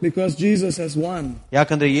ನಿಮ್ಮದು. Because Jesus has won.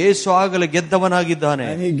 ಯಾಕಂದ್ರೆ ಯೇಸು ಆಗಲೇ ಗೆದ್ದವನಾಗಿದ್ದಾನೆ.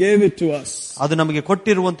 And he gave it to us. ಅದು ನಮಗೆ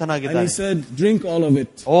ಕೊಟ್ಟಿರುವಂತನಾಗಿದ್ದಾನೆ. And he said, drink all of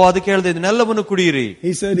it. ಅದಕ್ಕೆ ಹೇಳಿದೆ ಇದನ್ನೆಲ್ಲವನ್ನು ಕುಡಿಯಿರಿ.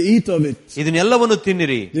 He said, eat of it. ಇದನ್ನೆಲ್ಲವನ್ನು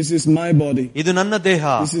ತಿನ್ನಿರಿ. This is my body. ಇದು ನನ್ನ ದೇಹ.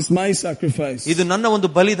 This is my sacrifice. ಇದು ನನ್ನ ಒಂದು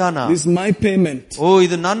ಬಲಿದಾನ. This is my payment.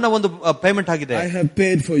 ಇದು ನನ್ನ ಒಂದು ಪೇಮೆಂಟ್ ಆಗಿದೆ. I have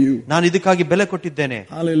paid for you. ನಾನು ಇದಕ್ಕಾಗಿ ಬೆಲೆ ಕೊಟ್ಟಿದ್ದೇನೆ.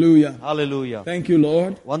 Hallelujah. Hallelujah. Thank you,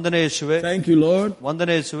 Lord. ವಂದನೆ ಯೇಸುವೆ. Thank you, Lord.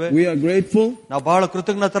 ವಂದನೆ ಯೇಸುವೆ. We are grateful. ನಾವು ಬಹಳ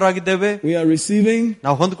ಕೃತಜ್ಞತರಾಗಿದ್ದೇವೆ. We are receiving.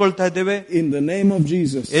 ನಾವು ಹೊಂದಿಕೊಳ್ತಾ ಇದ್ದೇವೆ. In the name of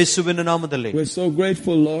Jesus. ಯೇಸುವಿನ ನಾಮದಲ್ಲಿ. We're so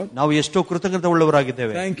grateful, Lord. ನಾವು ಎಷ್ಟೋ ಕೃತಜ್ಞತೆ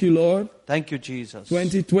ಉಳ್ಳವರಾಗಿದ್ದೇವೆ. Thank you, Lord. Thank you, Jesus.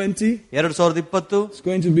 2020. 2020. It's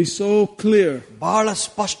going to be so clear. ಬಹಳ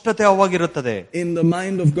ಸ್ಪಷ್ಟತೆಯಾಗಿರುತ್ತದೆ. In the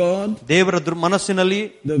mind of God. ದೇವರ ಮನಸ್ಸಿನಲ್ಲಿ.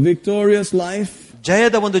 The victorious life.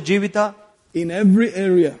 ಜಯದ ಒಂದು ಜೀವಿತ. In every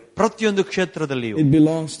area. ಪ್ರತಿಯೊಂದು ಕ್ಷೇತ್ರದಲ್ಲಿಯೂ. It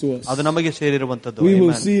belongs to us. ಅದು ನಮಗೆ ಸೇರಿರುವಂತದ್ದು. We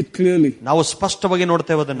will see it clearly. ನಾವು ಸ್ಪಷ್ಟವಾಗಿ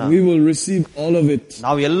ನೋಡ್ತೇವೆ ಅದನ್ನ. We will receive all of it.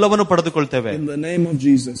 ನಾವು ಎಲ್ಲವನ್ನು ಪಡೆದುಕೊಳ್ಳುತ್ತೇವೆ. In the name of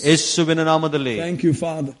Jesus. ಯೇಸುವಿನ ನಾಮದಲ್ಲಿ. Thank you,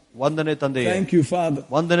 Father. ವಂದನೆ ತಂದೆಯೇ. Thank you, Father.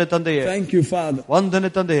 ವಂದನೆ ತಂದೆಯೇ. Thank you, Father.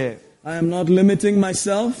 ವಂದನೆ ತಂದೆಯೇ. I am not limiting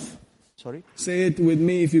myself. Sorry. Say it with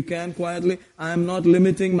me if you can quietly. I am not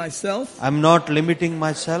limiting myself. I am not limiting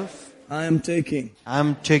myself. I am taking. I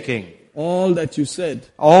am taking. All that you said.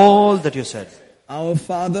 All that you said. Our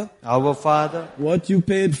Father. Our Father. What you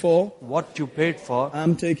paid for. What you paid for. I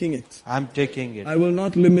am taking it. I am taking it. I will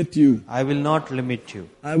not limit you. I will not limit you.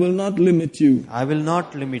 I will not limit you. I will not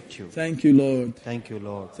limit you. Thank you, Lord. Thank you,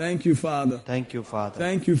 Lord. Thank you, Father. Thank you, Father.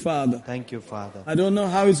 Thank you, Father. Thank you, Father. I don't know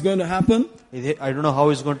how it's going to happen. I don't know how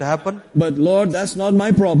it's going to happen. But Lord, that's not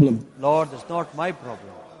my problem. Lord, that's not my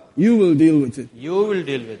problem. You will deal with it. You will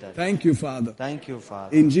deal with it. Thank you, Father. Thank you,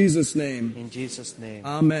 Father. In Jesus' name. In Jesus' name.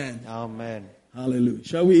 Amen. Amen. Hallelujah.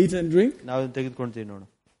 Shall we eat and drink? ನಾವು ತೆಗೆದುಕೊಳ್ತೀವಿ ನೋಡು.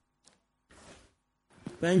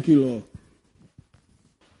 Thank you, Lord.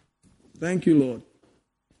 Thank you, Lord.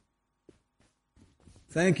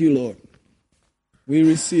 Thank you, Lord. We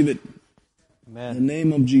receive it. Amen. In the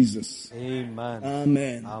name of Jesus. Amen.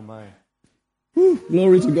 Amen. Amen. Whew,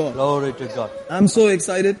 glory to God. Glory to God. I'm so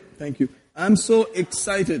excited. Thank you. I'm so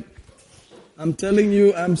excited. I'm telling you,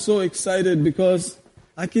 I'm so excited because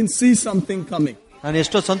I can see something coming. ನಾನು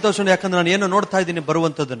ಎಷ್ಟೋ ಸಂತೋಷ ಯಾಕಂದ್ರೆ ನಾನು ಏನೋ ನೋಡ್ತಾ ಇದ್ದೀನಿ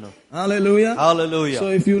ಬರುವಂತದನ್ನು. Hallelujah. Hallelujah. So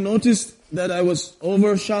if you noticed that I was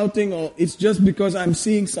over shouting, or it's just because I'm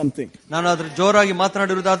seeing something. ನಾನು ಅದ್ರ ಜೋರಾಗಿ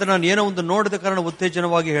ಮಾತನಾಡಿರುವುದಾದ್ರೆ ನಾನು ಏನೋ ಒಂದು ನೋಡಿದ ಕಾರಣ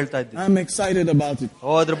ಉತ್ತೇಜನವಾಗಿ ಹೇಳ್ತಾ ಇದ್ದೀನಿ. I'm excited about it.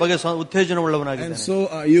 ಅದ್ರ ಬಗ್ಗೆ ಉತ್ತೇಜನ ಉಳ್ಳವನಾಗಿದ್ದೇನೆ. And so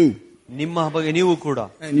are you. ನಿಮ್ಮ ಬಗ್ಗೆ ನೀವು ಕೂಡ.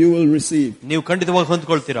 And you will receive. ನೀವು ಖಂಡಿತವಾಗಿ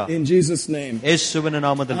ಹೊಂದಿಕೊಳ್ತೀರಾ. In Jesus' name. ಯೇಸುವಿನ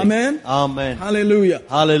ನಾಮದಲ್ಲಿ. Amen. Amen. Hallelujah.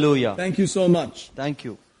 Hallelujah. Thank you so much. Thank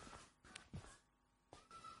you.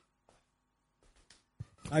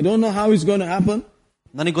 I don't know how it's going to happen.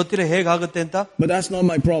 ನನಗೆ ಗೊತ್ತಿಲ್ಲ ಹೇಗಾಗುತ್ತೆ ಅಂತ. But that's not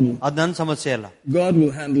my problem. ಅದು ನನ್ನ ಸಮಸ್ಯೆ ಅಲ್ಲ. God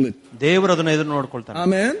will handle it. ದೇವರು ಅದನ್ನ ಎದುರು ನೋಡ್ಕೊಳ್ತಾನೆ.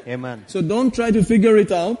 Amen. Amen. So don't try to figure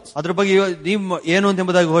it out. ಅದ್ರ ಬಗ್ಗೆ ನೀವು ಏನು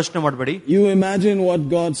ಎಂಬುದಾಗಿ ಯೋಚನೆ ಮಾಡಬೇಡಿ. You imagine what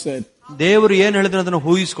God said. ದೇವರು ಏನ್ ಹೇಳಿದ್ರೆ ಅದನ್ನು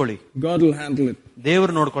ಊಹಿಸ್ಕೊಳ್ಳಿ. God will handle it.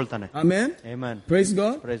 ದೇವರು ನೋಡ್ಕೊಳ್ತಾನೆ. Amen. Amen. Praise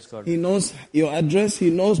God. Praise God. He knows your address. He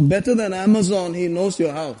knows better than Amazon. He knows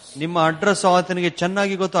your house. ನಿಮ್ಮ ಅಡ್ರೆಸ್ ಆತನಿಗೆ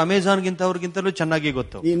ಚೆನ್ನಾಗಿ ಗೊತ್ತು, ಅಮೆಜಾನ್ ಗಿಂತ ಅವ್ರಿಗಿಂತಲೂ ಚೆನ್ನಾಗಿ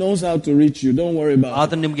ಗೊತ್ತು. He knows how to reach you. Don't worry about it.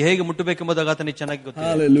 ಆತನು ನಿಮ್ಗೆ ಹೇಗೆ ಮುಟ್ಟಬೇಕೆಂಬುದಾಗ ಆತನಿಗೆ ಚೆನ್ನಾಗಿ ಗೊತ್ತು.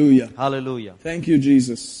 Hallelujah. Hallelujah. Thank you,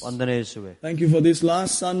 Jesus. ವಂದನೆ ಯೇಸುವೇ. Thank you for this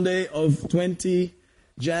last Sunday of 2020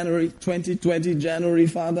 January,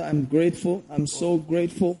 Father. I'm grateful. I'm so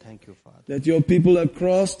grateful. Thank you, Father. That your people have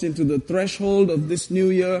crossed into the threshold of this new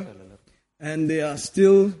year and they are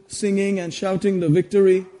still singing and shouting the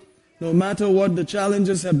victory no matter what the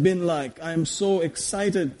challenges have been like. I am so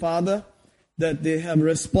excited, Father, that they have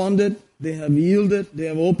responded, they have yielded, they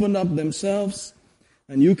have opened up themselves,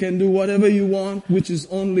 and you can do whatever you want, which is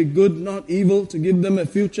only good, not evil, to give them a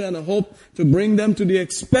future and a hope, to bring them to the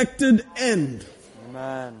expected end.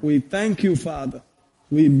 Amen. We thank you, Father.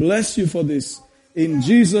 We bless you for this. In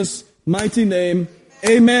Jesus' mighty name,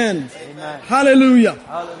 amen. Amen. Hallelujah.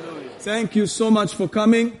 Hallelujah. Thank you so much for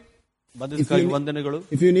coming.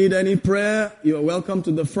 If you need any prayer, you are welcome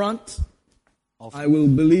to the front. I will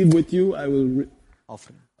believe with you. I will.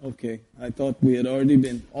 Offering. Okay. I thought we had already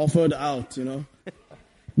been offered out,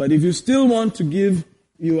 But if you still want to give,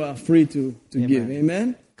 you are free to give. Amen.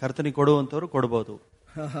 ಕರ್ತನಿಗೆ ಕೊಡುವಂತವರು ಕೊಡಬಹುದು.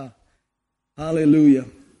 Hallelujah.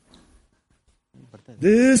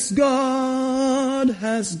 This God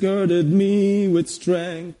has girded me with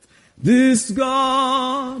strength. This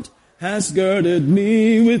God has girded me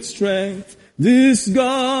with strength. This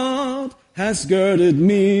God has girded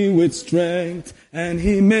me with strength. And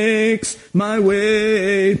He makes my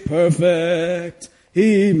way perfect.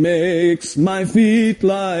 He makes my feet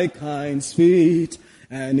like hinds feet.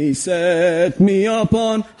 And He set me up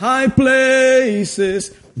on high places.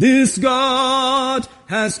 This God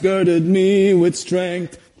has girded me with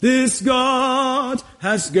strength. This God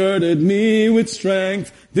has girded me with strength.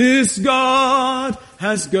 This God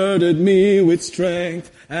has girded me with strength.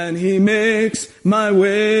 And He makes my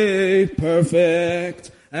way perfect.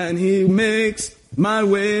 And He makes my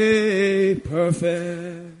way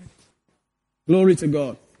perfect. Glory to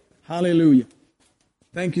God. Hallelujah.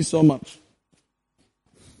 Thank you so much.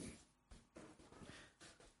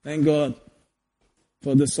 Thank God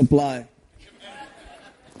for the supply.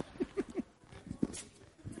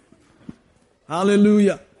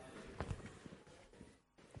 Hallelujah.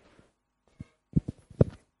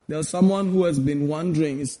 There's someone who has been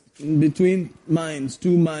wondering, is in between minds,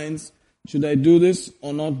 two minds, should I do this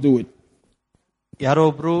or not do it? ಯಾರೋ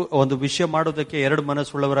ಒಬ್ರು ಒಂದು ವಿಷಯ ಮಾಡೋದಕ್ಕೆ ಎರಡು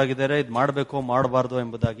ಮನಸ್ಸುಳ್ಳವರಾಗಿದ್ದಾರೆ, ಇದು ಮಾಡಬೇಕು ಮಾಡಬಾರ್ದು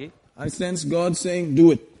ಎಂಬುದಾಗಿ. I sense God saying, do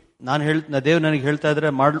it. ದೇವರು ನನಗೆ ಹೇಳ್ತಾ ಇದ್ರೆ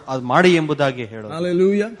ಅದು ಮಾಡಿ ಎಂಬುದಾಗಿ ಹೇಳು.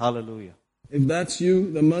 Hallelujah. Hallelujah. If that's you,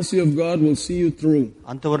 the mercy of God will see you through.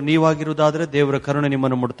 ಅಂತವರು ನೀವಾಗಿರುವುದಾದ್ರೆ ದೇವರ ಕರುಣೆ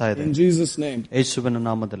ನಿಮ್ಮನ್ನು ಮುಟ್ತಾ ಇದೆ. In Jesus' name. ಯೇಸುವಿನ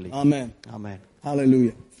ನಾಮದಲ್ಲಿ. Amen. Amen.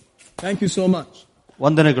 Hallelujah. Thank you so much.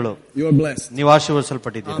 ವಂದನೆಗಳು. You are blessed. ನೀವು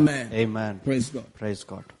ಆಶೀರ್ವದಿಸಲ್ಪಟ್ಟಿದ್ದೀರಿ. Amen. Amen. Praise God. Praise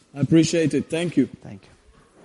God. I appreciate it. Thank you. Thank you.